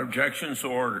 Without objection,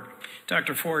 so ordered.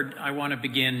 Dr. Ford, I want to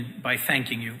begin by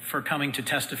thanking you for coming to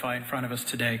testify in front of us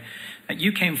today.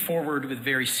 You came forward with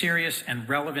very serious and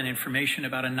relevant information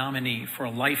about a nominee for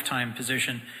a lifetime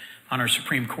position on our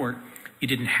Supreme Court. You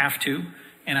didn't have to,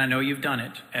 and I know you've done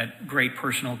it at great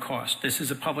personal cost. This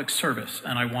is a public service,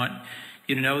 and I want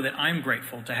you to know that I'm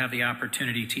grateful to have the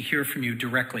opportunity to hear from you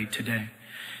directly today.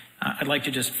 I'd like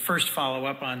to just first follow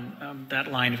up on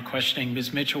that line of questioning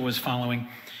Ms. Mitchell was following,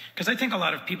 because I think a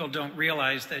lot of people don't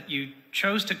realize that you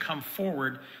chose to come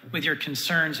forward with your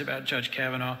concerns about Judge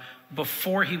Kavanaugh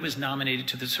before he was nominated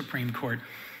to the Supreme Court.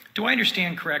 Do I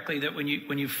understand correctly that when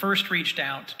you first reached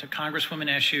out to Congresswoman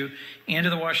Eshu and to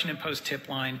the Washington Post tip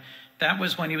line, that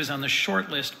was when he was on the short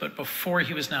list, but before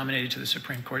he was nominated to the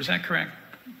Supreme Court? Is that correct?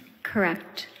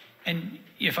 Correct. And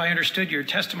if I understood your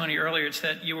testimony earlier, it's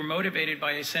that you were motivated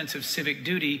by a sense of civic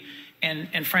duty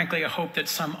and frankly, a hope that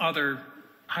some other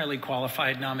highly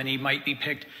qualified nominee might be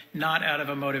picked, not out of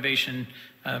a motivation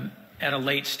at a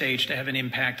late stage to have an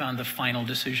impact on the final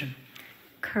decision.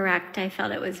 Correct. I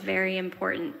felt it was very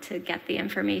important to get the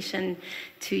information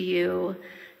to you,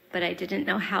 but I didn't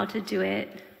know how to do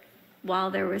it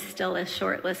while there was still a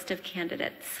short list of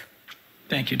candidates.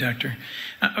 Thank you, Doctor.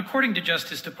 According to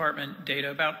Justice Department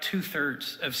data, about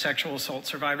 2/3 of sexual assault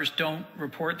survivors don't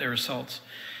report their assaults.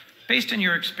 Based on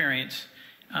your experience,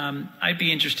 I'd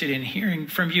be interested in hearing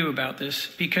from you about this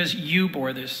because you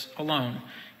bore this alone.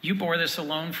 You bore this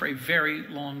alone for a very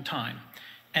long time.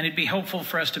 And it'd be helpful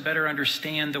for us to better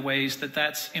understand the ways that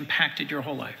that's impacted your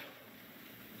whole life.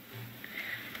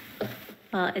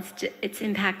 Well, it's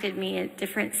impacted me at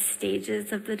different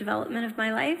stages of the development of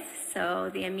my life. So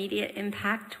the immediate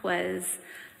impact was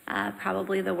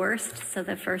probably the worst. So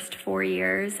the first 4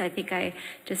 years, I think I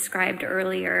described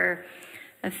earlier,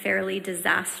 a fairly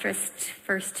disastrous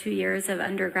first 2 years of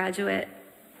undergraduate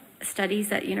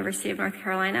studies at University of North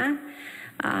Carolina,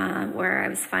 where I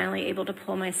was finally able to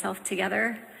pull myself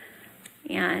together.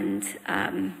 And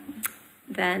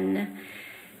then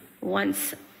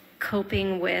once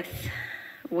coping with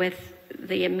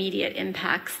the immediate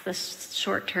impacts, the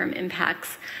short-term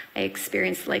impacts, I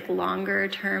experienced like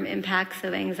longer-term impacts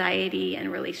of anxiety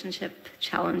and relationship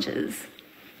challenges.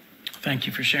 Thank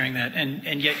you for sharing that.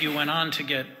 And yet you went on to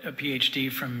get a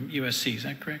PhD from USC, is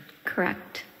that correct?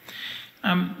 Correct.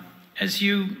 As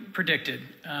you predicted,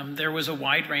 there was a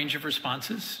wide range of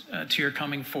responses to your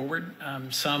coming forward.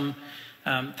 Some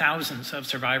thousands of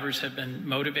survivors have been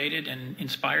motivated and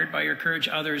inspired by your courage.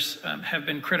 Others have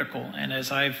been critical. And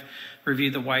as I've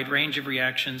reviewed the wide range of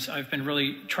reactions, I've been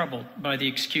really troubled by the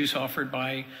excuse offered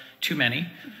by too many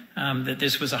that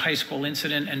this was a high school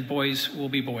incident and boys will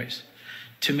be boys.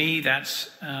 To me, that's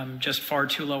just far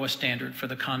too low a standard for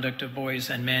the conduct of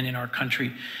boys and men in our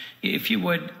country. If you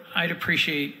would, I'd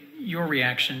appreciate your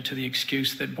reaction to the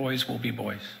excuse that boys will be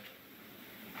boys.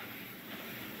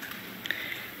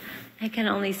 I can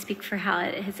only speak for how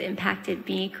it has impacted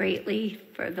me greatly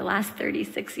for the last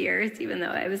 36 years, even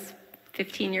though I was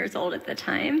 15 years old at the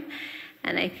time.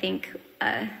 And I think,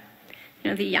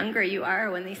 the younger you are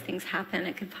when these things happen,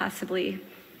 it could possibly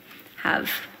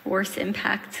have worse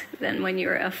impact than when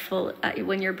you're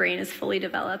when your brain is fully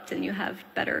developed and you have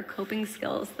better coping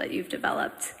skills that you've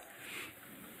developed.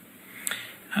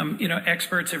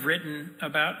 Experts have written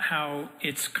about how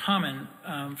it's common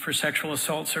for sexual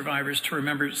assault survivors to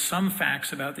remember some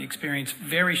facts about the experience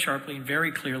very sharply and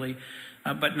very clearly,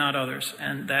 but not others.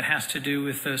 And that has to do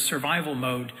with the survival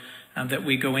mode that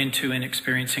we go into in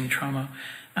experiencing trauma.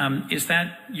 Is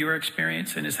that your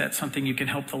experience, and is that something you can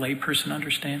help the layperson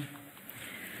understand?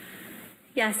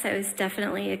 Yes, I was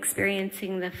definitely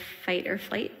experiencing the fight or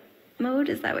flight mode.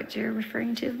 Is that what you're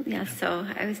referring to? Yes, so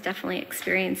I was definitely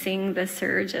experiencing the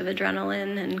surge of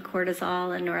adrenaline and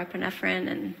cortisol and norepinephrine,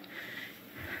 and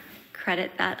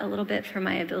credit that a little bit for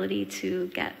my ability to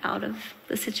get out of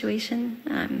the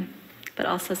situation, but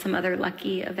also some other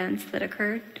lucky events that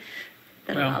occurred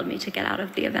that allowed me to get out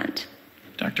of the event.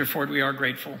 Dr. Ford, we are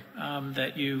grateful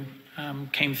that you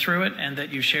came through it and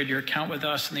that you shared your account with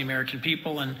us and the American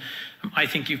people. And I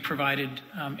think you've provided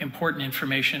important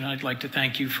information. I'd like to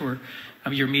thank you for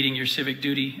your meeting your civic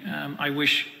duty. I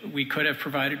wish we could have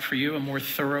provided for you a more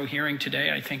thorough hearing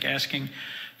today. I think asking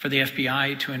for the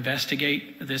FBI to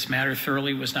investigate this matter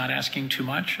thoroughly was not asking too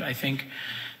much. I think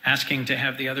asking to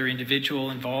have the other individual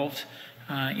involved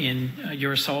in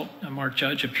your assault, Mark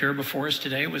Judge, appear before us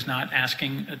today was not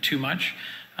asking too much.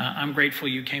 I'm grateful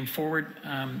you came forward,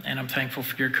 and I'm thankful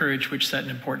for your courage, which set an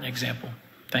important example.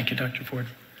 Thank you, Dr. Ford.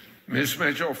 Ms.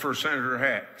 Mitchell for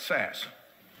Senator Sass.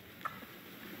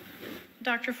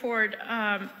 Dr. Ford,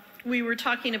 we were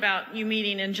talking about you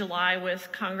meeting in July with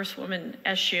Congresswoman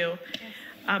Eshoo.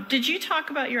 Did you talk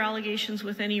about your allegations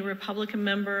with any Republican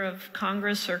member of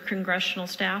Congress or congressional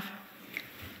staff?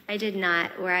 I did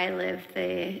not. Where I live,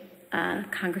 the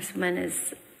Congresswoman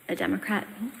is a Democrat.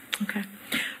 Okay.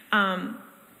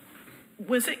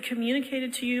 Was it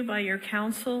communicated to you by your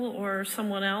counsel or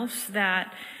someone else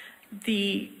that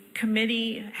the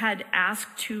committee had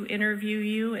asked to interview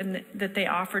you and that they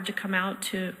offered to come out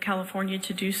to California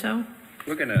to do so?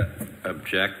 We're going to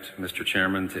object, Mr.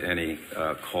 Chairman, to any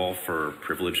call for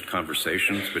privileged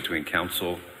conversations between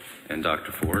counsel and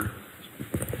Dr. Ford.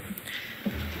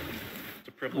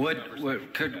 Could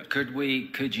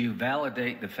you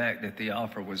validate the fact that the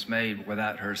offer was made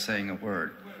without her saying a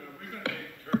word?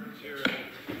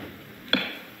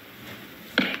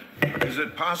 Is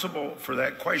it possible for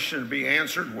that question to be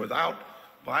answered without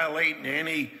violating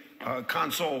any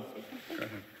consul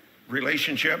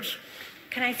relationships?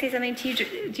 Can I say something to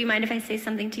you? Do you mind if I say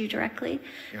something to you directly?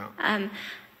 Yeah.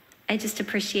 I just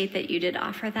appreciate that you did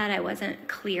offer that. I wasn't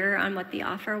clear on what the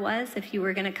offer was. If you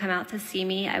were going to come out to see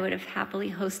me, I would have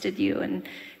happily hosted you and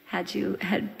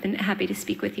had been happy to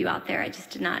speak with you out there. I just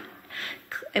did not.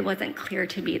 It wasn't clear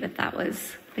to me that that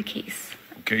was the case.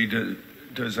 Okay.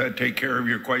 Does that take care of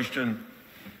your question?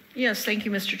 Yes, thank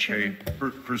you, Mr. Chairman.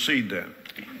 Okay, proceed then.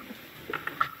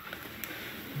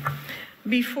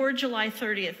 Before July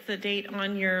 30th, the date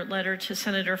on your letter to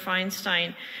Senator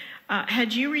Feinstein,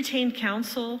 had you retained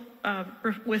counsel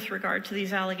with regard to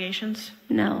these allegations?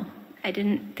 No, I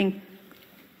didn't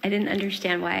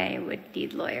understand why I would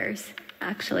need lawyers,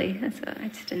 actually. So I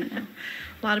just didn't know.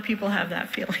 A lot of people have that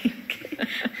feeling.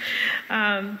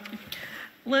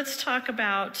 Let's talk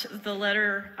about the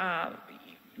letter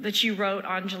that you wrote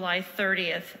on July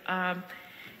 30th.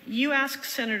 You asked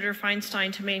Senator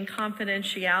Feinstein to maintain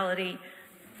confidentiality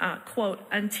quote,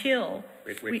 until.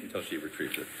 Wait until she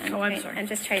retrieves it. Oh, I'm sorry. I'm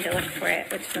just trying to look for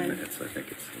it. Which 2 one? minutes, I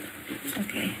think it's. Yeah.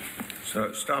 Okay.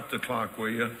 So stop the clock, will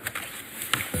you?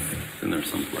 It's in there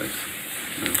someplace.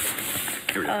 No.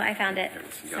 Here it is. Oh, I found it.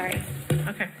 There it is. Sorry.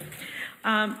 Okay.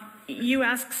 You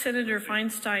asked Senator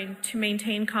Feinstein to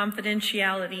maintain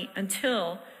confidentiality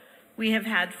until we have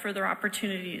had further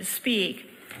opportunity to speak,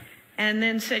 and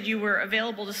then said you were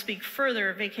available to speak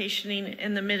further, vacationing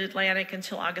in the Mid-Atlantic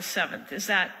until August 7th. Is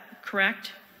that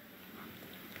correct?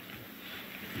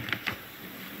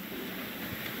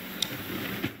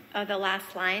 Oh, the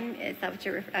last line, is that what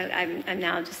you're, I'm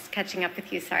now just catching up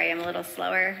with you. Sorry, I'm a little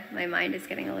slower. My mind is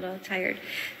getting a little tired.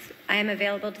 I am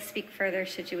available to speak further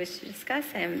should you wish to discuss.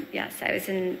 Yes, I was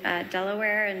in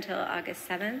Delaware until August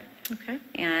 7th. Okay.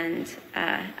 And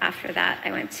after that,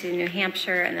 I went to New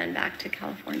Hampshire and then back to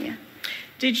California.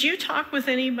 Did you talk with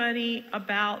anybody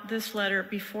about this letter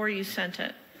before you sent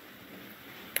it?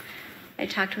 I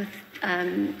talked with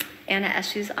Anna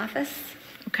Eshu's office.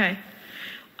 Okay.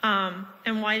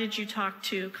 And why did you talk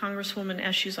to Congresswoman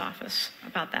Eshu's office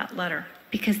about that letter?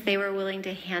 Because they were willing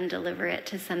to hand deliver it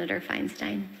to Senator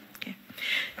Feinstein. Okay.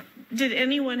 Did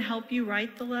anyone help you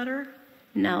write the letter?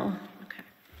 No. Okay.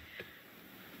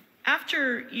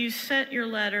 After you sent your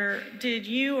letter, did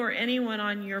you or anyone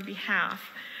on your behalf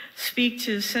speak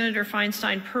to Senator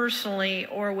Feinstein personally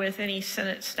or with any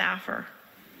Senate staffer?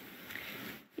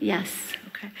 Yes.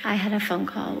 Okay. I had a phone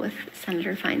call with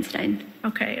Senator Feinstein.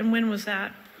 Okay. And when was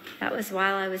that? That was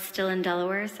while I was still in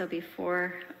Delaware, so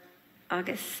before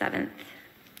August 7th.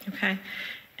 Okay.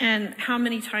 And how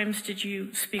many times did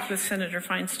you speak with Senator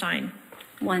Feinstein?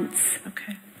 Once.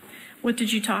 Okay. What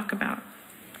did you talk about?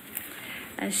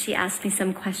 She asked me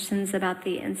some questions about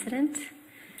the incident,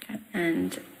 okay.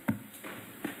 And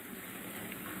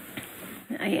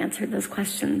I answered those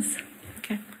questions.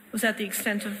 Okay. Was that the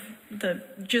extent of the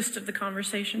gist of the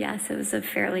conversation? Yes, it was a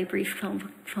fairly brief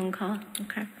phone call.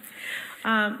 Okay.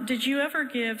 Did you ever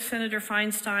give Senator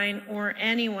Feinstein or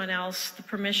anyone else the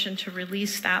permission to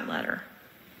release that letter?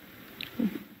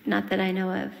 Not that I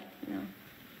know of, no.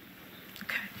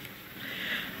 Okay.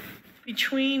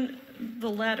 Between the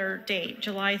letter date,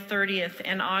 July 30th,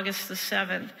 and August the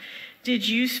 7th, did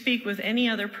you speak with any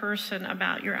other person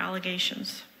about your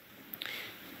allegations?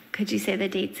 Could you say the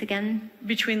dates again?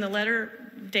 Between the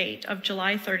letter date of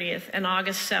July 30th and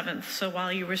August 7th, so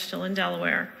while you were still in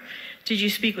Delaware, did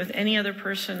you speak with any other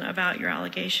person about your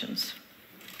allegations?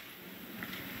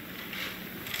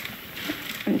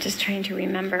 I'm just trying to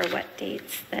remember what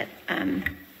dates that.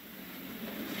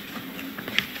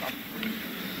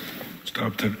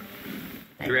 Stop the.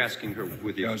 You're asking her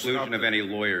with the exclusion of any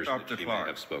lawyers that she may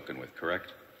have spoken with,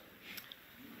 correct?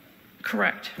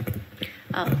 Correct.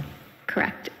 Oh,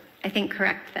 correct. I think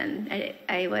correct then.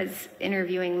 I was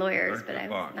interviewing lawyers, but I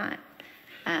was not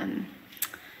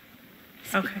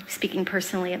speaking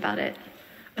personally about it.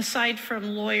 Aside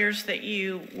from lawyers that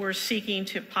you were seeking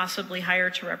to possibly hire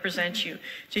to represent you,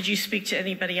 did you speak to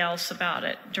anybody else about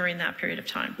it during that period of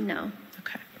time? No.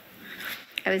 Okay.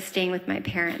 I was staying with my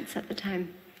parents at the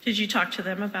time. Did you talk to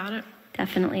them about it?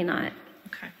 Definitely not.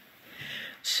 Okay.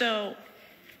 So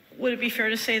would it be fair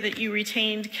to say that you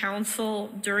retained counsel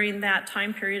during that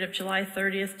time period of July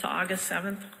 30th to August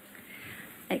 7th?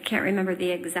 I can't remember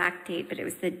the exact date, but it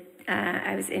was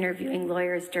I was interviewing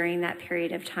lawyers during that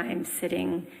period of time,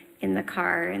 sitting in the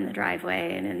car, in the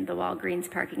driveway, and in the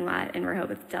Walgreens parking lot in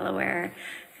Rehoboth, Delaware,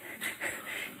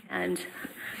 and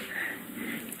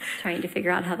trying to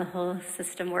figure out how the whole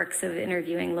system works of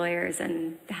interviewing lawyers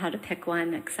and how to pick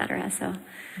one, et cetera. So,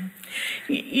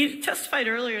 you testified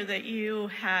earlier that you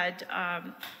had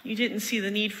you didn't see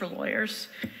the need for lawyers,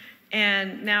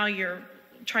 and now you're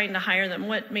trying to hire them.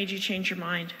 What made you change your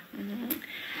mind? Mm-hmm.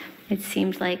 It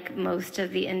seemed like most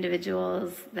of the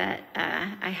individuals that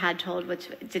I had told, which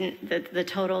didn't, the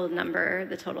total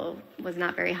was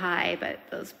not very high, but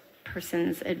those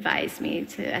persons advised me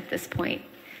to, at this point,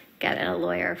 get a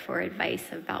lawyer for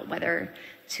advice about whether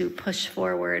to push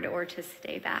forward or to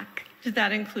stay back. Did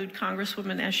that include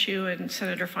Congresswoman Eshu and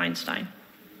Senator Feinstein?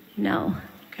 No.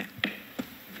 Okay.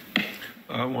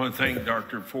 I want to thank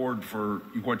Dr. Ford for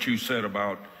what you said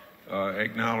about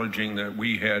acknowledging that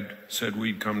we had said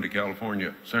we'd come to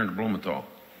California. Senator Blumenthal.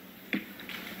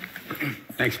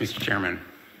 Thanks, Mr. Chairman.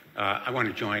 I want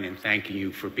to join in thanking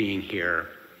you for being here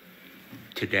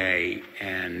today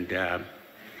and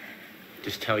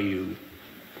just tell you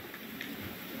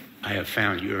I have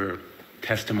found your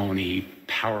testimony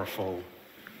powerful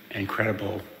and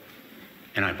credible,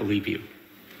 and I believe you.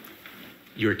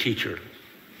 You're a teacher,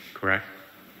 correct?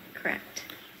 Correct.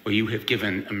 Well, you have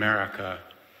given America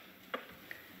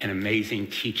an amazing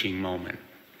teaching moment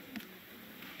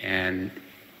and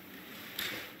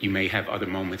you may have other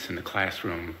moments in the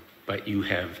classroom, but you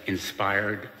have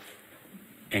inspired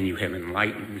and you have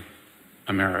enlightened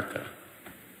America.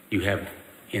 You have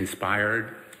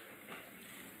inspired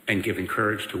and given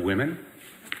courage to women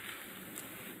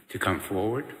to come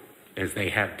forward, as they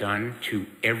have done to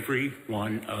every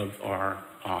one of our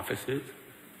offices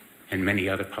and many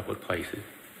other public places.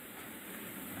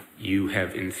 You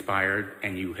have inspired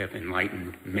and you have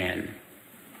enlightened men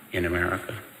in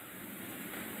America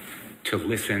to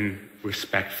listen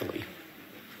respectfully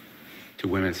to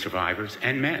women survivors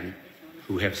and men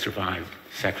who have survived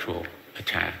sexual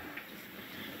attack.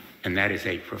 And that is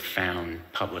a profound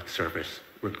public service,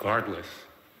 regardless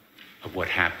of what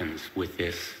happens with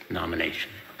this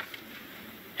nomination.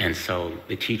 And so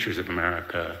the teachers of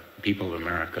America, people of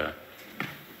America,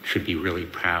 should be really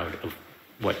proud of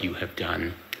what you have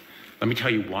done. Let me tell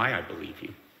you why I believe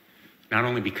you. Not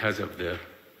only because of the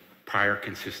prior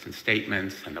consistent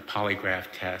statements and the polygraph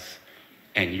tests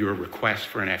and your request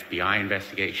for an FBI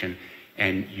investigation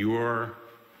and your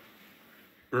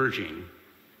urging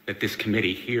that this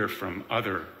committee hear from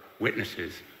other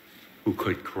witnesses who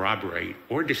could corroborate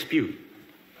or dispute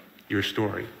your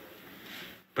story.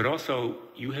 But also,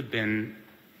 you have been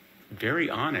very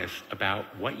honest about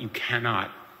what you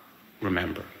cannot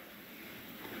remember.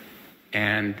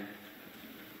 And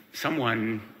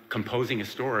someone composing a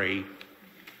story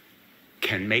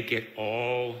can make it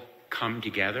all come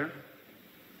together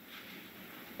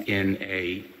in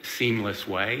a seamless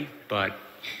way, but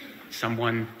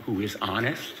someone who is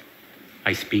honest,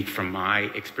 I speak from my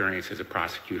experience as a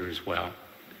prosecutor as well,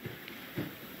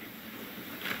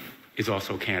 is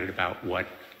also candid about what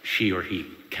she or he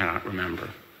cannot remember.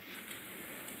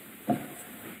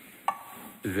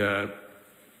 The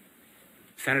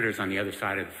senators on the other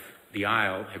side of the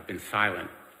aisle have been silent.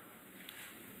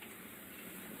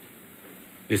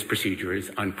 This procedure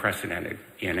is unprecedented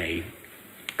in a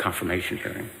confirmation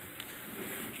hearing.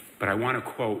 But I want to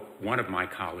quote one of my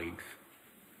colleagues,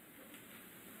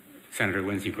 Senator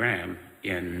Lindsey Graham,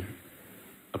 in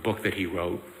a book that he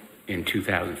wrote in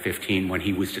 2015 when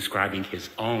he was describing his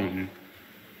own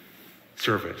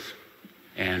service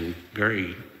and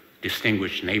very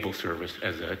distinguished naval service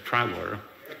as a trial lawyer.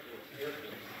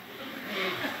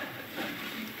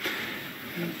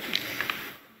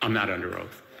 I'm not under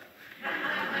oath.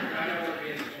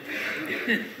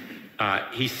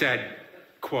 He said,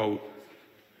 quote,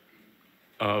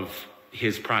 of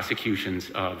his prosecutions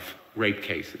of rape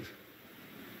cases,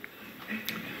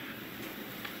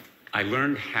 I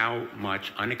learned how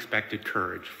much unexpected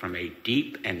courage from a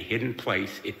deep and hidden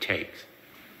place it takes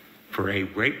for a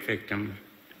rape victim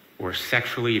or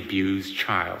sexually abused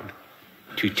child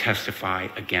to testify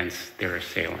against their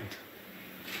assailant.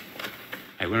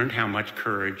 I learned how much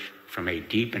courage from a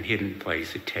deep and hidden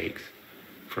place it takes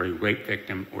for a rape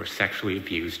victim or sexually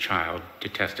abused child to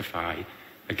testify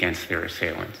against their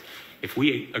assailants. If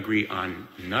we agree on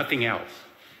nothing else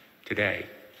today,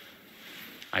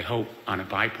 I hope on a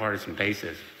bipartisan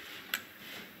basis,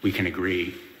 we can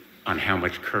agree on how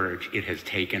much courage it has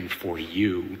taken for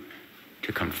you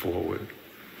to come forward.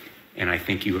 And I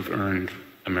think you have earned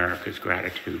America's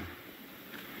gratitude.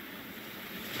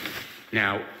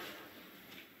 Now,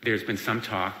 there's been some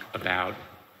talk about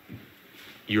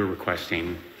your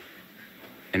requesting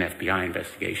an FBI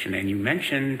investigation, and you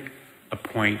mentioned a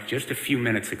point just a few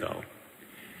minutes ago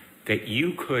that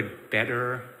you could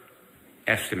better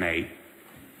estimate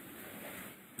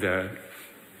the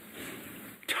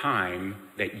time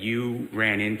that you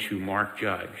ran into Mark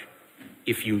Judge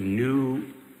if you knew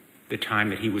the time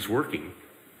that he was working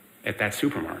at that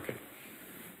supermarket.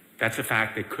 That's a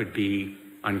fact that could be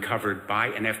uncovered by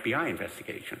an FBI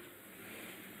investigation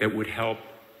that would help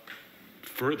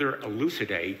further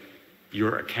elucidate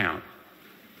your account.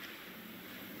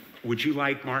 Would you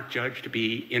like Mark Judge to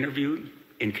be interviewed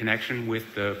in connection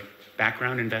with the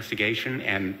background investigation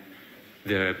and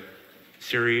the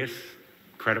serious,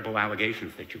 credible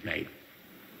allegations that you've made?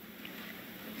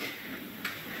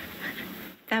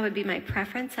 That would be my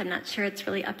preference. I'm not sure it's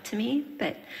really up to me,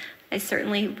 but I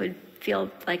certainly would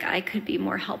feel like I could be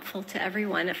more helpful to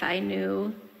everyone if I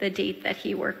knew the date that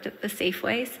he worked at the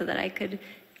Safeway so that I could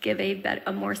give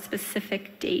a more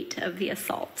specific date of the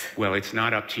assault. Well, it's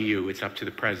not up to you. It's up to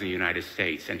the President of the United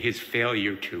States. And his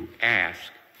failure to ask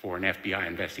for an FBI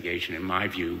investigation, in my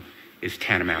view, is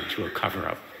tantamount to a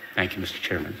cover-up. Thank you, Mr.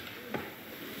 Chairman.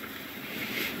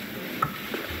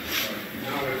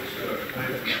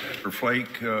 Senator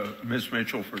Flake, Ms.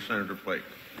 Mitchell for Senator Flake.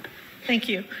 Thank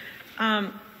you.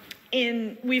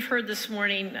 We've heard this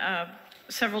morning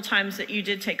several times that you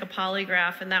did take a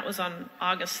polygraph, and that was on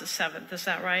August the 7th. Is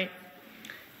that right?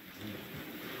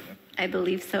 I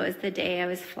believe so. Is the day I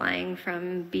was flying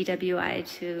from BWI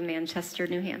to Manchester,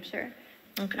 New Hampshire.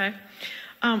 Okay.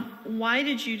 Why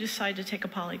did you decide to take a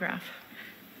polygraph?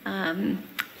 I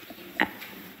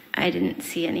didn't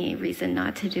see any reason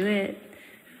not to do it.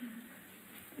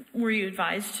 Were you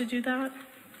advised to do that?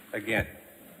 Again,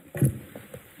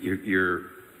 you're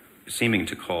seeming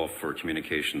to call for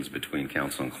communications between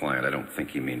counsel and client. I don't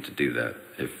think you mean to do that.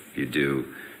 If you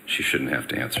do, she shouldn't have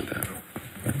to answer that.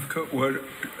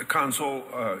 Counsel,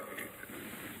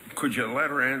 could you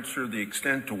let her answer the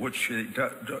extent to which she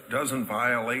doesn't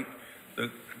violate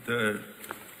the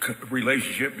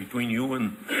relationship between you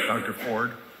and Dr.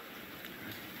 Ford?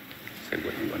 Say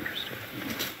what you understood.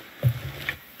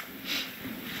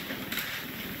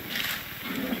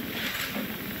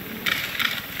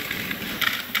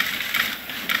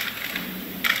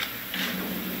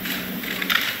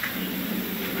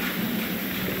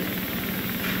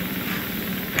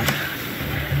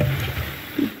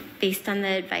 Based on the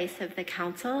advice of the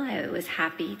counsel, I was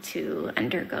happy to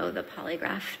undergo the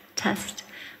polygraph test,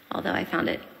 although I found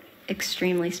it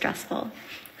extremely stressful,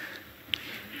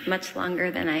 much longer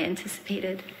than I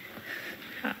anticipated.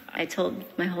 I told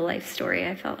my whole life story,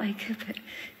 I felt like, but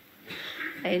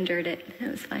I endured it.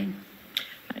 It was fine.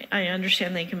 I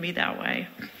understand they can be that way.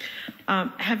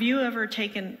 Have you ever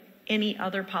taken any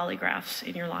other polygraphs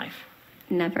in your life?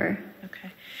 Never.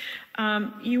 Okay.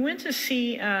 You went to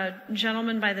see a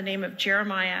gentleman by the name of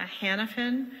Jeremiah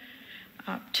Hannafin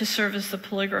to serve as the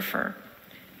polygrapher.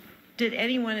 Did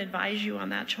anyone advise you on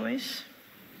that choice?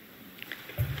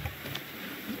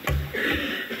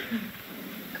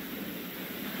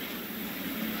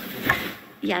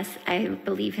 Yes, I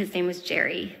believe his name was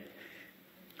Jerry.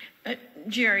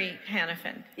 Jerry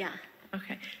Hannafin. Yeah.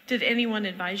 Okay. Did anyone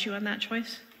advise you on that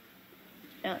choice?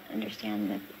 I don't understand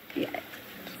that.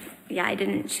 Yeah, I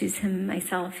didn't choose him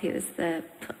myself. He was the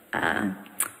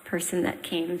person that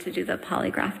came to do the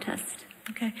polygraph test.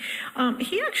 Okay.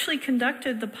 He actually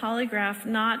conducted the polygraph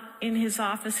not in his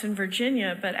office in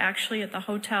Virginia, but actually at the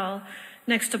hotel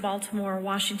next to Baltimore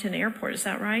Washington Airport. Is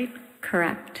that right?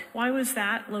 Correct. Why was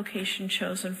that location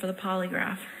chosen for the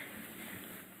polygraph?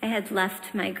 I had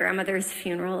left my grandmother's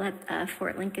funeral at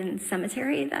Fort Lincoln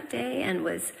Cemetery that day and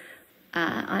was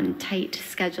on tight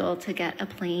schedule to get a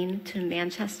plane to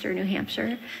Manchester, New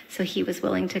Hampshire. So he was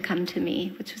willing to come to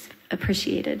me, which was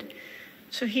appreciated.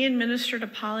 So he administered a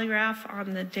polygraph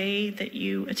on the day that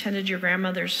you attended your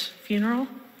grandmother's funeral?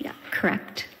 Yeah,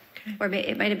 correct. Okay. Or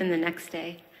it might have been the next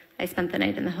day. I spent the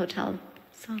night in the hotel,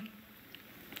 so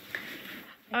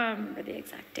I don't remember the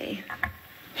exact day.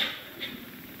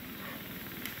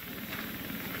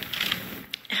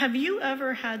 Have you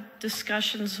ever had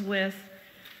discussions with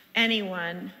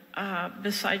anyone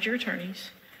besides your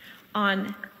attorneys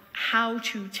on how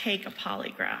to take a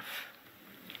polygraph?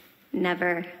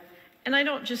 Never. And I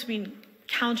don't just mean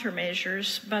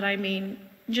countermeasures, but I mean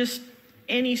just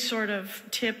any sort of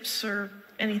tips or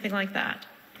anything like that.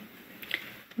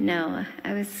 No,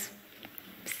 I was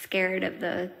scared of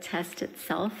the test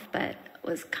itself, but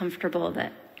was comfortable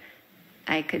that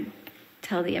I could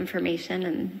tell the information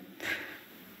and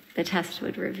the test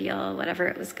would reveal whatever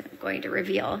it was going to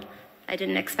reveal. I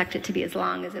didn't expect it to be as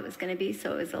long as it was going to be,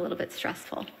 so it was a little bit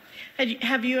stressful.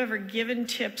 Have you ever given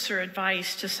tips or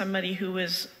advice to somebody who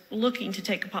was looking to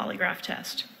take a polygraph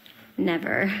test?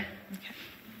 Never. Okay.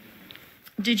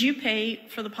 Did you pay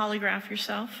for the polygraph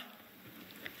yourself?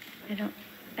 I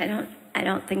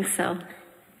don't think so.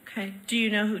 Okay. Do you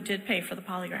know who did pay for the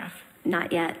polygraph?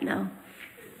 Not yet, no.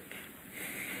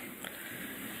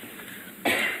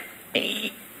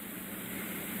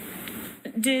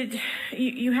 Did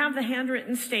you have the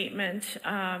handwritten statement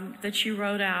that you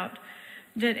wrote out?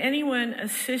 Did anyone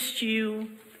assist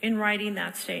you in writing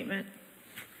that statement?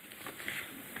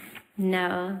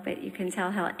 No, but you can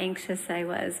tell how anxious I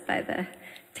was by the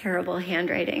terrible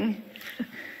handwriting.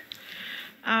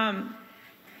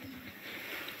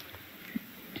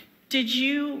 Did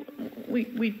you,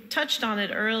 we touched on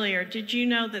it earlier, did you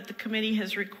know that the committee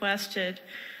has requested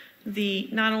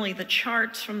not only the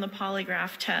charts from the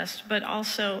polygraph test, but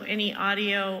also any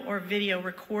audio or video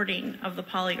recording of the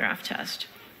polygraph test?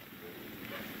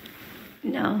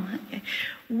 No. Okay.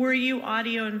 Were you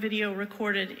audio and video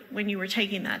recorded when you were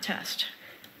taking that test?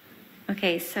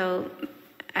 Okay, so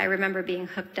I remember being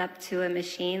hooked up to a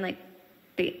machine, like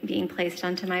being placed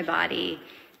onto my body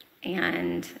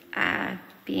and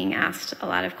being asked a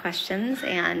lot of questions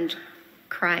and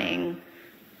crying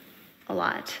a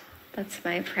lot. That's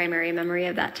my primary memory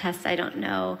of that test. I don't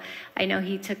know. I know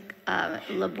he took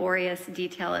laborious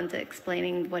detail into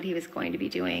explaining what he was going to be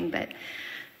doing, but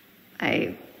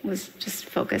I was just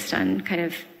focused on kind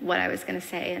of what I was going to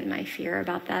say and my fear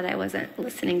about that. I wasn't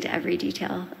listening to every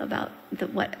detail about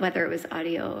whether it was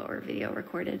audio or video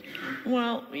recorded.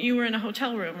 Well, you were in a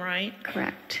hotel room, right?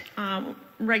 Correct.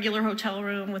 Regular hotel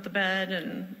room with a bed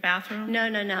and bathroom? No.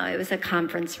 It was a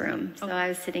conference room. So I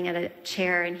was sitting at a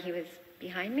chair and he was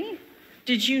behind me.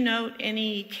 Did you note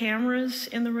any cameras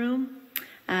in the room?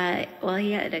 Well,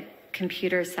 he had a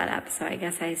computer set up, so I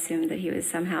guess I assumed that he was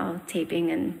somehow taping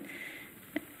and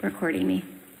recording me.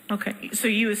 Okay, so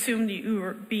you assumed you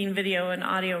were being video and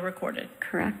audio recorded?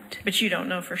 Correct. But you don't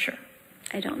know for sure?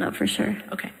 I don't know for sure.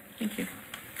 Okay, thank you.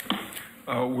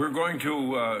 We're going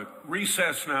to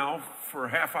recess now for a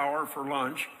half hour for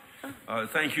lunch.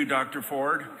 Thank you, Dr.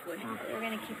 Ford. We're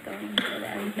going to keep going until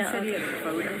then. No,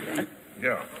 okay.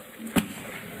 Yeah.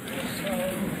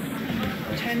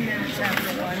 So, 10 minutes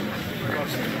after 1.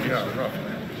 Yeah, roughly.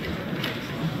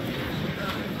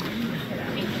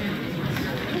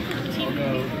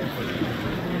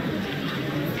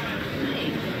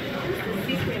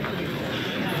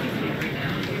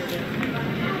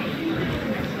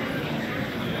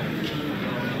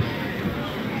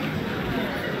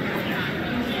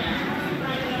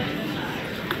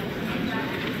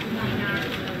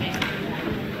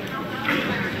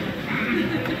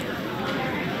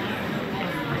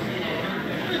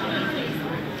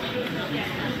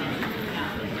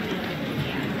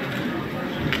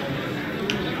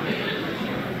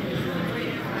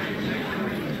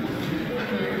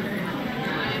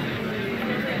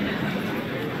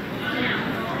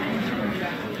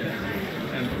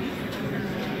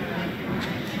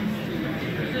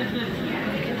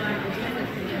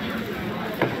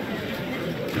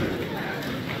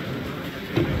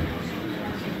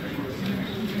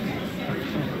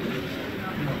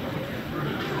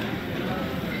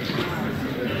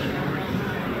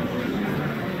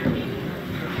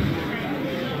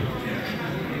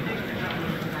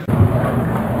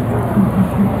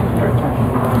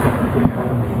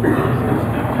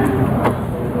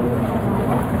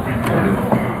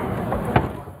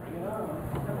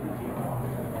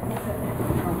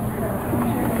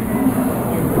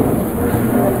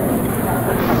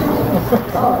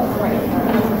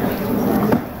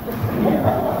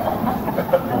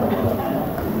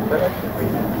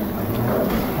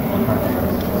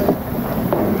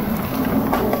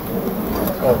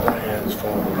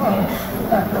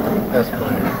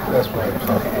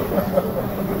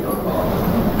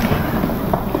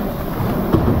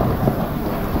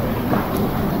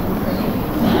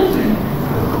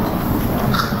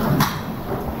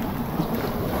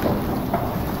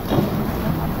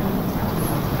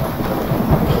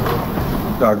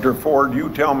 Dr. Ford, you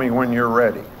tell me when you're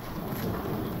ready.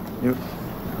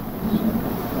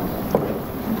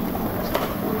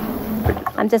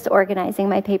 I'm just organizing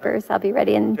my papers. I'll be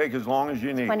ready in Take as long as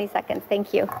you need. 20 seconds.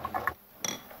 Thank you.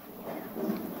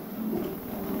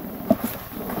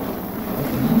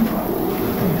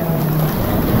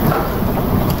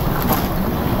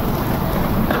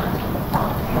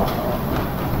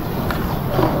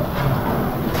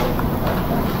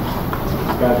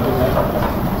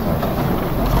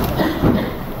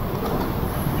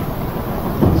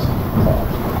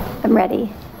 I'm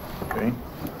ready. Okay.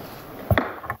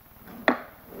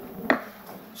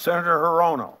 Senator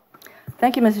Hirono.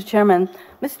 Thank you, Mr. Chairman.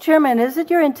 Mr. Chairman, is it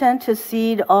your intent to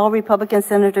cede all Republican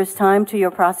senators' time to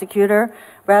your prosecutor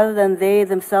rather than they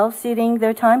themselves ceding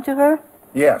their time to her?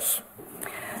 Yes.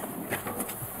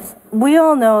 We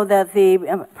all know that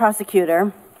the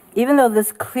prosecutor, even though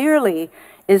this clearly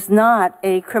is not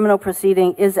a criminal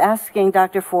proceeding, is asking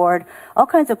Dr. Ford all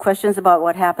kinds of questions about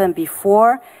what happened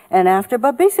before and after,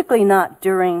 but basically not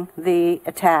during the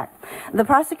attack. The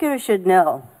prosecutor should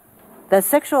know that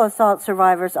sexual assault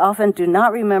survivors often do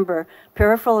not remember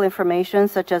peripheral information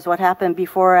such as what happened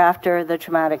before or after the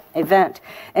traumatic event.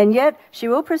 And yet, she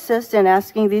will persist in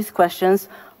asking these questions,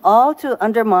 all to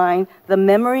undermine the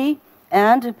memory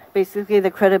and basically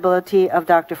the credibility of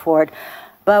Dr. Ford.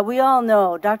 But we all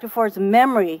know Dr. Ford's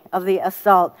memory of the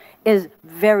assault is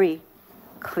very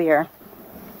clear.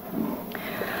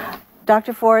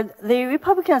 Dr. Ford, the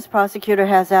Republicans prosecutor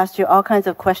has asked you all kinds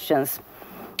of questions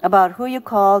about who you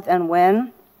called and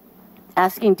when,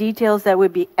 asking details that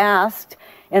would be asked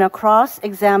in a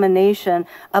cross-examination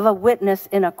of a witness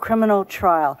in a criminal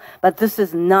trial. But this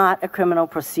is not a criminal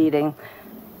proceeding.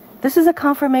 This is a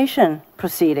confirmation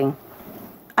proceeding.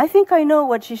 I think I know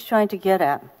what she's trying to get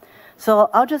at.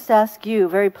 So I'll just ask you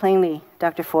very plainly,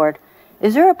 Dr. Ford,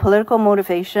 is there a political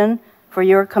motivation for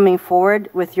your coming forward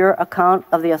with your account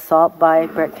of the assault by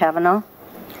Brett Kavanaugh?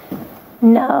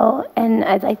 No, and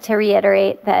I'd like to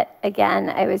reiterate that, again,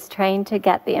 I was trying to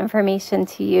get the information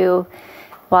to you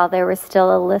while there was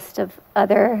still a list of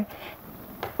other,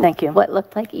 thank you, what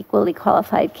looked like equally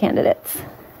qualified candidates.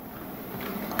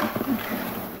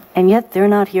 And yet they're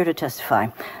not here to testify.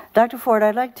 Dr. Ford,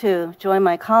 I'd like to join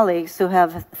my colleagues who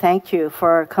have thanked you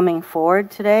for coming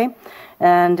forward today.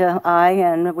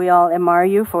 And we all admire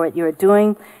you for what you're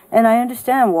doing. And I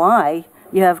understand why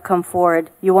you have come forward.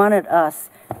 You wanted us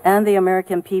and the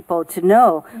American people to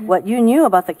know what you knew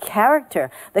about the character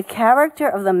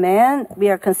of the man we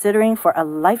are considering for a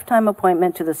lifetime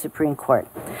appointment to the Supreme Court.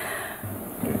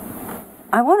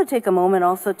 I want to take a moment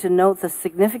also to note the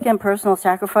significant personal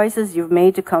sacrifices you've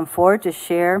made to come forward to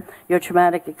share your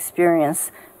traumatic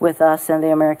experience with us and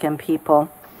the American people.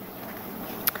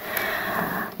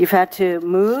 You've had to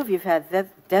move, you've had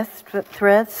death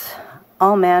threats,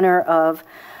 all manner of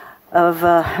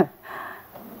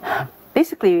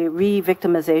basically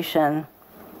re-victimization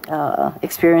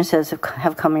experiences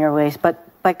have come your way.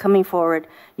 But by coming forward,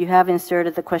 you have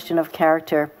inserted the question of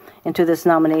character into this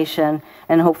nomination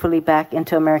and hopefully back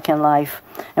into American life,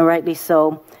 and rightly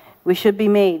so. We should be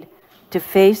made to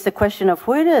face the question of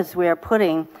who it is we are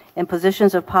putting in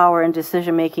positions of power and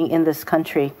decision-making in this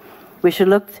country. We should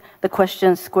look the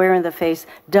question square in the face.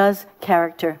 Does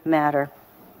character matter?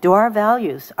 Do our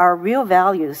values, our real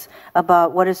values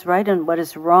about what is right and what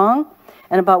is wrong,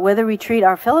 and about whether we treat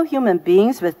our fellow human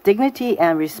beings with dignity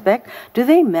and respect, do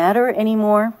they matter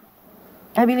anymore?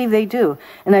 I believe they do.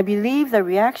 And I believe the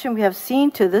reaction we have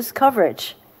seen to this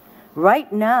coverage right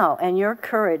now and your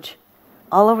courage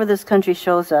all over this country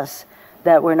shows us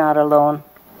that we're not alone.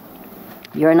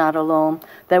 You're not alone.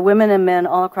 That women and men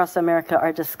all across America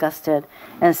are disgusted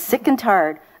and sick and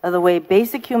tired of the way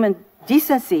basic human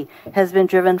decency has been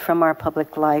driven from our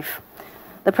public life.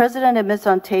 The president admits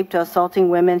on tape to assaulting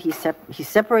women. He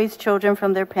separates children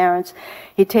from their parents.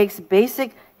 He takes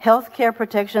basic health care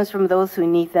protections from those who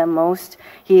need them most.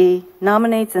 He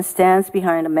nominates and stands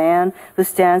behind a man who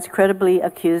stands credibly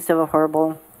accused of a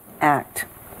horrible act.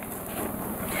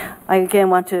 I again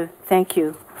want to thank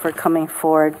you for coming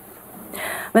forward.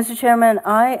 Mr. Chairman,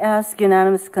 I ask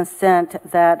unanimous consent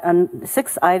that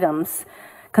 6 items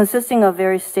consisting of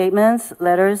various statements,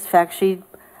 letters, fact sheet,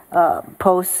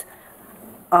 posts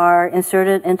are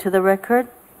inserted into the record.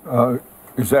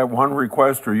 Is that one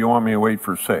request, or you want me to wait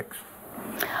for 6?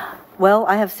 Well,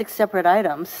 I have 6 separate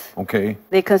items. Okay.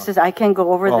 They consist, I can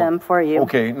go over them for you.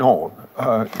 Okay, no.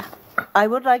 I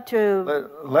would like to...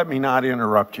 Let me not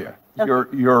interrupt you.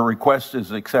 Okay. Your request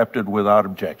is accepted without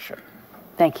objection.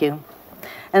 Thank you.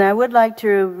 And I would like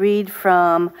to read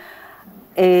from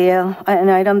an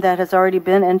item that has already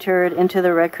been entered into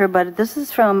the record, but this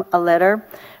is from a letter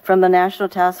from the National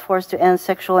Task Force to End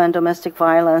Sexual and Domestic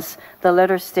Violence. The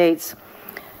letter states,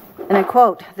 and I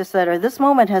quote this letter, "This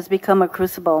moment has become a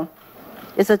crucible.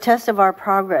 It's a test of our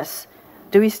progress.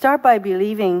 Do we start by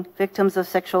believing victims of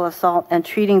sexual assault and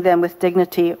treating them with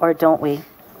dignity, or don't we?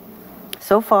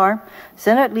 So far,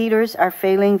 Senate leaders are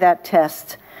failing that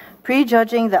test,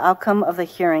 prejudging the outcome of the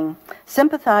hearing,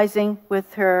 sympathizing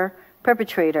with her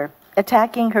perpetrator,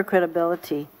 attacking her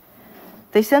credibility.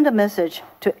 They send a message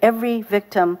to every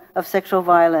victim of sexual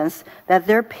violence that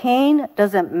their pain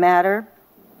doesn't matter,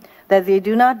 that they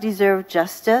do not deserve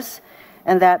justice,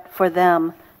 and that for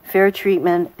them, fair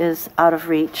treatment is out of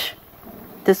reach.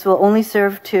 This will only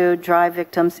serve to drive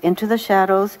victims into the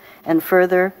shadows and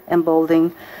further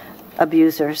embolden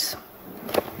abusers."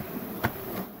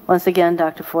 Once again,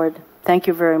 Dr. Ford, thank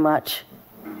you very much.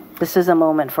 This is a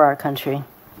moment for our country.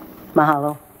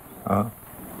 Mahalo.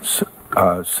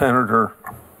 Senator,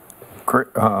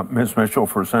 Ms. Mitchell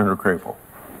for Senator Crapel.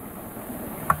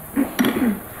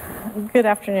 Good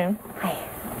afternoon. Hi.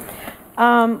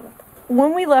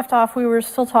 When we left off, we were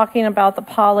still talking about the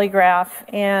polygraph,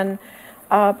 and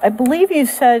I believe you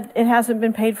said it hasn't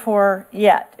been paid for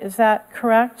yet. Is that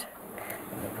correct?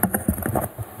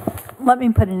 Let me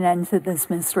put an end to this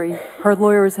mystery. Her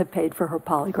lawyers have paid for her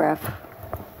polygraph.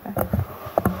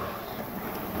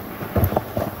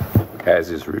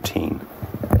 As is routine.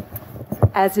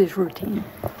 As is routine.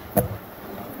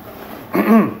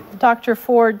 Dr.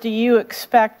 Ford, do you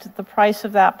expect the price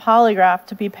of that polygraph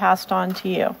to be passed on to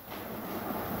you?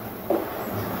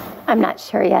 I'm not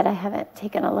sure yet. I haven't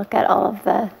taken a look at all of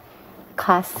the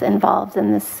costs involved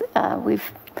in this.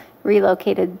 We've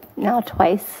relocated now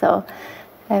twice, so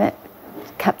I haven't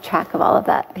kept track of all of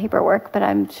that paperwork, but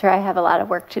I'm sure I have a lot of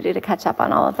work to do to catch up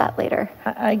on all of that later.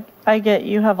 I get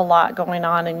you have a lot going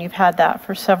on, and you've had that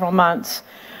for several months.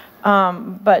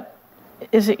 But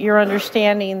is it your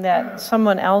understanding that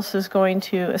someone else is going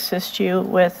to assist you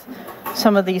with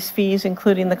some of these fees,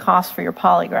 including the cost for your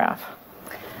polygraph?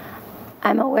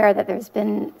 I'm aware that there's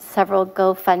been several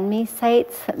GoFundMe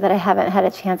sites that I haven't had a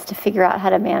chance to figure out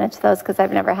how to manage those because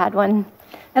I've never had one.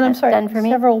 And I'm sorry, done for me.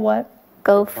 several what?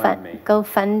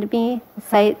 GoFundMe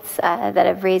sites that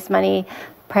have raised money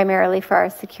primarily for our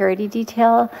security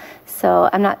detail. So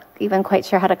I'm not even quite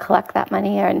sure how to collect that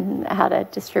money and how to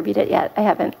distribute it yet. I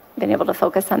haven't been able to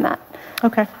focus on that.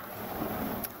 Okay.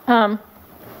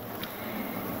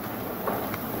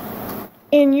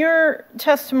 In your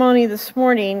testimony this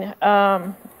morning,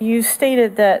 you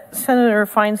stated that Senator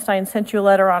Feinstein sent you a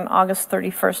letter on August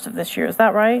 31st of this year. Is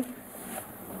that right?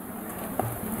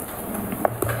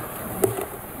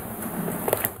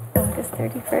 August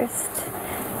 31st.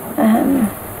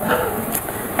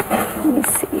 Let me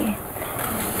see.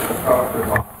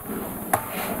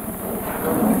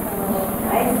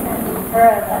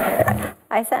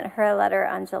 I sent her a letter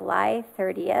on July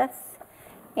 30th,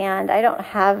 and I don't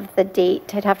have the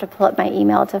date. I'd have to pull up my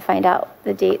email to find out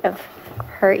the date of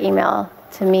her email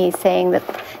to me saying that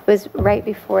it was right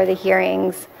before the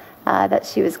hearings that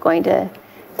she was going to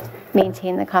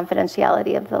maintain the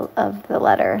confidentiality of the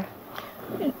letter.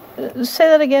 Say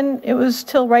that again. It was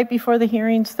till right before the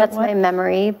hearings. That's my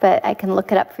memory, but I can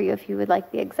look it up for you if you would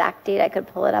like the exact date. I could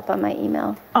pull it up on my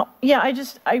email. Oh, yeah.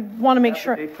 I want to make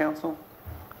sure. Counsel?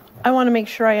 I want to make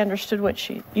sure I understood what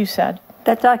you said.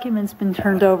 That document's been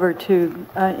turned over to,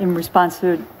 in response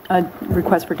to a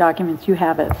request for documents. You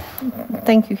have it.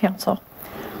 Thank you, counsel.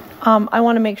 I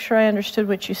want to make sure I understood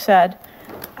what you said.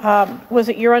 Was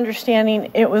it your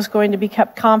understanding it was going to be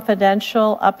kept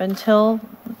confidential up until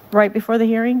right before the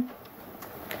hearing?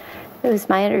 It was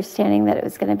my understanding that it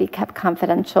was going to be kept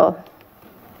confidential,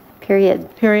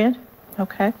 period. Period?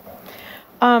 Okay.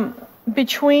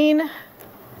 Between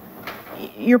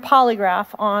your polygraph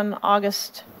on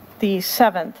August the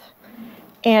 7th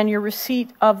and your receipt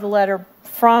of the letter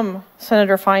from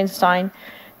Senator Feinstein,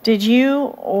 did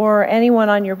you or anyone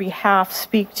on your behalf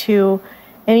speak to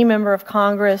any member of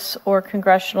Congress or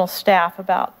congressional staff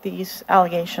about these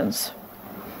allegations?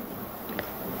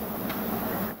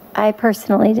 I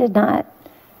personally did not.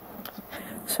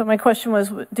 So my question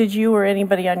was, did you or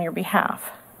anybody on your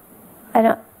behalf?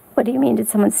 What do you mean? Did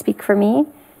someone speak for me?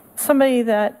 Somebody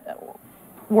that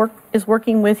is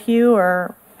working with you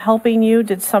or helping you?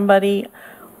 Did somebody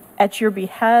at your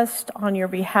behest, on your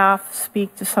behalf,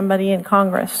 speak to somebody in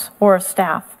Congress or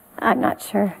staff? I'm not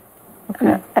sure.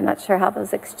 Okay. I'm not sure how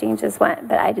those exchanges went,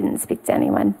 but I didn't speak to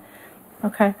anyone.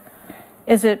 Okay.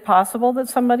 Is it possible that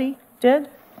somebody did?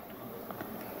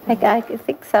 I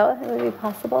think so. It would be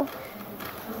possible.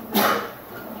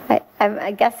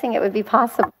 I'm guessing it would be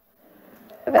possible,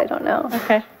 but I don't know.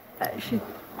 Okay.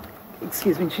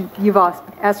 Excuse me, you've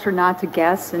asked her not to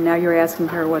guess, and now you're asking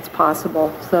her what's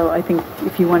possible. So I think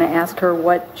if you want to ask her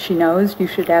what she knows, you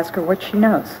should ask her what she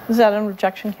knows. Is that an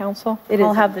objection, counsel? It is.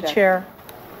 I'll have the chair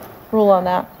rule on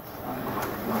that.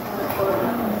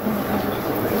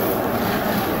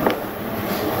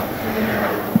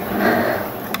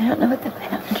 I don't know what I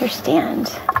don't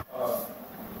understand.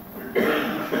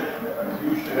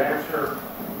 You should answer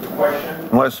the question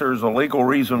unless there's a legal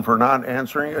reason for not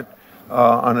answering it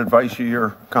on advice of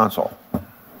your counsel.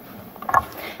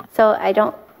 So I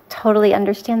don't totally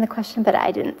understand the question, but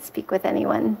I didn't speak with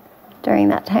anyone during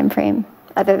that time frame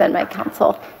other than my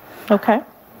counsel. Okay.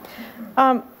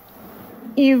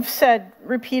 You've said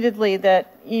repeatedly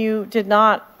that you did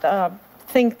not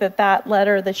think that that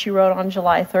letter that you wrote on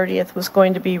July 30th was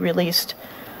going to be released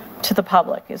to the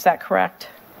public. Is that correct?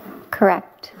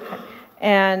 Correct. Okay.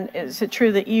 And is it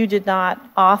true that you did not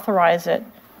authorize it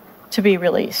to be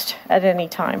released at any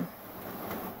time?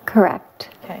 Correct.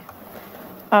 Okay.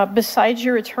 Besides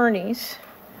your attorneys,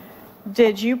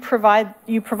 did you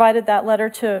provided that letter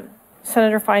to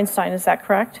Senator Feinstein, is that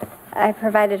correct? I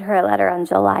provided her a letter on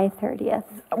July 30th.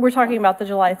 We're talking about the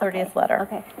July 30th letter.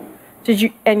 Okay.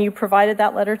 And you provided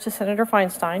that letter to Senator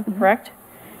Feinstein, correct?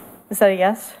 Is that a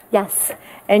yes? Yes.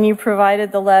 And you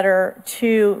provided the letter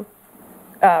to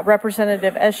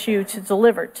Representative Eshoo to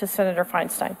deliver to Senator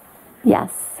Feinstein?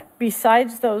 Yes.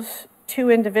 Besides those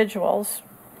two individuals,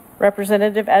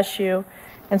 Representative Eshoo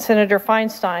and Senator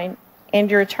Feinstein, and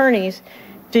your attorneys,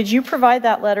 did you provide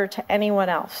that letter to anyone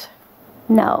else?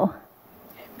 No.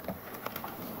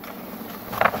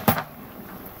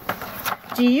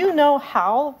 Do you know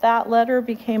how that letter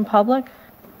became public?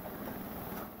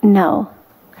 No.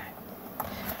 Okay.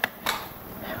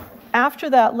 After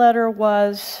that letter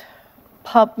was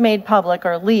made public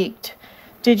or leaked,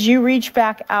 did you reach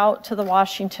back out to the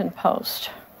Washington Post?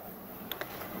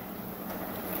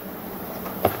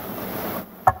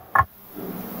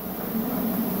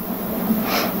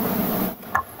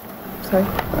 sorry.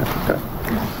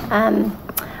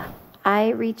 I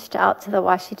reached out to the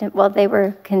Washington, well, they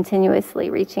were continuously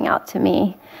reaching out to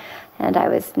me, and I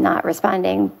was not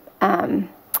responding.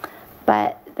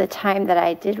 But the time that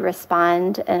I did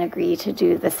respond and agree to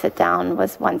do the sit down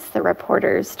was once the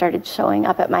reporters started showing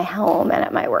up at my home and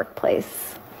at my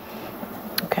workplace.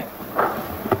 Okay.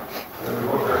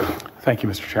 Thank you,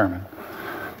 Mr. Chairman.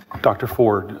 Dr.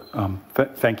 Ford,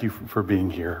 thank you for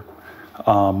being here.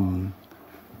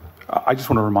 I just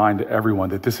want to remind everyone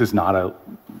that this is not a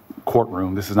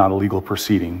courtroom. This is not a legal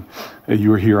proceeding.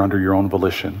 You are here under your own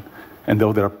volition. And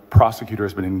though the prosecutor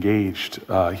has been engaged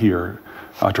here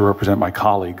to represent my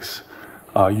colleagues,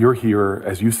 you're here,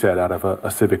 as you said, out of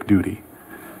a civic duty.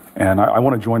 And I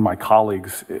want to join my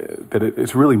colleagues that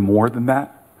it's really more than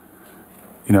that.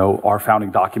 You know, our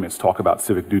founding documents talk about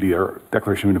civic duty. Our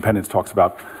Declaration of Independence talks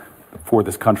about for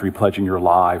this country pledging your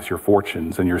lives, your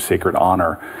fortunes, and your sacred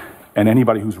honor. And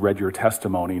anybody who's read your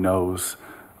testimony knows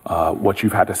what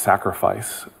you've had to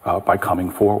sacrifice by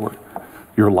coming forward.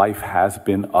 Your life has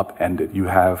been upended. You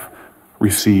have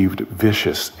received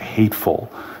vicious, hateful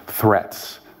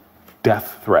threats,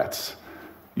 death threats.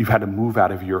 You've had to move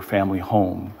out of your family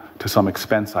home to some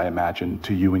expense, I imagine,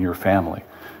 to you and your family.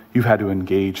 You've had to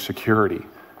engage security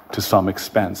to some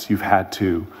expense. You've had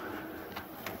to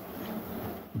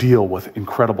deal with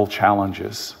incredible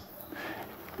challenges.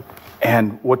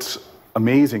 And what's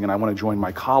amazing, and I want to join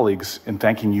my colleagues in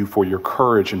thanking you for your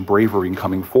courage and bravery in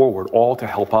coming forward, all to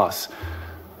help us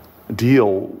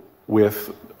deal with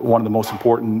one of the most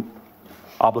important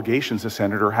obligations a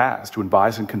senator has, to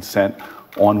advise and consent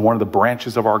on one of the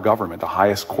branches of our government, the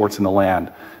highest courts in the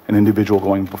land, an individual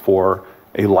going before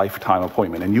a lifetime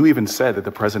appointment. And you even said that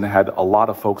the president had a lot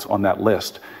of folks on that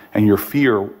list, and your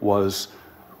fear was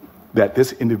that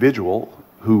this individual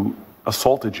who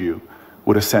assaulted you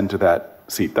would ascend to that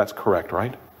seat. That's correct,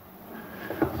 right?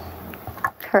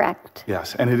 Correct.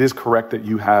 Yes, and it is correct that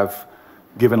you have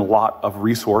given a lot of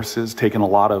resources, taken a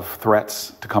lot of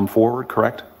threats to come forward,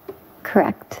 correct?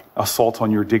 Correct. Assaults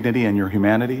on your dignity and your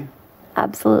humanity?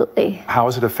 Absolutely. How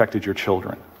has it affected your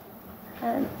children?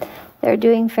 They're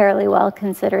doing fairly well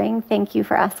considering. Thank you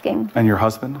for asking. And your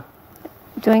husband?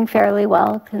 Doing fairly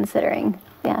well considering.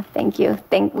 Yeah, thank you.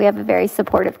 We have a very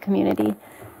supportive community.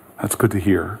 That's good to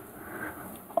hear.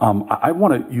 I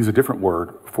want to use a different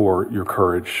word for your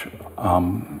courage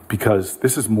because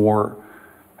this is more,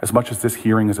 as much as this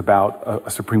hearing is about a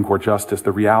Supreme Court justice,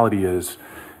 the reality is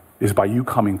by you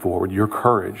coming forward, your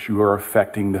courage, you are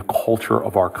affecting the culture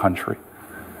of our country.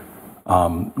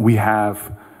 We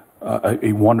have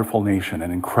a wonderful nation,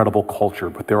 an incredible culture,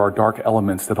 but there are dark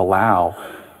elements that allow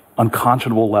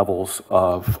unacceptable levels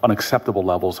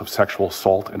of sexual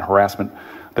assault and harassment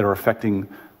that are affecting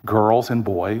girls and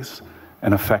boys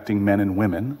and affecting men and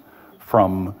women,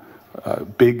 from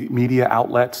big media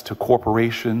outlets to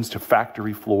corporations to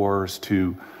factory floors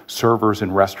to servers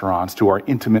in restaurants to our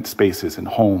intimate spaces in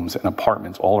homes and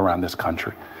apartments all around this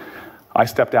country. I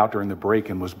stepped out during the break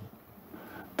and was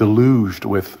deluged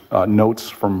with notes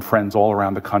from friends all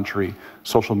around the country,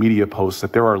 social media posts,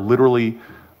 that there are literally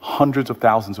hundreds of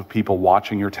thousands of people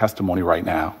watching your testimony right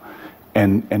now.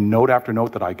 And note after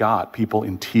note that I got, people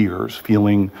in tears,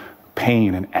 feeling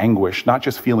pain and anguish, not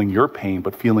just feeling your pain,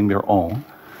 but feeling their own,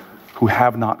 who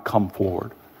have not come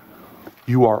forward.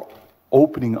 You are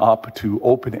opening up to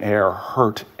open air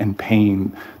hurt and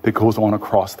pain that goes on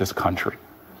across this country.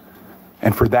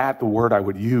 And for that, the word I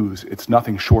would use, it's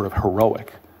nothing short of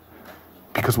heroic.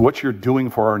 Because what you're doing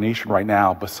for our nation right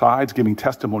now, besides giving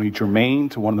testimony germane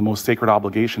to one of the most sacred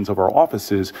obligations of our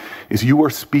offices, is you are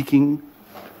speaking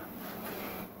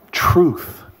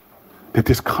truth that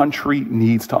this country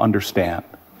needs to understand.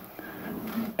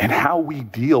 And how we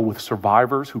deal with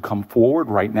survivors who come forward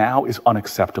right now is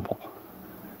unacceptable.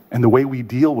 And the way we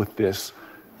deal with this,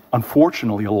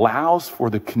 unfortunately, allows for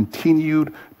the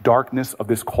continued darkness of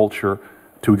this culture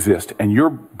to exist. And your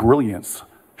brilliance,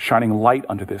 shining light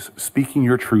onto this, speaking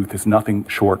your truth, is nothing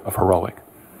short of heroic.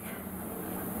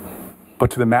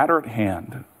 But to the matter at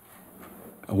hand,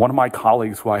 one of my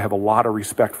colleagues who I have a lot of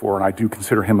respect for, and I do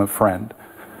consider him a friend,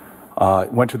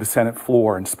 went to the Senate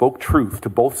floor and spoke truth to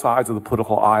both sides of the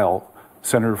political aisle.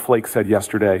 Senator Flake said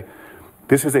yesterday,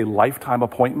 this is a lifetime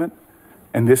appointment,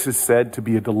 and this is said to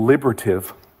be a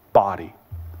deliberative body.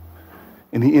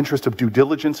 In the interest of due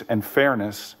diligence and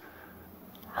fairness,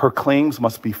 her claims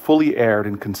must be fully aired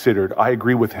and considered. I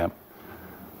agree with him.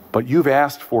 But you've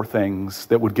asked for things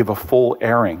that would give a full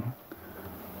airing,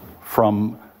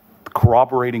 from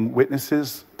corroborating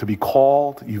witnesses to be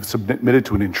called. You've submitted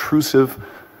to an intrusive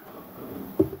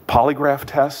polygraph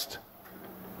test,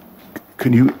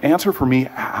 Can you answer for me,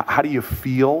 how do you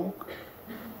feel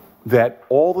that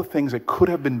all the things that could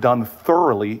have been done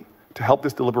thoroughly to help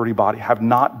this deliberative body have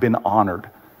not been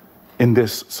honored in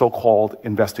this so-called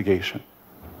investigation?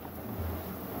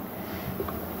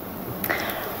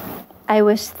 I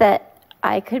wish that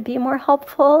I could be more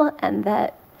helpful and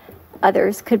that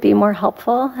others could be more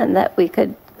helpful and that we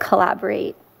could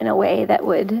collaborate in a way that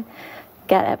would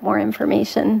get at more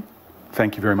information.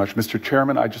 Thank you very much. Mr.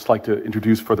 Chairman, I'd just like to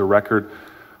introduce for the record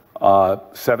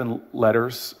 7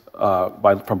 letters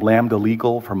from Lambda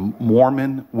Legal, from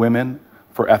Mormon Women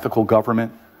for Ethical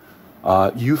Government,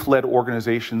 youth-led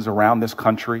organizations around this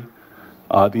country,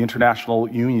 the international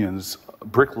unions,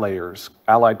 bricklayers,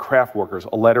 allied craft workers,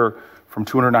 a letter from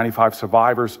 295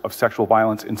 survivors of sexual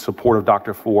violence in support of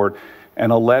Dr. Ford,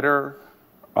 and a letter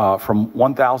from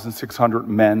 1,600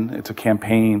 men. It's a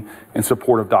campaign in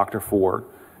support of Dr. Ford,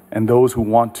 and those who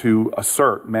want to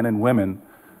assert, men and women,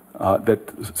 that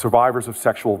survivors of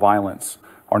sexual violence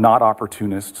are not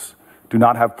opportunists, do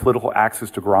not have political axes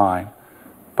to grind,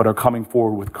 but are coming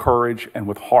forward with courage and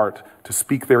with heart to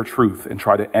speak their truth and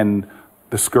try to end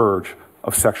the scourge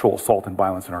of sexual assault and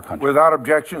violence in our country. Without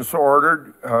objection, so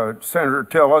ordered. Senator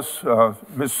Tillis,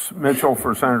 Ms. Mitchell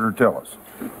for Senator Tillis.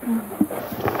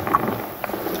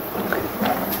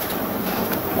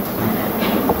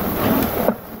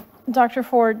 Dr.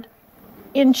 Ford,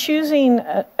 in choosing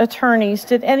attorneys,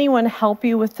 did anyone help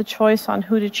you with the choice on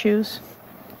who to choose?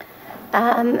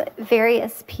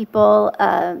 Various people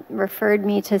referred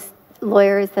me to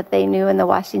lawyers that they knew in the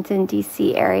Washington,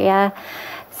 D.C. area.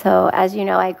 So as you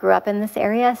know, I grew up in this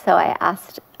area, so I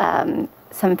asked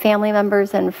some family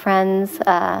members and friends,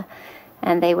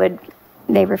 and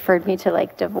they referred me to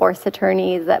like divorce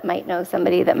attorneys that might know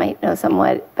somebody that might know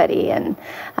somebody, and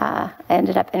I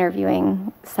ended up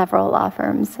interviewing several law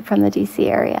firms from the D.C.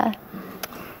 area.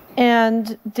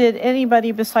 And did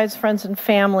anybody besides friends and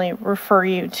family refer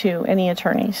you to any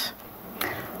attorneys?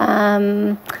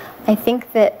 I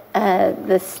think that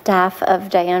the staff of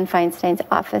Dianne Feinstein's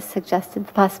office suggested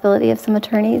the possibility of some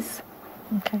attorneys.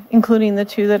 Okay, including the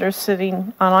 2 that are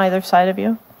sitting on either side of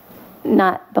you?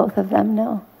 Not both of them,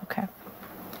 no. Okay.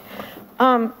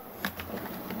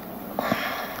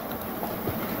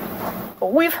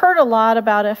 We've heard a lot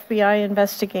about FBI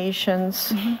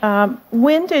investigations.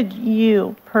 When did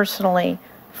you personally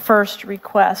first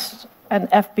request an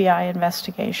FBI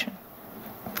investigation?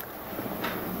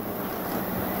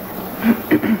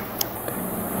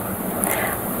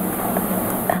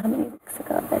 How many weeks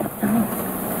ago? I don't know.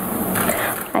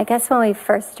 I guess when we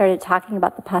first started talking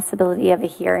about the possibility of a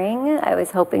hearing, I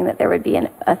was hoping that there would be a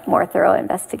more thorough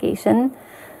investigation.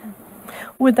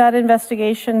 Would that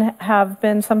investigation have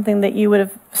been something that you would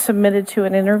have submitted to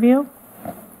an interview?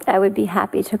 I would be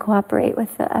happy to cooperate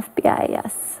with the FBI,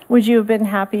 yes. Would you have been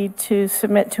happy to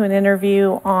submit to an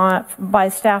interview by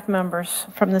staff members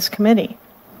from this committee?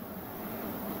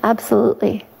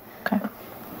 Absolutely. Okay.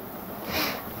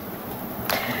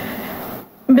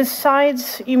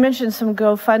 Besides, you mentioned some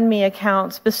GoFundMe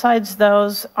accounts. Besides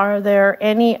those, are there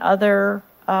any other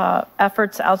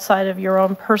efforts outside of your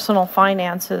own personal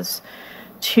finances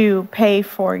to pay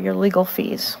for your legal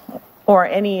fees or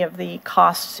any of the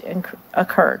costs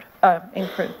incurred?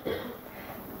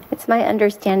 It's my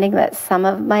understanding that some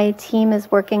of my team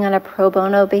is working on a pro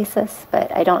bono basis,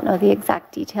 but I don't know the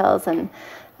exact details. And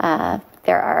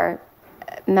there are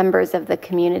members of the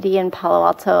community in Palo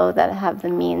Alto that have the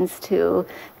means to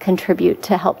contribute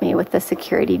to help me with the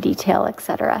security detail,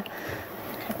 etc.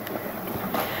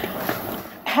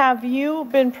 Have you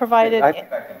been provided? I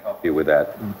think I can help you with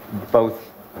that.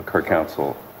 Both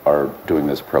co-counsel are doing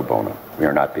this pro bono. We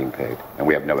are not being paid, and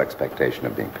we have no expectation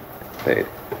of being paid.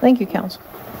 Thank you, counsel.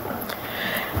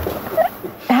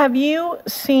 Have you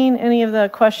seen any of the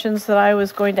questions that I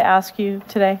was going to ask you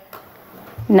today?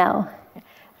 No.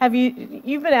 Have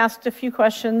you've been asked a few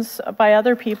questions by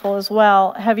other people as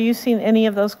well. Have you seen any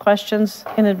of those questions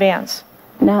in advance?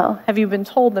 No. Have you been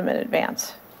told them in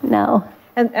advance? No.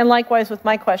 And likewise with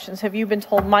my questions, have you been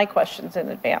told my questions in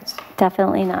advance?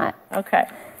 Definitely not. Okay.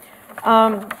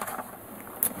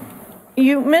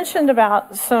 You mentioned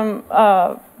about some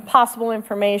possible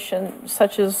information,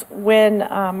 such as when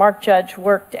Mark Judge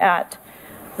worked at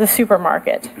the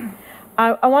supermarket.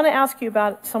 I want to ask you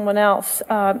about someone else.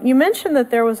 You mentioned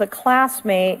that there was a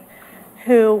classmate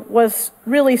who was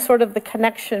really sort of the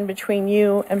connection between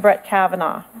you and Brett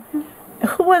Kavanaugh. Mm-hmm.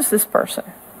 Who was this person?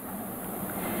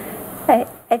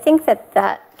 I think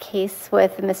that case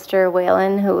with Mr.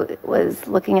 Whalen, who was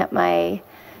looking at my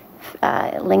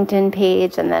LinkedIn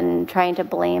page and then trying to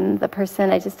blame the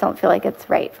person, I just don't feel like it's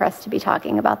right for us to be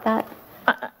talking about that.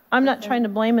 I'm not trying to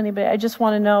blame anybody. I just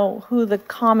want to know who the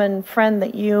common friend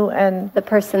that you and... The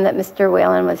person that Mr.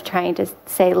 Whalen was trying to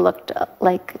say looked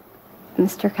like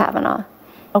Mr. Kavanaugh.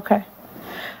 Okay.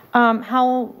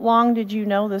 How long did you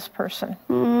know this person?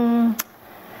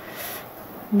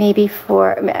 Maybe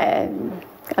for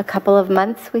a couple of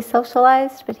months we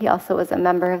socialized, but he also was a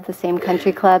member of the same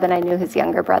country club, and I knew his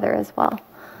younger brother as well.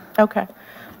 Okay.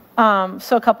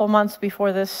 So a couple months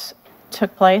before this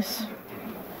took place?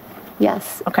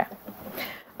 Yes. Okay.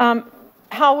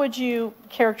 How would you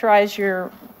characterize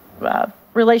your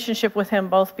relationship with him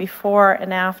both before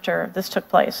and after this took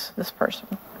place, this person?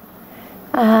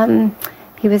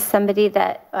 He was somebody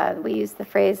that we used the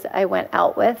phrase I went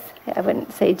out with. I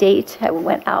wouldn't say date. I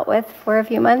went out with for a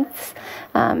few months.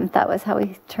 That was how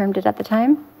we termed it at the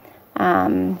time.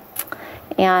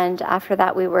 And after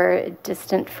that, we were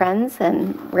distant friends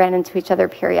and ran into each other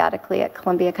periodically at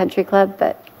Columbia Country Club,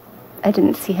 but I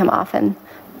didn't see him often.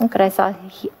 But I saw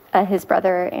his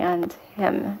brother and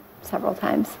him several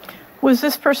times. Was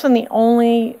this person the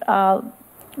only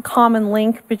common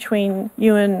link between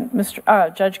you and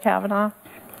Judge Kavanaugh?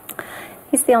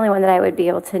 He's the only one that I would be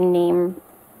able to name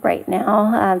right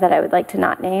now that I would like to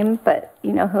not name, but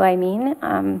you know who I mean.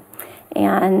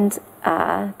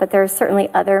 But there are certainly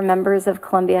other members of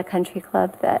Columbia Country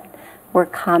Club that were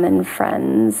common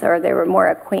friends, or they were more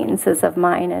acquaintances of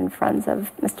mine and friends of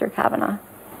Mr. Kavanaugh.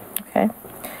 Okay.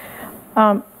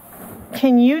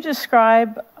 Can you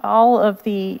describe all of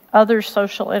the other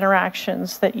social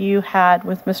interactions that you had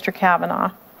with Mr.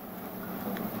 Kavanaugh?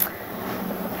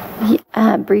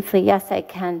 Briefly, yes, I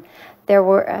can. There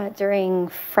were, during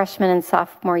freshman and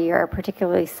sophomore year,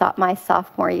 particularly my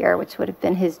sophomore year, which would have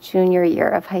been his junior year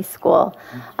of high school,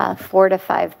 4 to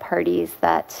 5 parties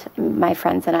that my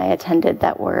friends and I attended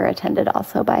that were attended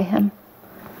also by him.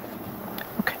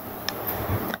 Okay.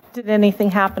 Did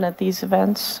anything happen at these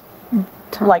events,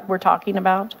 like we're talking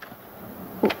about?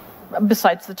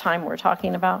 Besides the time we're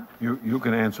talking about? You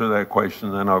can answer that question,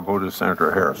 then I'll go to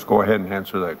Senator Harris. Go ahead and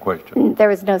answer that question. There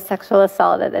was no sexual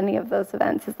assault at any of those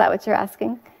events. Is that what you're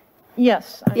asking?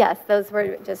 Yes. Yes, those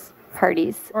were just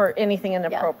parties. Or anything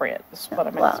inappropriate is what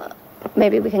I'm asking. Well,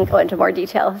 maybe we can go into more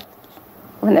detail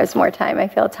when there's more time. I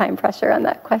feel time pressure on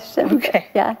that question. Okay.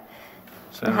 Yeah.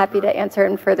 Senator. I'm happy to answer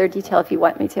in further detail if you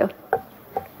want me to.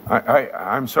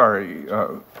 I'm sorry.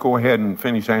 Go ahead and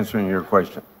finish answering your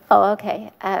question. Oh, okay.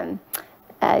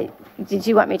 Did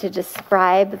you want me to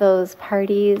describe those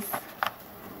parties?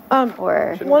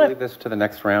 Or Shouldn't we leave this to the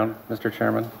next round, Mr.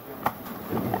 Chairman?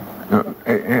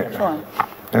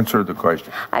 Answer the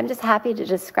question. I'm just happy to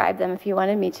describe them if you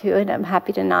wanted me to, and I'm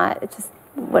happy to not. It's just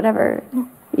whatever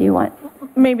you want.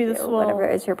 Maybe this will whatever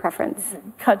is your preference.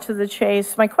 Cut to the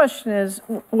chase. My question is,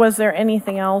 was there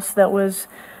anything else that was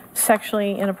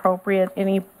sexually inappropriate,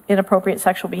 any inappropriate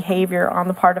sexual behavior on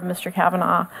the part of Mr.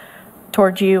 Kavanaugh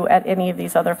towards you at any of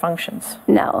these other functions?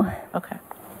 No. Okay.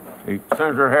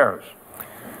 Senator Harris.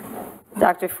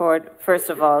 Dr. Ford, first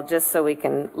of all, just so we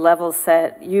can level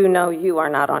set, you know you are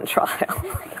not on trial.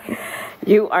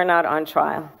 You are not on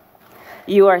trial.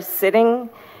 You are sitting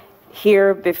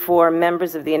here before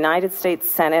members of the United States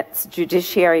Senate's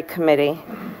Judiciary Committee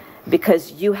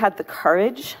because you had the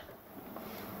courage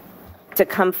to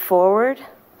come forward,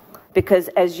 because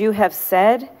as you have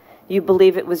said, you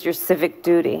believe it was your civic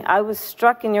duty. I was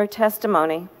struck in your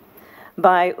testimony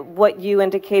by what you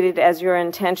indicated as your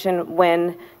intention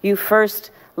when you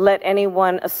first let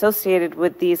anyone associated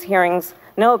with these hearings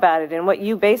know about it. And what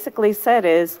you basically said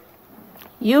is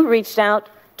you reached out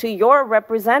to your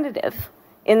representative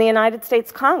in the United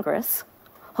States Congress,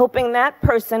 hoping that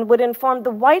person would inform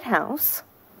the White House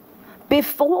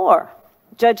before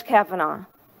Judge Kavanaugh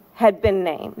had been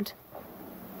named.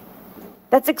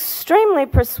 That's extremely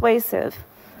persuasive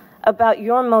about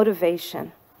your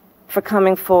motivation for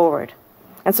coming forward.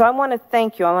 And so I want to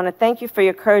thank you. I want to thank you for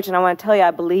your courage, and I want to tell you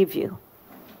I believe you.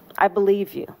 I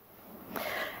believe you.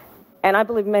 And I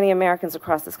believe many Americans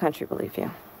across this country believe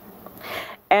you.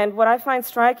 And what I find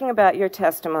striking about your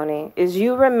testimony is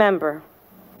you remember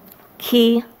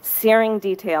key, searing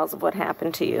details of what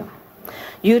happened to you.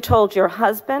 You told your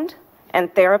husband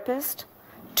and therapist,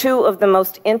 2 of the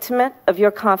most intimate of your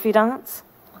confidants,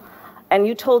 and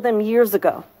you told them years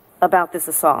ago about this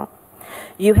assault.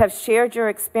 You have shared your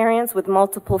experience with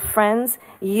multiple friends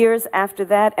years after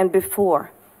that and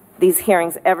before these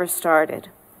hearings ever started.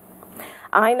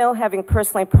 I know, having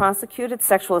personally prosecuted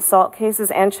sexual assault cases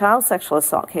and child sexual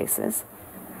assault cases,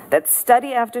 that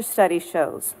study after study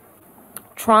shows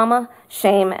trauma,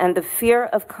 shame, and the fear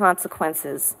of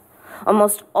consequences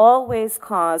almost always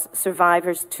cause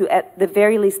survivors to, at the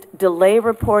very least, delay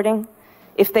reporting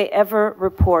if they ever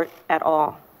report at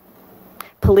all.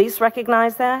 Police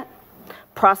recognize that.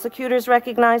 Prosecutors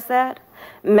recognize that.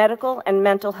 Medical and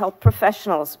mental health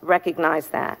professionals recognize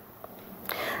that.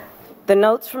 The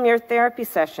notes from your therapy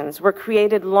sessions were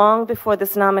created long before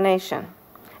this nomination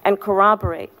and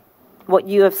corroborate what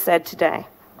you have said today.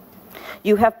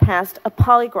 You have passed a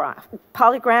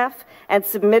polygraph and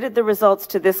submitted the results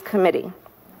to this committee.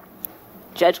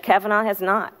 Judge Kavanaugh has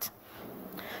not.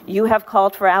 You have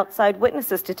called for outside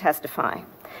witnesses to testify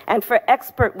and for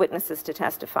expert witnesses to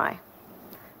testify.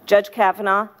 Judge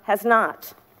Kavanaugh has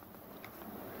not.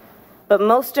 But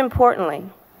most importantly,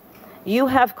 you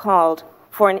have called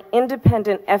for an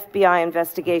independent FBI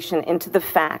investigation into the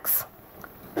facts.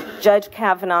 Judge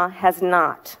Kavanaugh has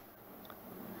not.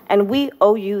 And we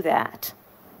owe you that.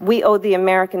 We owe the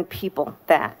American people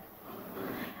that.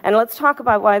 And let's talk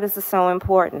about why this is so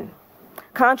important.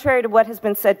 Contrary to what has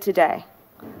been said today,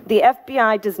 the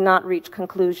FBI does not reach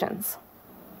conclusions.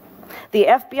 The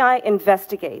FBI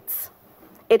investigates.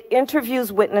 It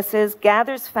interviews witnesses,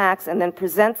 gathers facts, and then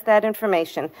presents that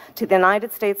information to the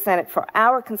United States Senate for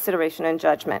our consideration and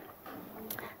judgment.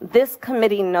 This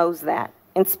committee knows that,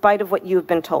 in spite of what you've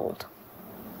been told.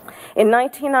 In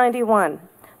 1991,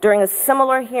 during a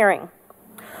similar hearing,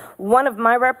 one of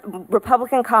my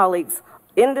Republican colleagues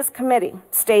in this committee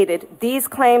stated these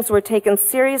claims were taken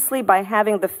seriously by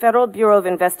having the Federal Bureau of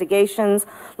Investigations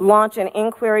launch an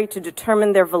inquiry to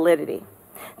determine their validity.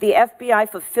 The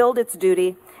FBI fulfilled its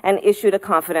duty and issued a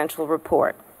confidential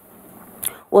report.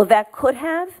 Well, that could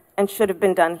have and should have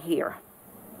been done here.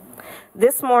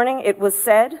 This morning, it was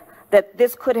said that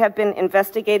this could have been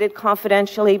investigated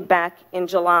confidentially back in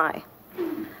July.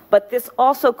 But this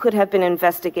also could have been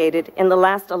investigated in the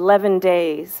last 11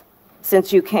 days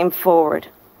since you came forward.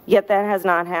 Yet that has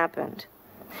not happened.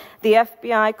 The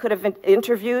FBI could have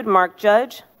interviewed Mark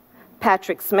Judge,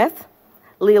 Patrick Smith,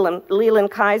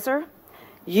 Leland Kaiser,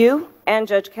 you, and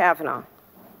Judge Kavanaugh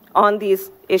on these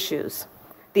issues.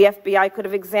 The FBI could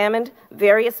have examined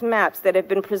various maps that have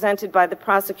been presented by the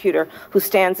prosecutor who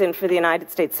stands in for the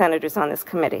United States senators on this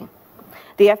committee.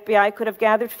 The FBI could have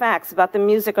gathered facts about the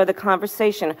music or the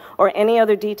conversation or any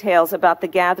other details about the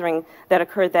gathering that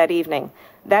occurred that evening.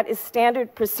 That is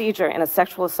standard procedure in a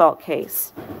sexual assault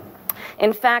case.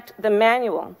 In fact, the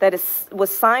manual that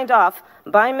was signed off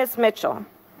by Ms. Mitchell,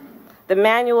 the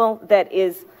manual that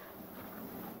is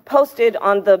posted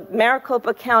on the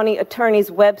Maricopa County Attorney's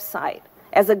website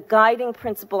as a guiding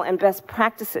principle and best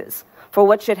practices for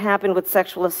what should happen with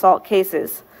sexual assault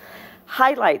cases,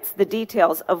 highlights the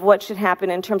details of what should happen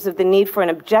in terms of the need for an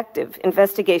objective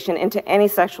investigation into any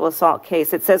sexual assault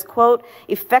case. It says, quote,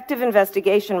 effective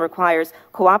investigation requires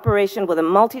cooperation with a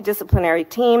multidisciplinary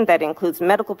team that includes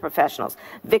medical professionals,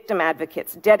 victim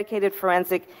advocates, dedicated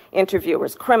forensic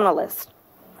interviewers, criminalists,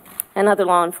 and other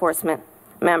law enforcement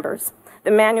members.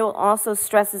 The manual also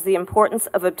stresses the importance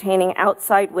of obtaining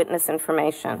outside witness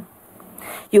information.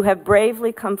 You have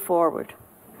bravely come forward.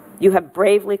 You have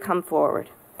bravely come forward.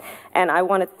 And I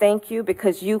want to thank you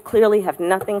because you clearly have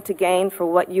nothing to gain for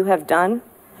what you have done.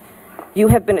 You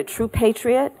have been a true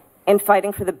patriot in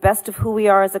fighting for the best of who we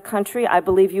are as a country. I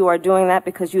believe you are doing that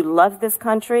because you love this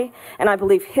country. And I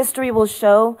believe history will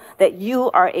show that you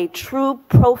are a true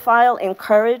profile in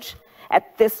courage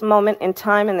at this moment in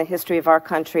time in the history of our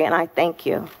country, and I thank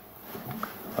you.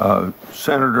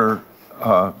 Senator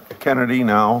Kennedy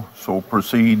now, so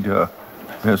proceed,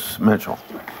 Ms. Mitchell.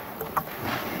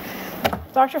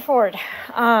 Dr. Ford,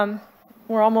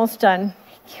 we're almost done.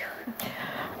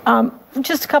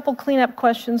 Just a couple cleanup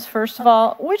questions. First of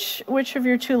all, which of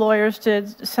your two lawyers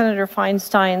did Senator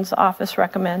Feinstein's office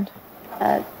recommend?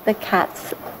 The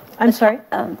Katz. I'm sorry?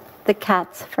 The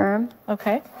Katz firm.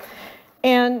 Okay.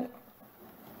 And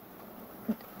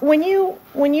when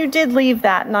you did leave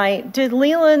that night, did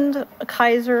Leland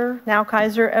Kaiser, now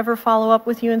Kaiser, ever follow up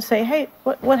with you and say, hey,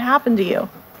 what happened to you?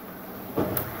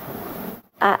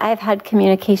 I've had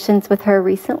communications with her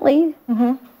recently.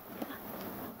 Mm-hmm.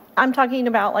 I'm talking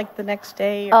about like the next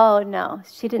day. Oh, no.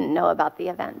 She didn't know about the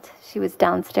event. She was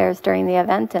downstairs during the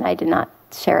event, and I did not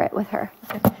share it with her.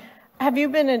 Okay.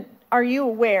 Are you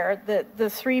aware that the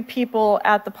three people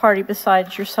at the party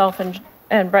besides yourself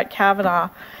and Brett Kavanaugh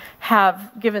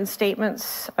have given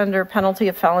statements under penalty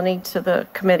of felony to the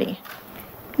committee?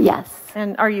 Yes.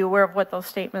 And are you aware of what those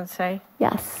statements say?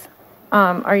 Yes.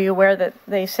 Are you aware that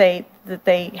they say that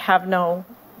they have no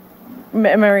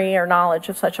memory or knowledge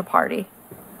of such a party?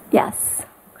 Yes.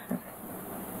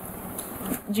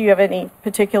 Do you have any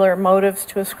particular motives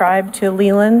to ascribe to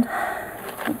Leland?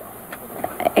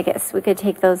 I guess we could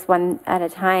take those one at a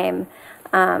time.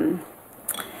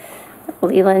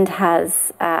 Leland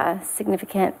has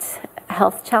significant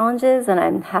health challenges, and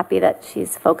I'm happy that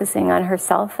she's focusing on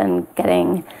herself and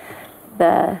getting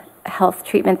the health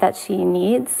treatment that she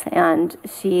needs. And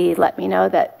she let me know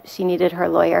that she needed her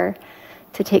lawyer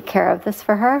to take care of this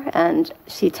for her, and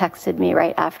she texted me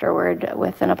right afterward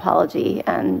with an apology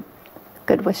and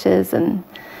good wishes and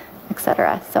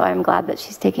etc. So I'm glad that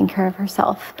she's taking care of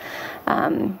herself.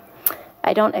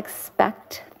 I don't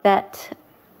expect that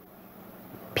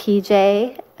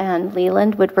PJ and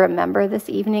Leland would remember this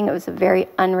evening. It was a very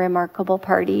unremarkable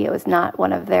party. It was not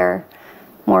one of their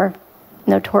more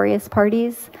notorious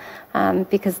parties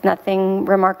because nothing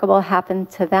remarkable happened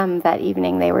to them that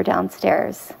evening. They were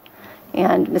downstairs.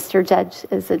 And Mr. Judge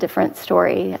is a different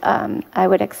story. I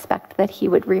would expect that he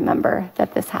would remember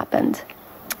that this happened.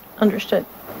 Understood.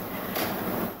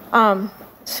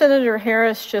 Senator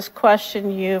Harris just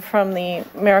questioned you from the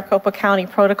Maricopa County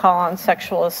Protocol on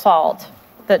Sexual Assault.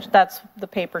 That's the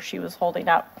paper she was holding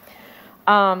up.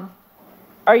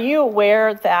 Are you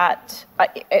aware that,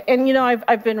 and you know,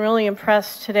 I've been really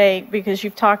impressed today because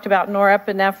you've talked about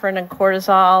norepinephrine and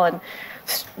cortisol and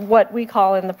what we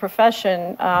call in the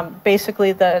profession,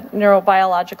 basically the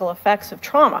neurobiological effects of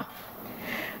trauma.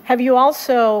 Have you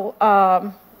also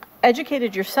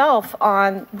educated yourself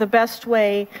on the best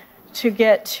way to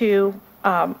get to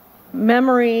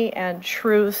memory and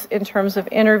truth in terms of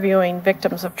interviewing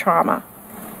victims of trauma?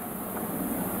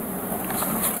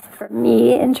 For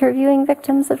me, interviewing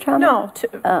victims of trauma? No,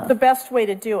 the best way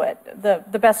to do it,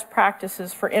 the best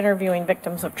practices for interviewing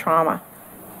victims of trauma.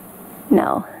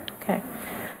 No. Okay.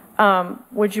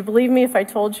 Would you believe me if I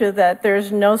told you that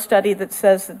there's no study that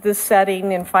says that this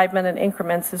setting in 5-minute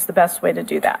increments is the best way to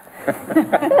do that?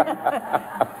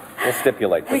 We'll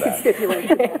stipulate for that. We can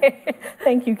stipulate.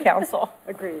 Thank you, counsel.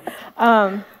 Agreed.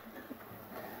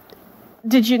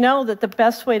 Did you know that the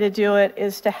best way to do it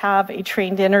is to have a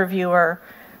trained interviewer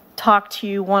talk to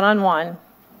you one-on-one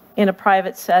in a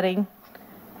private setting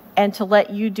and to let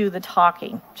you do the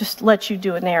talking, just let you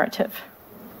do a narrative?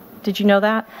 Did you know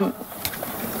that?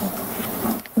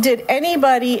 Did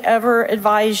anybody ever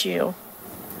advise you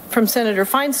from Senator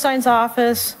Feinstein's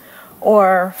office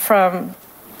or from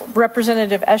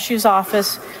Representative Eshu's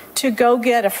office to go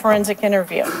get a forensic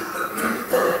interview?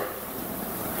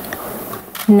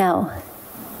 No.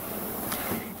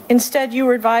 Instead, you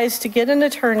were advised to get an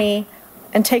attorney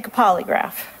and take a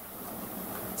polygraph.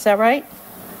 Is that right?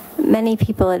 Many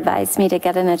people advised me to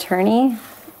get an attorney.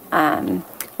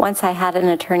 Once I had an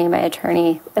attorney, my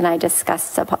attorney and I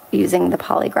discussed using the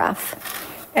polygraph.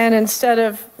 And instead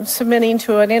of submitting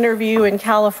to an interview in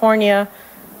California,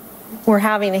 we're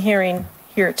having a hearing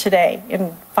here today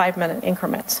in 5-minute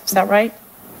increments. Is that right?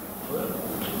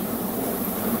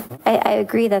 I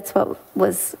agree that's what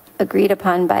was agreed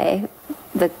upon by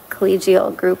the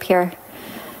collegial group here.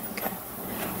 Okay.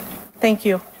 Thank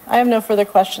you. I have no further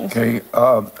questions. Okay,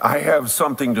 I have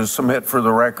something to submit for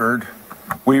the record.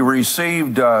 We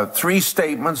received 3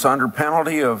 statements under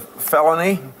penalty of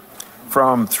felony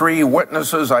from 3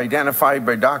 witnesses identified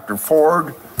by Dr.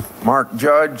 Ford, Mark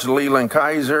Judge, Leland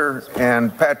Kaiser,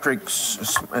 and Patrick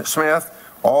Smith.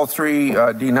 All 3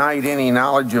 denied any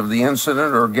knowledge of the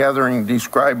incident or gathering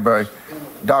described by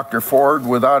Dr. Ford.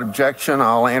 Without objection,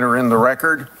 I'll enter in the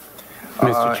record.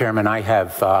 Mr. Chairman, I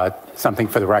have something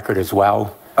for the record as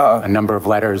well. A number of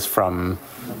letters from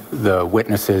the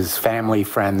witness's family,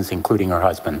 friends, including her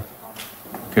husband.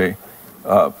 Okay.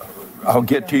 I'll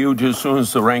get to you just as soon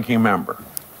as the ranking member.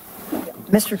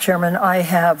 Mr. Chairman, I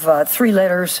have 3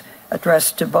 letters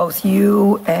addressed to both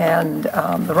you and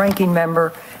the ranking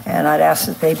member, and I'd ask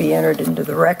that they be entered into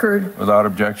the record. Without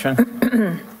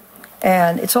objection.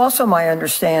 And it's also my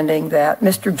understanding that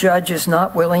Mr. Judge is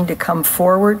not willing to come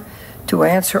forward to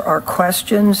answer our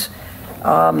questions.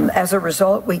 As a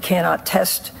result, we cannot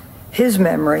test his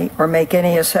memory or make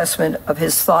any assessment of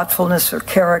his thoughtfulness or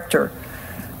character.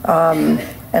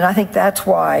 And I think that's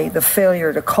why the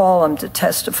failure to call him to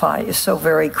testify is so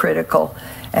very critical.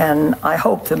 And I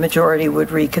hope the majority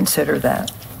would reconsider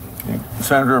that. Okay.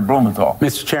 Senator Blumenthal.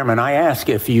 Mr. Chairman, I ask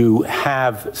if you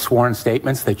have sworn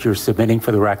statements that you're submitting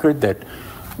for the record, that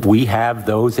we have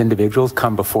those individuals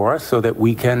come before us so that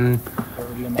we can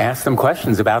ask them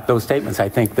questions about those statements. I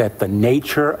think that the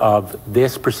nature of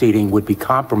this proceeding would be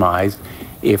compromised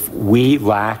if we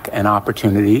lack an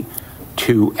opportunity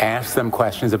to ask them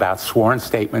questions about sworn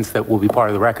statements that will be part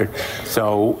of the record.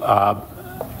 So,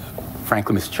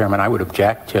 frankly, Mr. Chairman, I would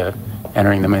object to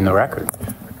entering them in the record.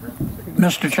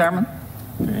 Mr. Chairman?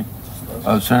 Okay.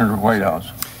 Senator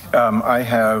Whitehouse. I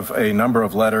have a number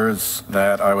of letters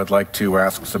that I would like to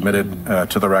ask submitted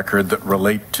to the record that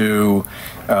relate to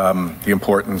the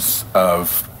importance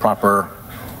of proper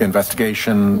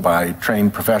investigation by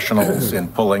trained professionals in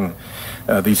pulling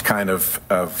these kind of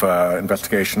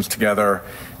investigations together,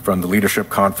 from the Leadership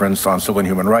Conference on Civil and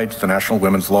Human Rights, the National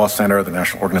Women's Law Center, the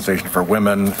National Organization for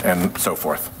Women, and so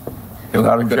forth.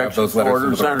 Without objection,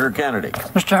 order, Senator Kennedy.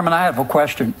 Mr. Chairman, I have a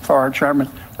question for our chairman.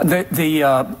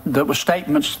 The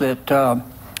statements that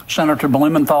Senator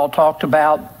Blumenthal talked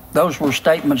about, those were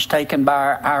statements taken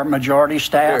by our majority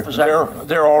staff.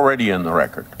 They're already in the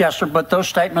record. Yes, sir, but those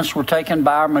statements were taken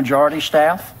by our majority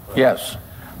staff? Yes.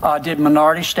 Did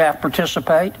minority staff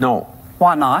participate? No.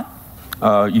 Why not?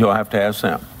 You'll have to ask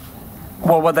them.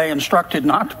 Well, were they instructed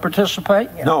not to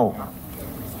participate? No.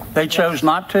 They chose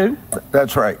not to?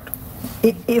 That's right.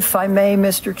 If I may,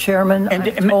 Mr. Chairman, and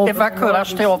if I could, I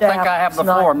still think I have the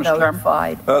floor, Mr.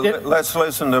 Chairman. Let's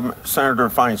listen to Senator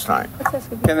Feinstein.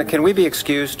 Can we be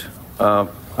excused? I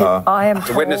am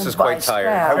the witness is quite tired.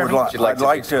 I'd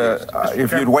like to,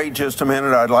 if you'd wait just a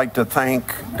minute, I'd like to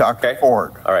thank Dr.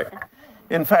 Ford. All right.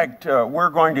 In fact,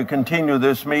 we're going to continue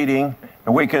this meeting,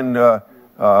 and we can,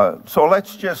 so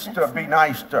let's just be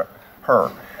nice to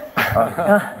her.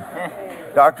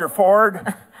 Dr.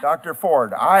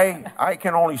 Ford, I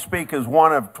can only speak as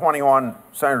one of 21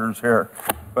 senators here,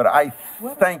 but I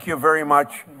thank you very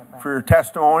much for your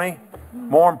testimony.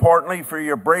 More importantly, for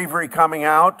your bravery coming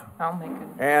out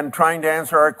and trying to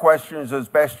answer our questions as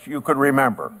best you could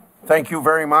remember. Thank you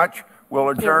very much. We'll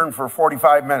adjourn for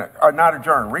 45 minutes. Not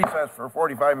adjourn, recess for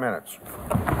 45 minutes.